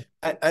 exactly.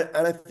 and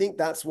I think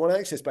that's one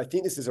axis, but I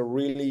think this is a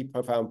really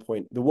profound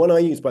point. The one I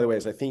use, by the way,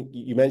 is I think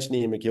you mentioned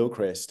Ian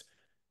McGilchrist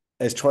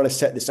as trying to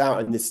set this out,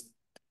 and this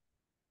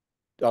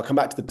I'll come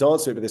back to the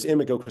dancer, but there's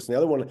Emma Gilchrist and the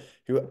other one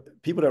who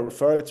people don't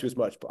refer to as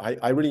much, but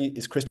I really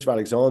is Christopher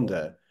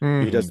Alexander,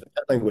 who does Hmm. the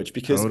pet language,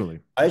 because Totally.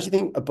 I actually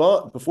think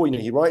about before,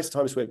 he writes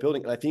Times Square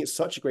Building, and I think it's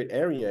such a great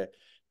area.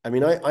 I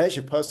mean, I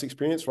actually have personal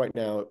experience right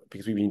now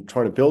because we've been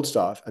trying to build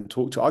stuff and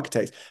talk to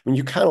architects. I mean,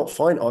 you cannot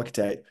find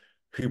architect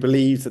who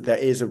believes that there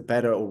is a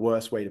better or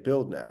worse way to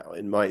build now.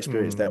 In my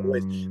experience, they're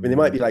always, I mean, they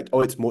might Hmm. be like, oh,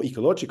 it's more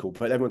ecological,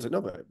 but everyone's like,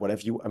 no, but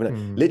whatever you, I mean,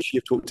 Hmm. literally,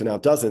 you've talked to now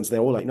dozens, they're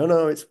all like, no,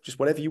 no, it's just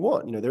whatever you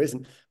want. There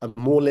isn't a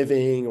more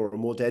living or a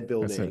more dead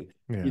That's it. building,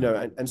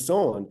 Yeah. and so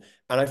on.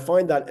 And I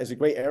find that as a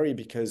great area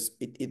because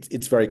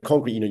it's very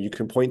concrete. You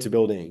can point to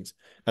buildings.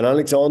 And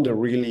Alexander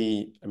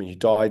really, I mean, he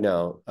died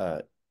now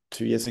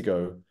 2 years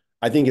ago.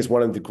 I think is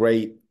one of the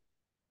great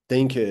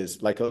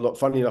thinkers, like a lot,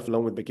 funny enough,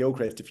 along with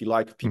McGilchrist, if you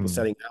like, people Hmm.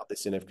 setting out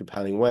this in a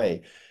compelling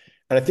way.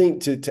 And I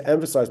think to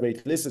emphasize maybe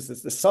to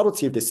listeners, the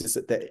subtlety of this is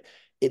that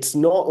it's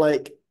not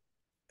like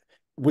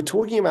we're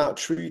talking about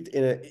truth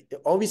in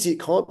obviously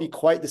it can't be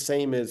quite the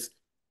same as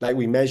like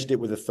we measured it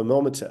with a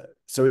thermometer.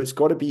 So it's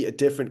got to be a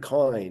different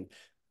kind,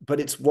 but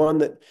it's one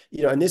that,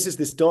 and this is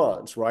this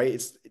dance,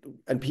 right?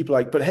 And people are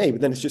like, but hey,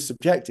 but then it's just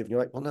subjective. And you're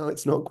like, well, no,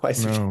 it's not quite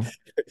subjective.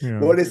 No.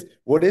 Yeah.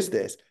 What is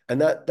this?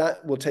 And that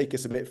will take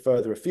us a bit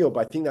further afield.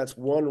 But I think that's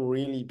one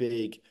really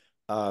big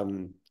I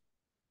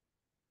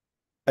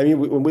mean,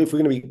 if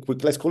we're going to be,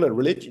 let's call it a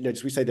religion.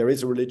 As we say, there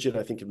is a religion,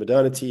 I think, of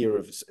modernity or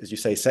of, as you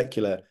say,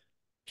 secular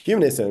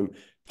humanism.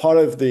 Part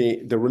of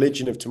the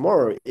religion of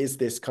tomorrow is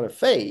this kind of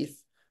faith,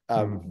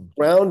 Hmm.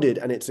 grounded,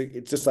 and it's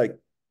just like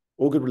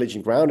all good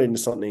religion grounded in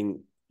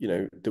something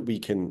that we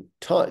can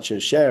touch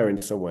and share in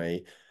some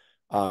way.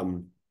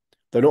 Um,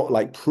 they're not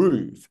like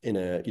proof in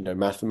a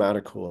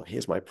mathematical,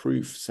 here's my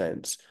proof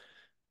sense.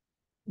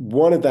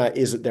 One of that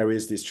is that there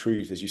is this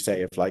truth, as you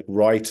say, of like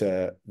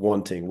writer,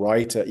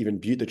 even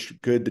the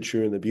good, the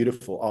true, and the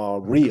beautiful are I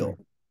agree. real,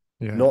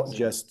 Yeah. not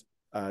just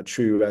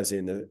true as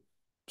in the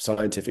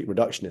scientific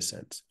reductionist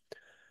sense.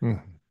 Hmm.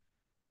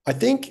 I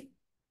think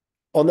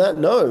on that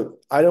note,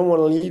 I don't want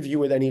to leave you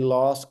with any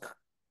last,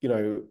 you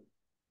know,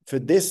 for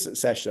this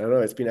session. I know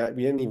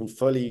we didn't even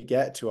fully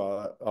get to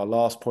our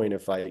last point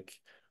of like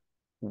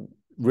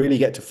really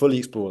get to fully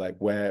explore like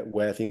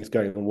where things are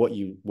going and what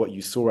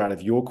you saw out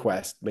of your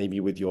quest, maybe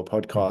with your Hmm.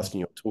 podcast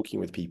and you're talking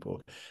with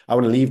people. I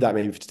want to leave that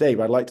maybe for today,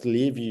 but I'd like to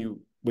leave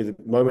you with a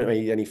moment,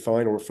 maybe any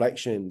final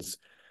reflections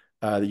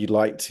that you'd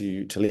like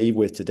to leave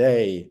with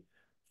today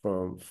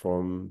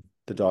from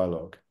the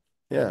dialogue.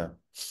 Yeah.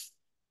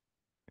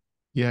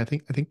 Yeah, I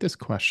think this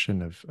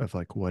question of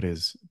like what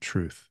is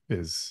truth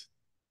is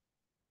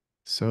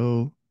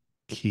so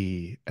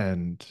key,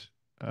 and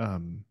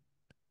um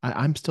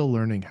I'm still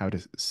learning how to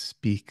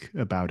speak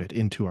about it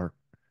into our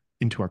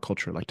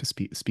culture, like to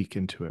speak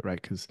into it,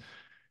 right? Because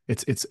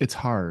it's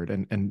hard,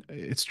 and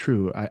it's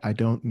true. I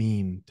don't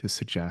mean to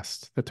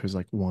suggest that there's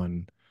like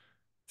one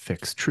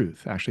fixed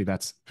truth. Actually,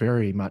 that's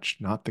very much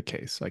not the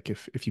case. Like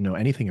if you know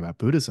anything about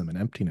Buddhism and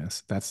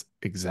emptiness, that's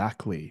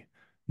exactly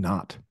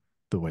not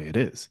the way it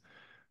is.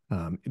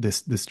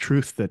 This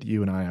truth that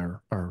you and I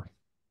are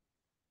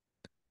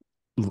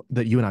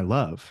that you and I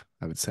love,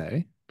 I would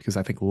say, because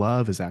I think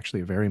love is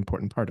actually a very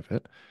important part of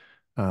it,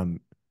 um,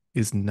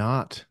 is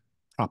not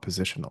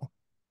propositional,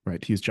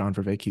 right? To use John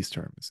Vervaeke's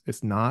terms,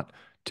 it's not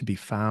to be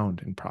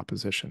found in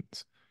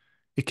propositions.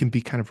 It can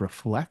be kind of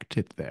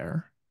reflected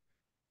there,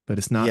 but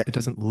it's not, Yeah. it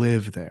doesn't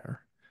live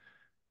there.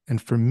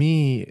 And for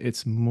me,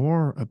 it's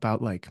more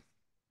about like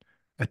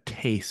a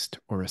taste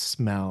or a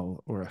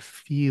smell or a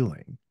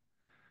feeling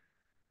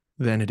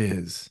than it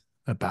is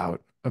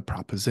about a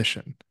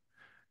proposition.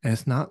 And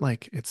it's not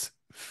like it's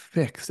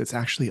fixed, it's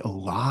actually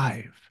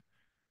alive.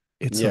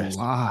 It's Yes.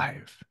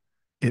 alive.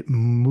 It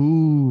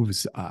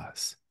moves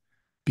us.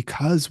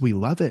 Because we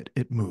love it,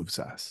 it moves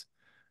us.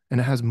 And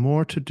it has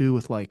more to do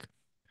with like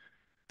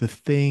the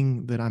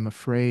thing that I'm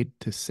afraid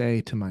to say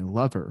to my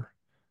lover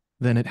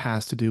than it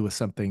has to do with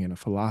something in a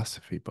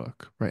philosophy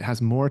book, right? It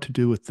has more to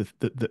do with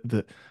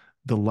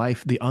the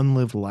life, the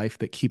unlived life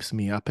that keeps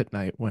me up at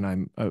night when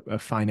I'm a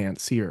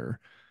financier,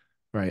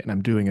 right? And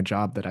I'm doing a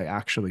job that I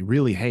actually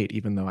really hate,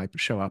 even though I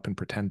show up and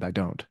pretend I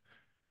don't,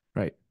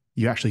 right?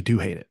 You actually do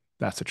hate it.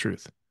 That's the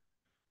truth,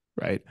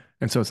 right?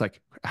 And so it's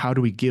like, how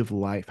do we give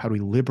life? How do we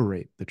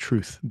liberate the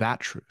truth, that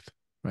truth,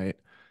 right?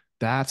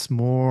 That's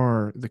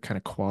more the kind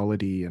of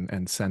quality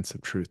and sense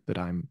of truth that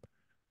I'm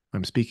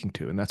speaking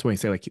to. And that's why you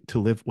say like to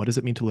live, what does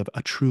it mean to live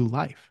a true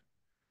life,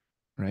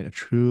 right? A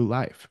true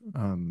life.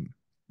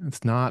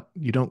 It's not,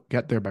 you don't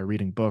get there by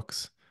reading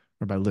books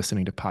or by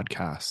listening to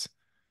podcasts.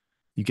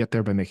 You get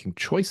there by making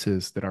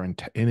choices that are in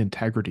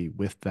integrity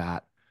with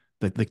that,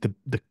 like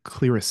the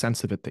clearest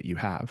sense of it that you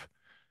have.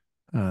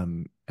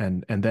 And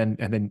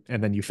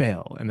then you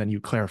fail, and then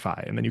you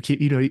clarify, and then you keep,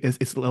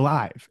 it's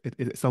alive.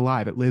 It's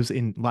alive. It lives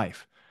in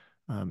life.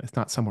 It's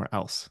not somewhere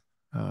else.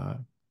 Uh,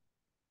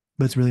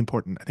 but it's really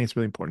important. I think it's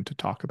really important to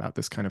talk about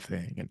this kind of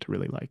thing and to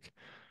really like,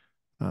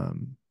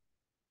 um,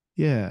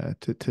 yeah,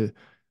 to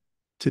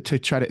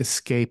try to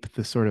escape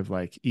the sort of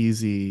like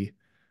easy,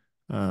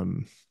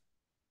 um,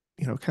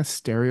 kind of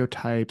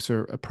stereotypes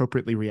or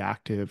appropriately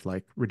reactive,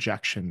 like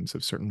rejections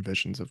of certain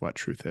visions of what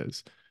truth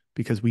is,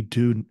 because we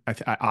do.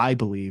 I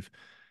believe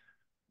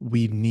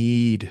we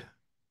need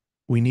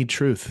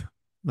truth.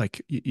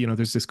 Like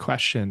there's this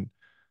question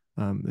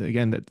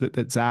again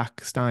that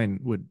Zach Stein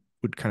would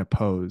kind of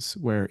pose,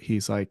 where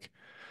he's like,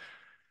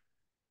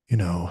 you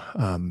know,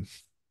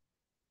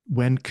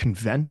 when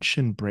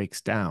convention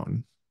breaks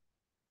down,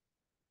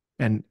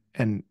 and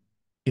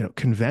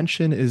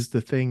convention is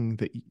the thing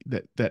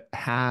that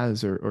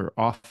has or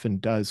often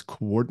does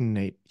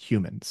coordinate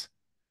humans,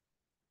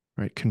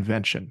 right?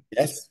 Convention.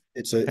 Yes,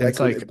 it's a And that it's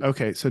could like,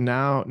 okay, so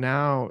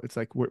now it's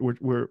like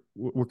we're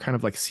kind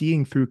of like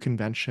seeing through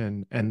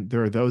convention, and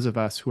there are those of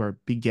us who are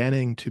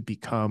beginning to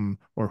become,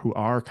 or who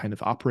are kind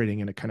of operating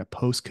in a kind of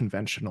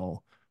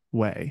post-conventional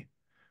way,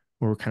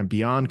 where we're kind of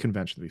beyond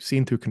convention. We've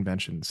seen through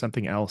convention,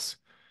 something else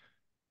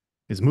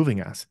is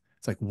moving us.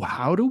 It's like, well,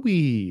 how do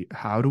we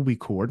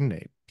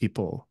coordinate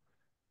people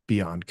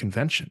beyond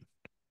convention?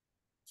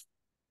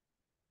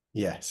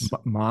 yes,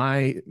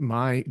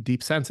 My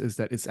deep sense is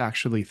that it's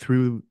actually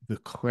through the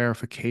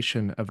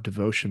clarification of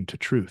devotion to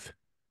truth,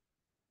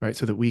 right?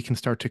 So that we can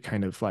start to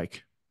kind of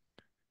like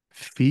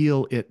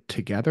feel it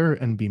together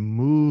and be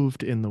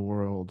moved in the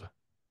world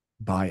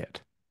by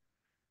it.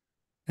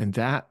 And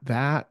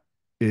that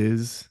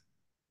is,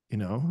 you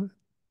know,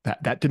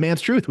 that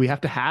demands truth. We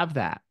have to have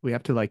that. We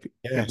have to like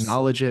yes,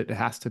 acknowledge it. It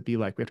has to be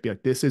like, we have to be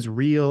like, this is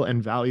real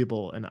and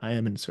valuable, and I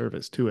am in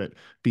service to it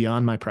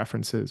beyond my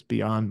preferences,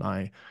 beyond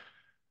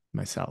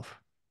myself.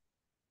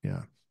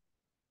 Yeah.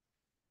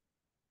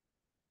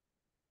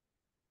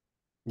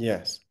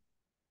 yes,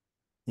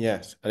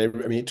 yes.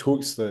 And I mean, it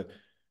talks the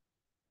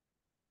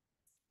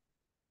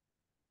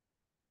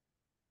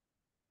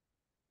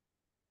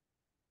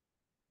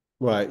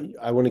Right.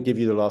 I want to give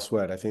you the last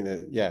word. I think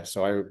that, yeah.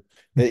 So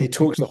it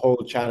talks the whole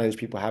challenge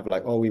people have,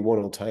 like, oh, we want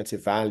an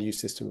alternative value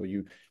system, or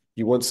you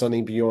want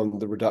something beyond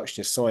the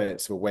reductionist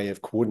science, a way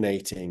of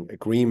coordinating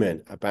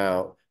agreement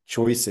about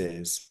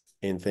choices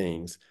in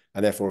things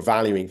and therefore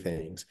valuing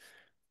things.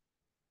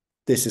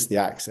 This is the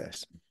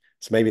access.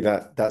 So maybe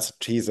that's a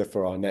teaser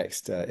for our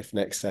next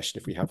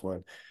session, if we have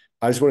one.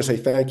 I just want to say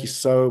thank you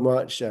so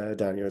much,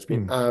 Daniel. It's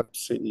been Mm,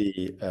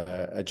 absolutely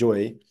a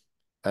joy.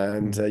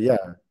 And mm, yeah,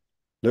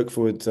 look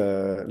forward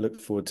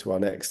to our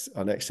next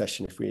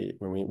session, if we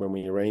when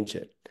we arrange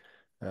it.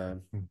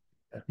 Um, mm.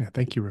 Yeah.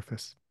 Thank you,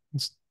 Rufus.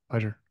 It's a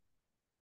pleasure.